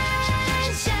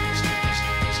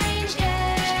 Sunshine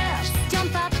girls.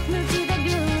 Jump up, move to the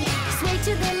groove. Sway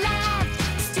to the left,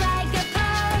 strike a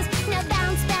pose. Now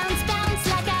bounce, bounce, bounce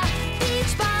like a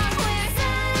beach ball. We're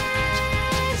sunshine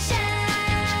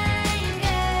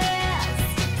girls.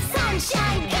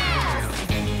 Sunshine girls.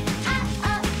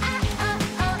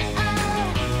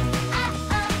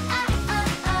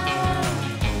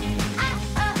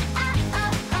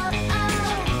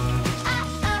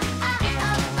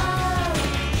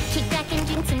 Kick back and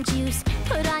drink some juice.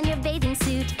 Put on your bathing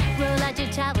suit. Roll out your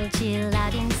towel, chill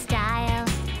out in style.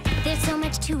 There's so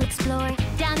much to explore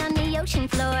down on the ocean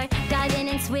floor. Dive in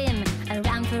and swim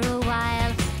around for a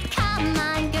while. Come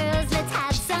on, girls, let's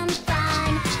have some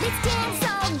fun. Let's dance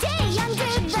all day under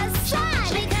the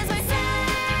sun. Because we're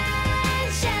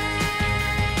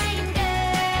sunshine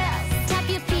girls. Tap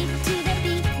your feet to the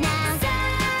beat now.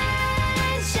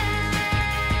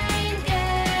 Sunshine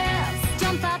girls.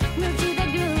 Jump up, move to the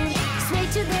groove. Sway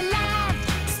to the left,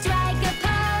 strike a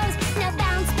pose. Now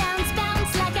bounce, bounce,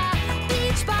 bounce like a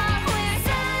beach ball. We're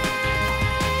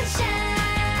sunshine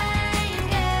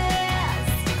girls.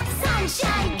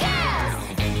 Sunshine girls.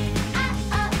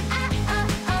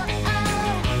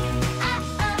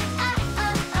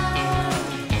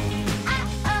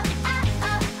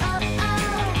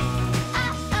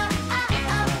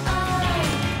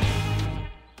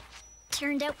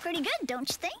 Turned out pretty good, don't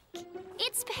you think?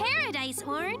 It's paradise,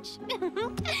 Orange.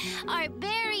 Our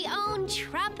very own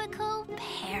tropical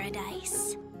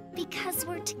paradise. Because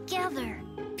we're together,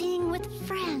 being with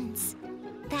friends.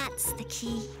 That's the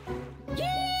key.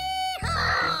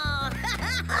 Yeehaw!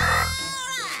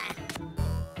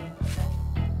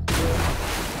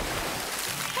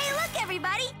 Hey, look,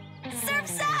 everybody!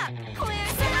 Surf's up! We're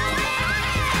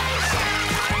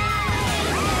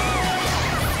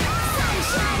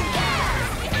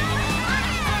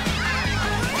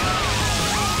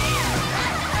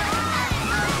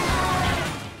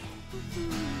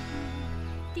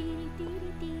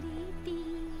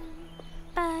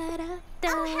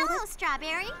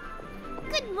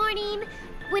morning.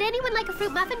 Would anyone like a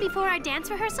fruit muffin before our dance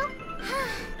rehearsal?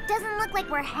 Doesn't look like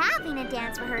we're having a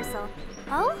dance rehearsal.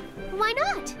 Oh? Why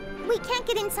not? We can't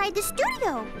get inside the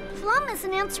studio. Plum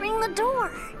isn't answering the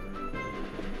door.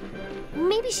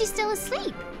 Maybe she's still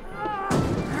asleep.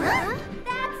 Huh?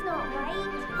 That's not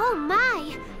right. Oh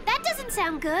my, that doesn't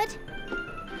sound good.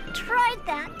 Tried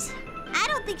that. I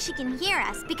don't think she can hear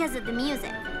us because of the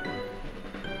music.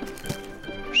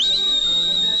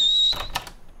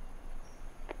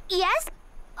 Yes?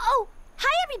 Oh, hi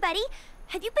everybody.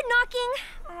 Have you been knocking?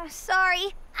 Oh,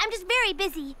 sorry. I'm just very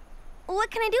busy. What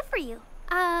can I do for you?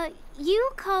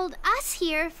 You called us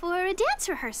here for a dance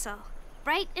rehearsal.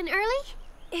 Bright and early?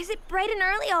 Is it bright and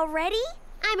early already?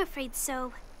 I'm afraid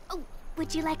so. Oh,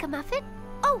 would you like a muffin?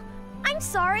 Oh, I'm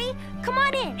sorry. Come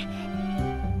on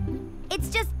in. It's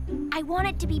just, I want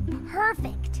it to be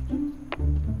perfect.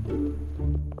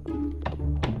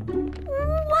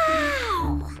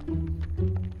 Wow!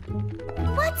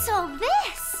 What's all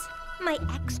this? My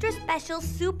extra special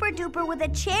super duper with a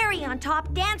cherry on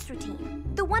top dance routine.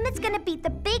 The one that's gonna beat the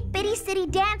Big Bitty City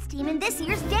dance team in this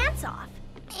year's dance-off.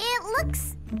 It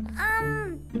looks,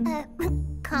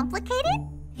 complicated?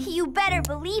 You better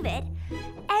believe it.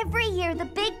 Every year, the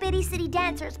Big Bitty City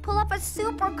dancers pull off a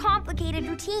super complicated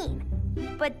routine.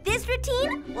 But this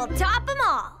routine will top them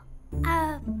all.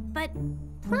 But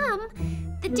Plum,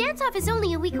 the dance-off is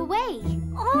only a week away.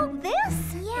 Oh,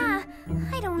 this? Yeah,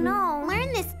 I don't know.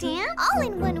 Learn this dance? All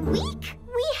in 1 week?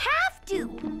 We have to.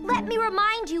 Let me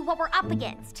remind you what we're up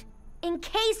against. In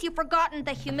case you've forgotten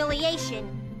the humiliation,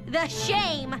 the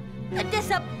shame, the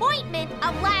disappointment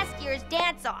of last year's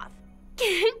dance-off.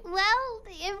 Well,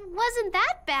 it wasn't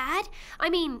that bad. I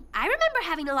mean, I remember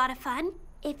having a lot of fun.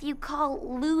 If you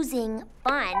call losing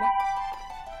fun.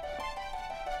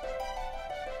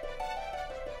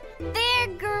 They're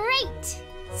great!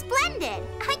 Splendid!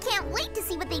 I can't wait to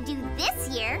see what they do this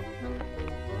year.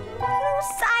 Whose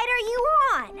side are you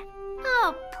on?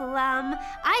 Oh, Plum,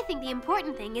 I think the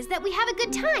important thing is that we have a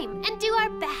good time and do our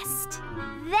best.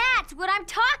 That's what I'm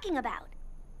talking about.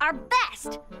 Our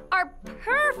best. Our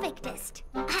perfectest.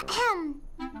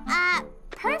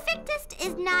 Perfectest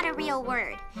is not a real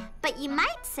word, but you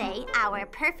might say our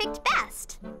perfect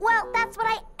best. Well, that's what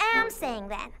I am saying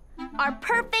then. Our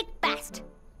perfect best.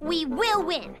 We will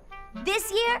win.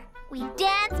 This year, we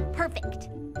dance perfect.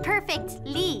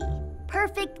 Perfectly.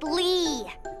 Perfectly.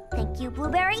 Thank you,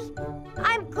 Blueberry.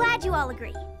 I'm glad you all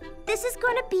agree. This is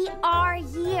going to be our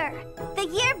year. The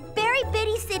year Berry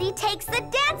Bitty City takes the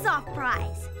dance-off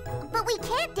prize. But we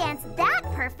can't dance that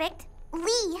perfect.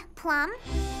 Lee, Plum.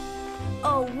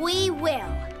 Oh, we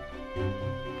will.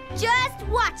 Just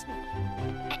watch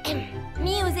me.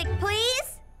 Music,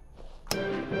 please.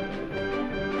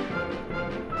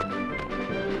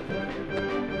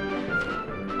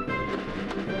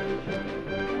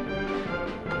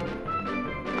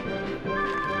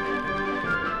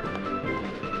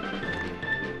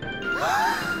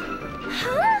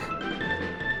 Huh?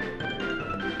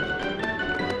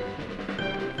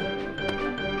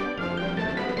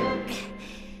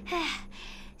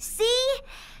 See?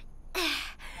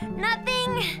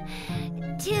 Nothing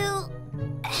to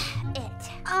it.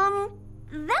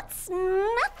 That's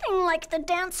nothing like the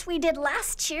dance we did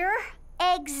last year.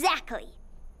 Exactly.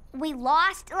 We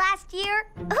lost last year.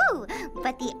 Ooh,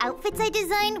 but the outfits I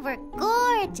designed were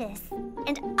gorgeous.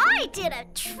 And I did a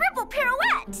triple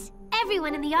pirouette.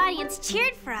 Everyone in the audience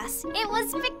cheered for us. It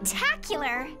was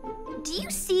spectacular. Do you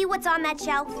see what's on that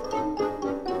shelf?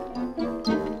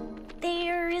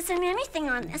 There isn't anything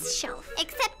on this shelf.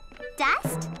 Except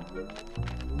dust?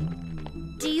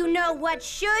 Do you know what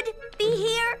should be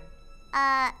here?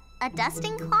 A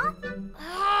dusting cloth?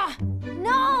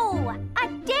 No! A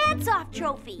dance-off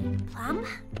trophy! Plum,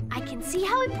 I can see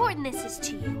how important this is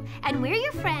to you. And we're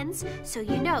your friends, so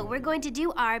you know we're going to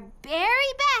do our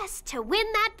very best to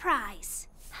win that prize.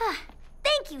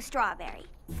 Thank you, Strawberry.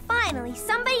 Finally,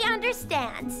 somebody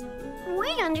understands. We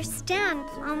understand,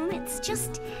 Plum. It's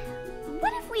just,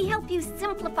 what if we help you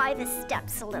simplify the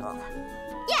steps a little?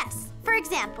 Yes. For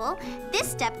example, this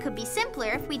step could be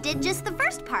simpler if we did just the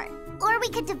first part. Or we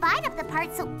could divide up the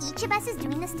parts so each of us is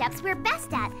doing the steps we're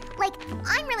best at. Like,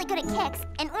 I'm really good at kicks,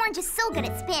 and Orange is so good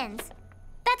at spins.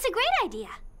 That's a great idea.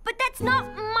 But that's not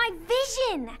my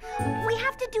vision. We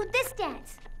have to do this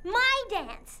dance, my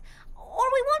dance,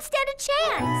 or we won't stand a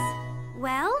chance.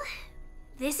 Well,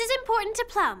 this is important to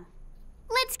Plum.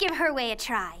 Let's give her way a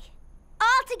try.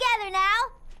 All together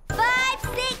now. 5,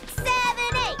 6, 7,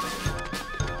 8.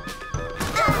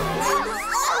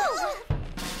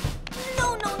 No.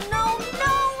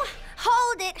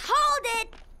 Hold it.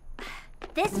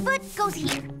 This foot goes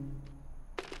here.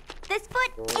 This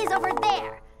foot is over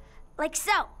there. Like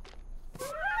so.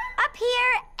 Up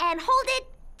here and hold it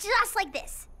just like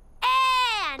this.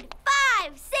 And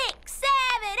 5, 6, 7,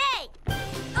 8.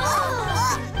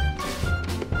 Oh!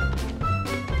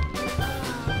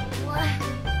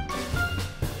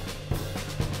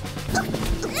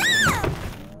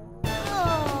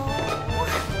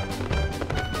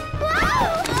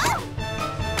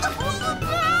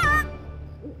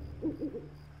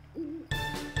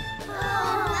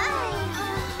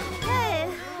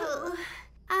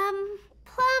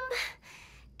 Plum,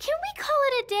 can we call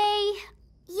it a day?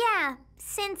 Yeah,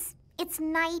 since it's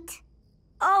night.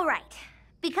 All right.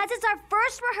 Because it's our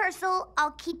first rehearsal,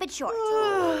 I'll keep it short.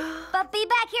 But be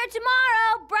back here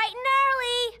tomorrow, bright and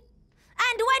early.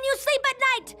 And when you sleep at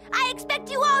night, I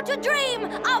expect you all to dream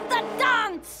of the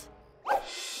dance.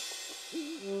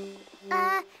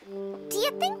 Do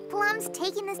you think Plum's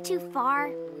taking this too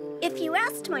far? If you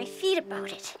asked my feet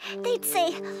about it, they'd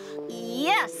say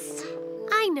yes.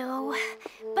 I know,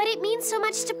 but it means so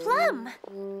much to Plum.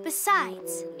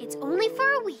 Besides, it's only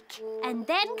for a week, and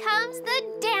then comes the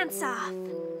dance-off.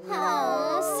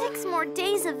 Oh, 6 more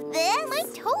days of this? My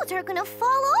toes are gonna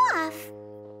fall off.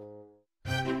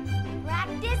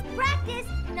 Practice, practice,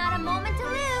 not a moment to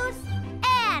lose.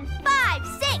 And 5,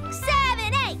 6,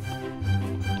 7, 8.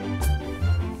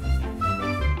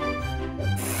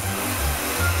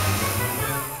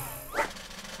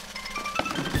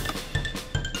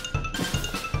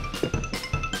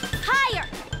 Higher,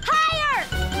 higher.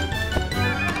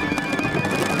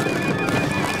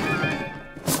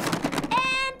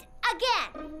 And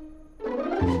again.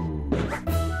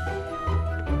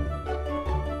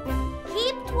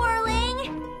 Keep twirling.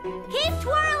 Keep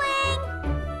twirling.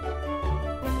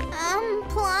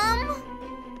 Plum?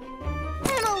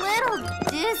 I'm a little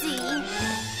dizzy.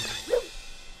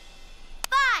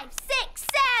 5, 6,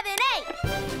 7, 8.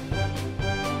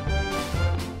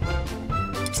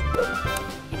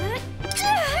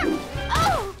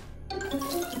 Oh!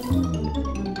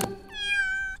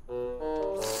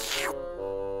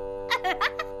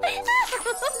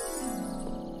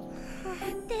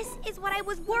 This is what I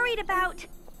was worried about.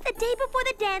 The day before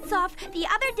the dance-off, the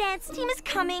other dance team is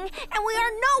coming, and we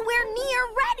are nowhere near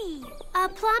ready.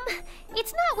 Plum,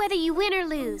 it's not whether you win or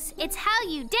lose. It's how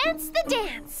you dance the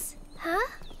dance. Huh?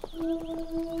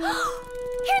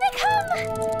 Here they come!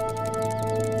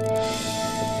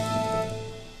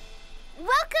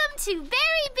 Welcome to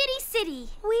Very Bitty City.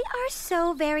 We are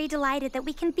so very delighted that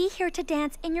we can be here to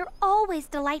dance in your always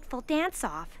delightful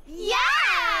dance-off. Yeah!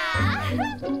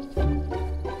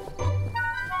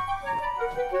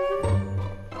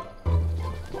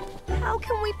 How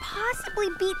can we possibly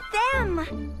beat them?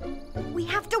 We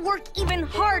have to work even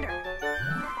harder.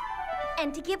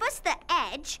 And to give us the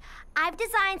edge, I've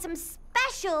designed some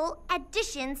special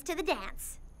additions to the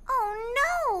dance. Oh,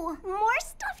 no! More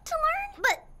stuff to learn?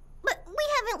 But we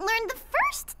haven't learned the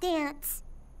first dance.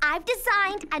 I've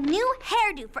designed a new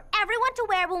hairdo for everyone to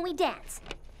wear when we dance.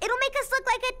 It'll make us look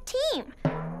like a team.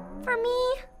 For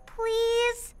me,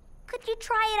 please, could you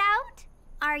try it out?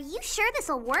 Are you sure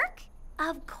this'll work?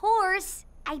 Of course.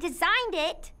 I designed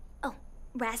it. Oh,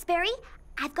 Raspberry,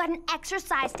 I've got an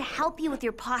exercise to help you with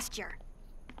your posture.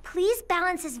 Please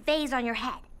balance this vase on your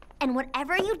head. And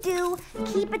whatever you do,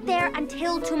 keep it there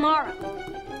until tomorrow.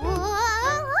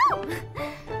 Whoa!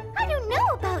 I don't know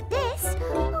about this.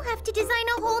 I'll have to design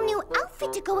a whole new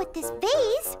outfit to go with this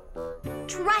vase.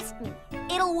 Trust me,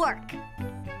 it'll work.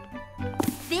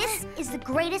 This is the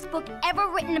greatest book ever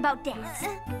written about dance.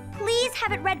 Please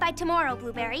have it read by tomorrow,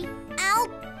 Blueberry. I'll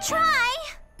try.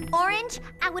 Orange,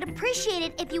 I would appreciate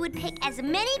it if you would pick as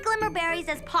many Glimmerberries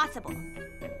as possible.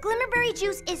 Glimmerberry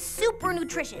juice is super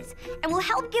nutritious and will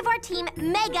help give our team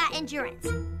mega endurance.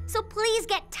 So please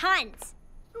get tons.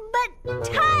 But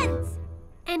tons!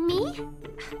 And me?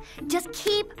 Just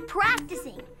keep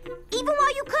practicing, even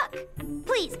while you cook.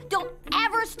 Please, don't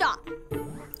ever stop.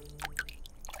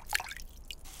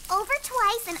 Over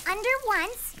twice and under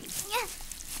once.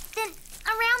 Then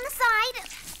around the side,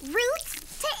 roots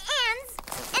to ends,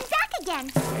 and back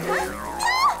again. Huh?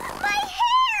 Oh, my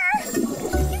hair!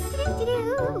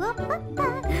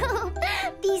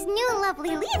 These new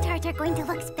lovely leotards are going to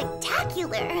look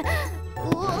spectacular.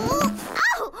 Oh,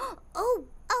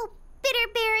 bitter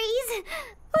berries.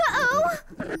 Uh-oh.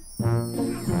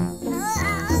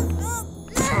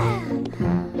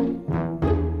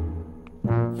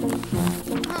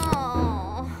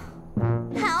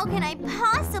 How can I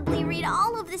possibly read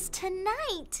all of this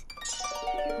tonight?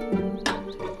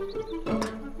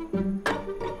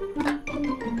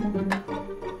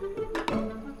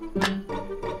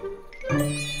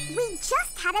 We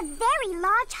just had a very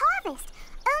large harvest.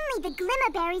 Only the the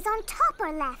glimmer berries on top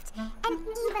are left, and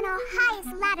even our highest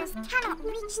ladders cannot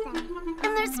reach them.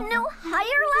 And there's no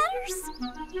higher ladders?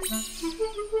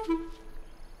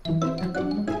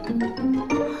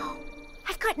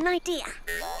 I've got an idea.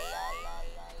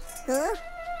 Huh?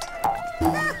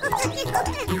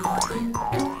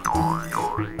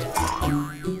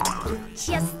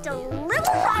 Just a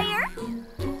little higher.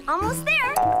 Almost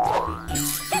there.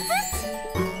 That's it.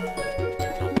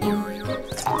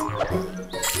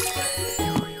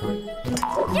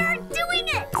 You're doing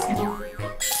it!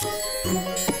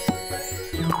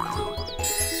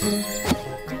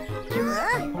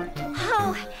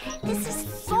 Oh, this is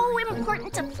so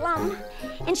important to Plum.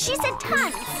 And she said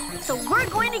tons, so we're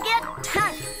going to get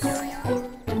tons.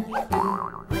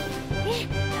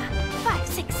 5,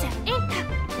 6, 7, 8.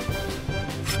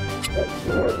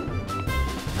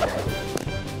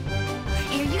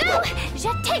 Here you go.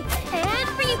 Jeté and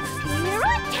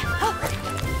reroute.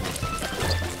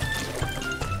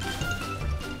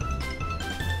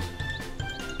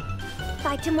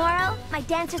 By tomorrow, my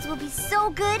dancers will be so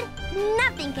good,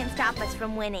 nothing can stop us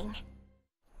from winning.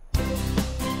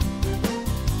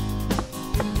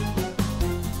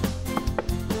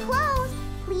 Close.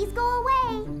 Please go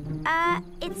away.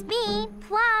 It's me,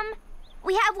 Plum.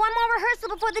 We have one more rehearsal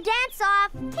before the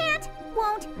dance-off. Can't,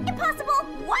 won't, impossible.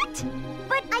 What?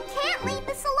 But I can't leave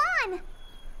the salon.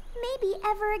 Maybe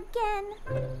ever again.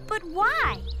 But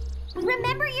why?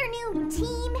 Remember your new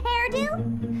team hairdo?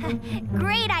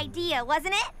 Great idea,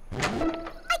 wasn't it?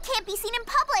 I can't be seen in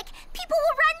public. People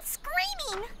will run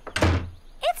screaming.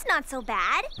 It's not so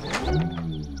bad.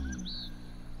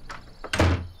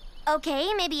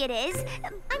 Okay, maybe it is.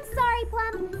 I'm sorry,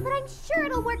 Plum, but I'm sure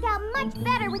it'll work out much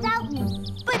better without me.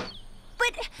 But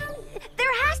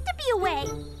there has to be a way.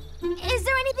 Is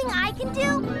there anything I can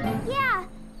do? Yeah.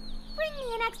 Bring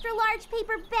me an extra large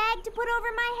paper bag to put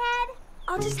over my head.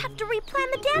 I'll just have to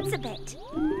replan the dance a bit.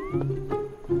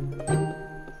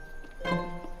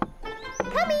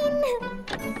 Coming.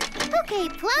 Okay,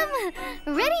 Plum.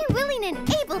 Ready, willing, and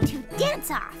able to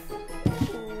dance off.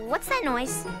 What's that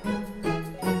noise?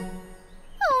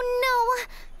 Oh, no.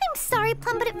 I'm sorry,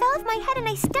 Plum, but it fell off my head and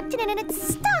I stepped in it and it's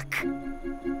stuck.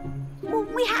 Well,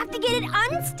 we have to get it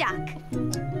unstuck.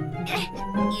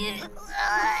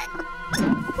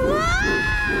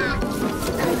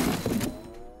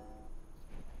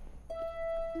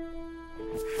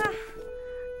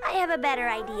 I have a better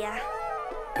idea.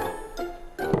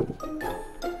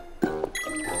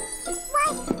 Why,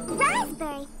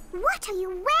 Raspberry, what are you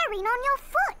wearing on your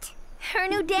foot? Her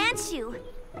new dance shoe.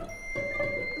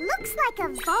 Looks like a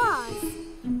vase.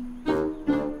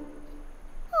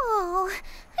 Oh,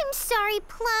 I'm sorry,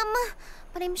 Plum,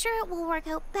 but I'm sure it will work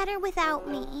out better without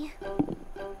me.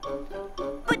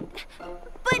 But...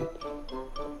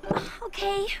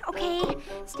 Okay.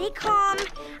 Stay calm.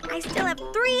 I still have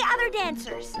 3 other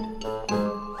dancers.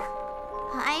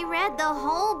 I read the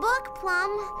whole book,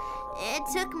 Plum. It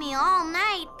took me all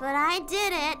night, but I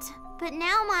did it. But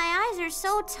now my eyes are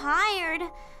so tired.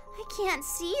 I can't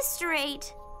see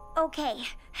straight. Okay,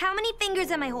 how many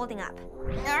fingers am I holding up?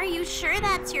 Are you sure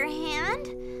that's your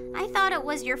hand? I thought it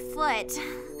was your foot.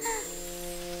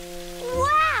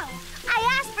 Wow!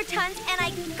 I asked for tons and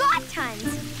I got tons.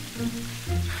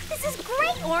 This is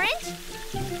great, Orange.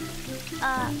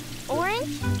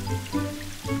 Orange?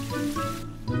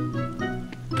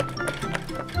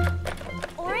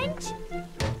 Orange?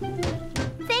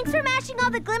 Thanks for mashing all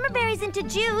the glimmerberries into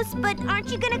juice, but aren't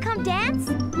you gonna come dance?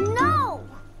 No!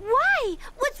 Why?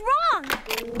 What's wrong?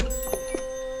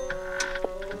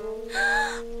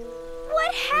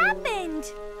 What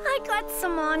happened? I got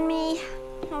some on me.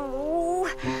 Oh,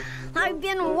 I've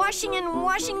been washing and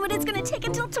washing, but it's gonna take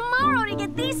until tomorrow to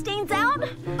get these stains out.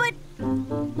 But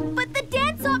the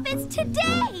dance-off is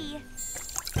today!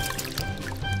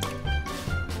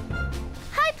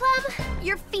 Hi, Plum.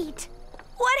 Your feet.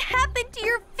 What happened to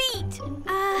your feet?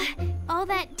 All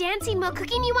that dancing while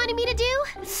cooking you wanted me to do?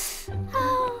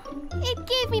 Oh, it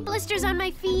gave me blisters on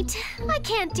my feet. I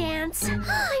can't dance.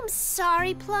 I'm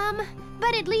sorry, Plum,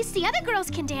 but at least the other girls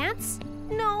can dance.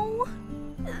 No,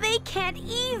 they can't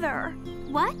either.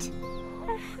 What?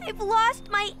 I've lost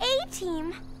my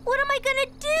A-team. What am I gonna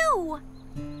do?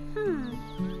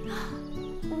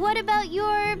 What about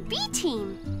your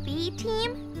B-team?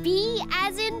 B-team? B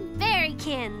as in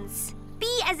berrykins. B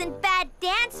as in bad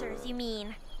dancers, you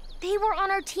mean? They were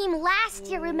on our team last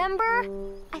year, remember?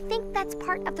 I think that's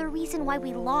part of the reason why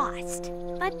we lost.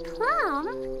 But Plum,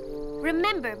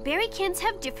 remember, berrykins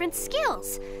have different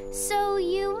skills, so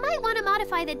you might want to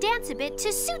modify the dance a bit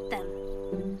to suit them.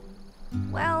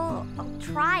 Well, I'll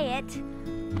try it.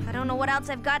 I don't know what else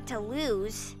I've got to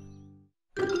lose.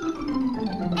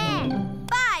 And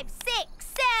 5,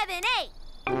 6, 7, 8.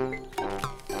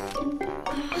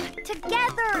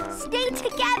 Together! Stay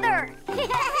together!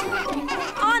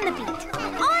 On the beat!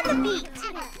 On the beat!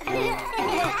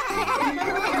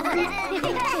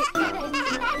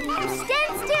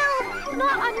 Stand still!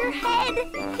 Not on your head!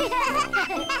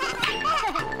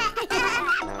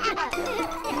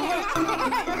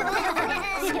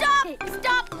 Stop!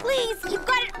 Stop, please! You've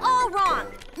got it all wrong!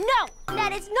 No!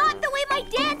 That is not the way my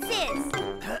dance is!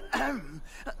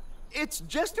 It's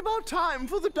just about time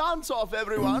for the dance-off,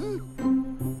 everyone.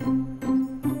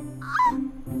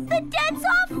 The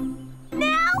dance-off?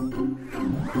 Now?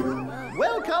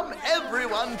 Welcome,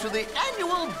 everyone, to the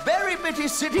annual Berry Bitty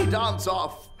City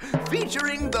Dance-Off,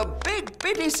 featuring the Big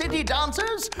Bitty City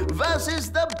Dancers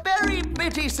versus the Berry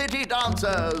Bitty City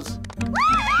Dancers.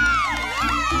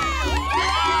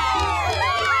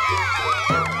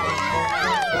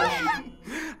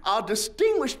 Our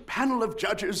distinguished panel of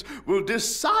judges will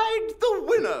decide the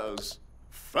winners.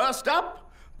 First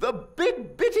up, the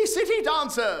Big Bitty City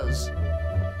Dancers.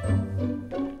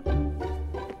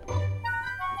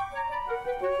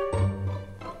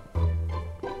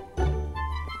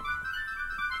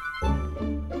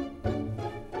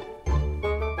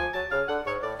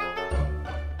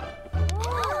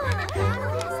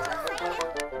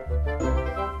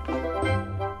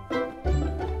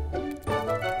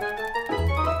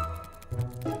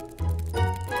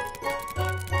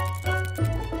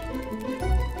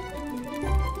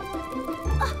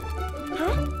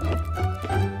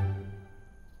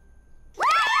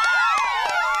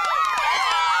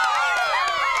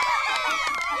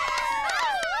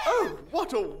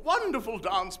 What a wonderful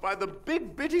dance by the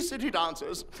Big Bitty City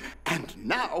Dancers. And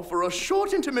now for a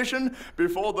short intermission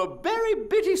before the Berry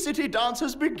Bitty City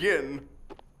Dancers begin.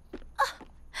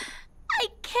 I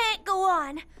can't go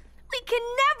on. We can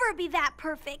never be that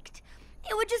perfect.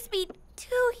 It would just be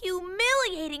too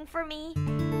humiliating for me.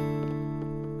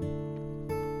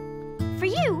 For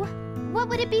you, what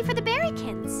would it be for the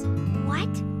Berrykins?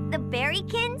 What? The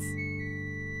Berrykins?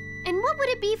 And what would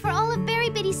it be for all of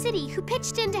Berry Bitty City who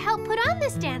pitched in to help put on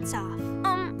this dance-off?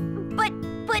 But...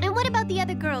 And what about the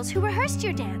other girls who rehearsed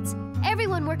your dance?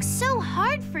 Everyone worked so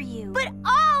hard for you. But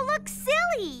all look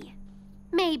silly.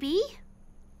 Maybe.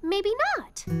 Maybe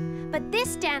not. But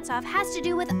this dance-off has to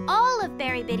do with all of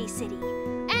Berry Bitty City.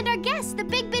 And our guests, the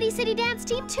Big Bitty City dance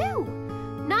team, too.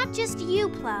 Not just you,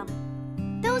 Plum.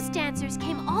 Those dancers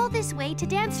came all this way to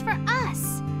dance for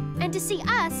us. And to see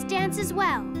us dance as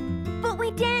well. But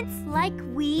we dance like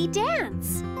we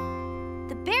dance.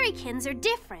 The Berrykins are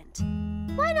different.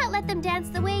 Why not let them dance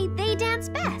the way they dance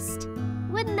best?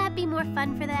 Wouldn't that be more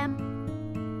fun for them?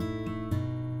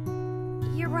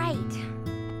 You're right.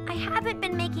 I haven't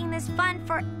been making this fun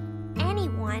for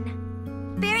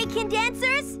anyone. Berrykin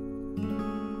dancers?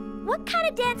 What kind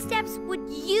of dance steps would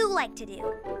you like to do?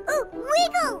 Ooh,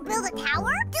 wiggle! Build a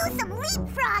tower? Do some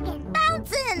leapfrogging!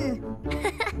 Bouncing!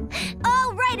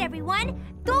 All right, everyone.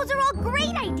 Those are all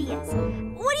great ideas.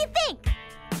 What do you think?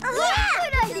 Yeah!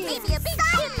 Good idea! Maybe a big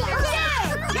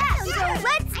Yeah! So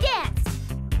let's dance.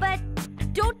 But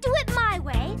don't do it my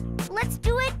way. Let's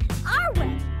do it our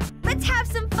way. Let's have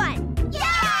some fun.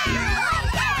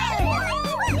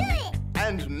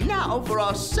 And now for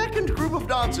our second group of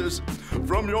dancers.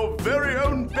 From your very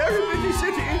own Berry Bitty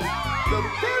City, the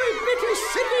Berry Bitty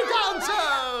City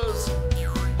Dancers!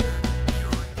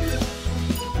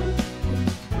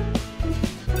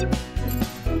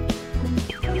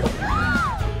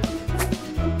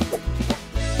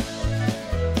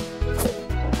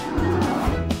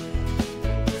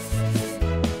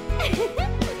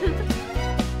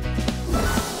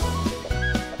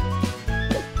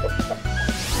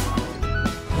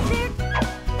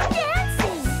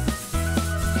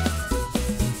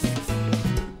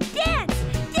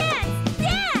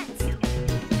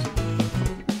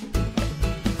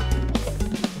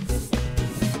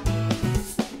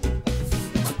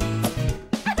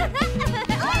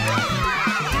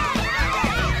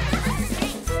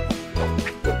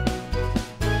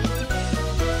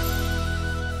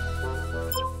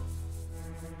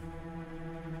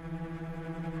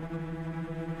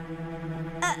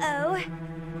 Uh-oh.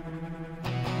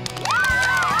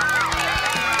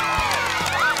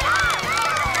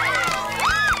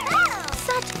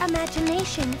 Such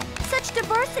imagination, such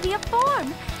diversity of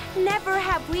form. Never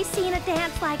have we seen a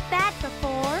dance like that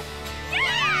before.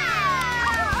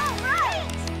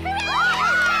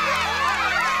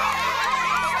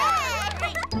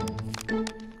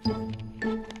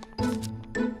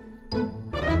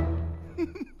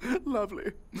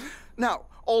 Lovely. Now,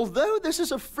 although this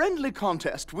is a friendly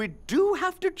contest, we do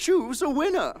have to choose a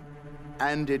winner.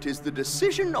 And it is the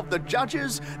decision of the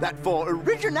judges that for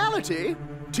originality,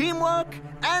 teamwork,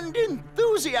 and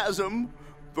enthusiasm,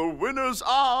 the winners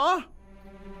are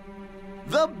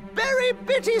the Berry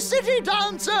Bitty City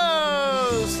Dancers!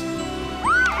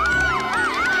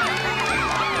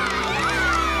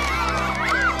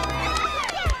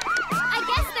 I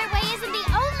guess their way isn't the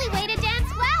only way to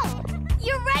dance well.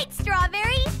 You're right,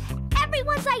 Strawberry.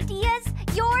 Everyone's ideas,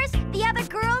 yours, the other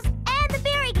girls, and the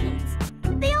Berry Kids.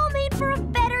 They all made for a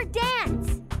better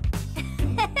dance.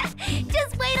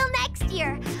 Just wait till next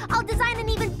year. I'll design an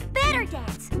even better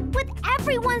dance with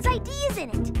everyone's ideas in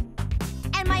it.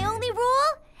 And my only rule,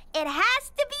 it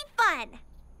has to be fun.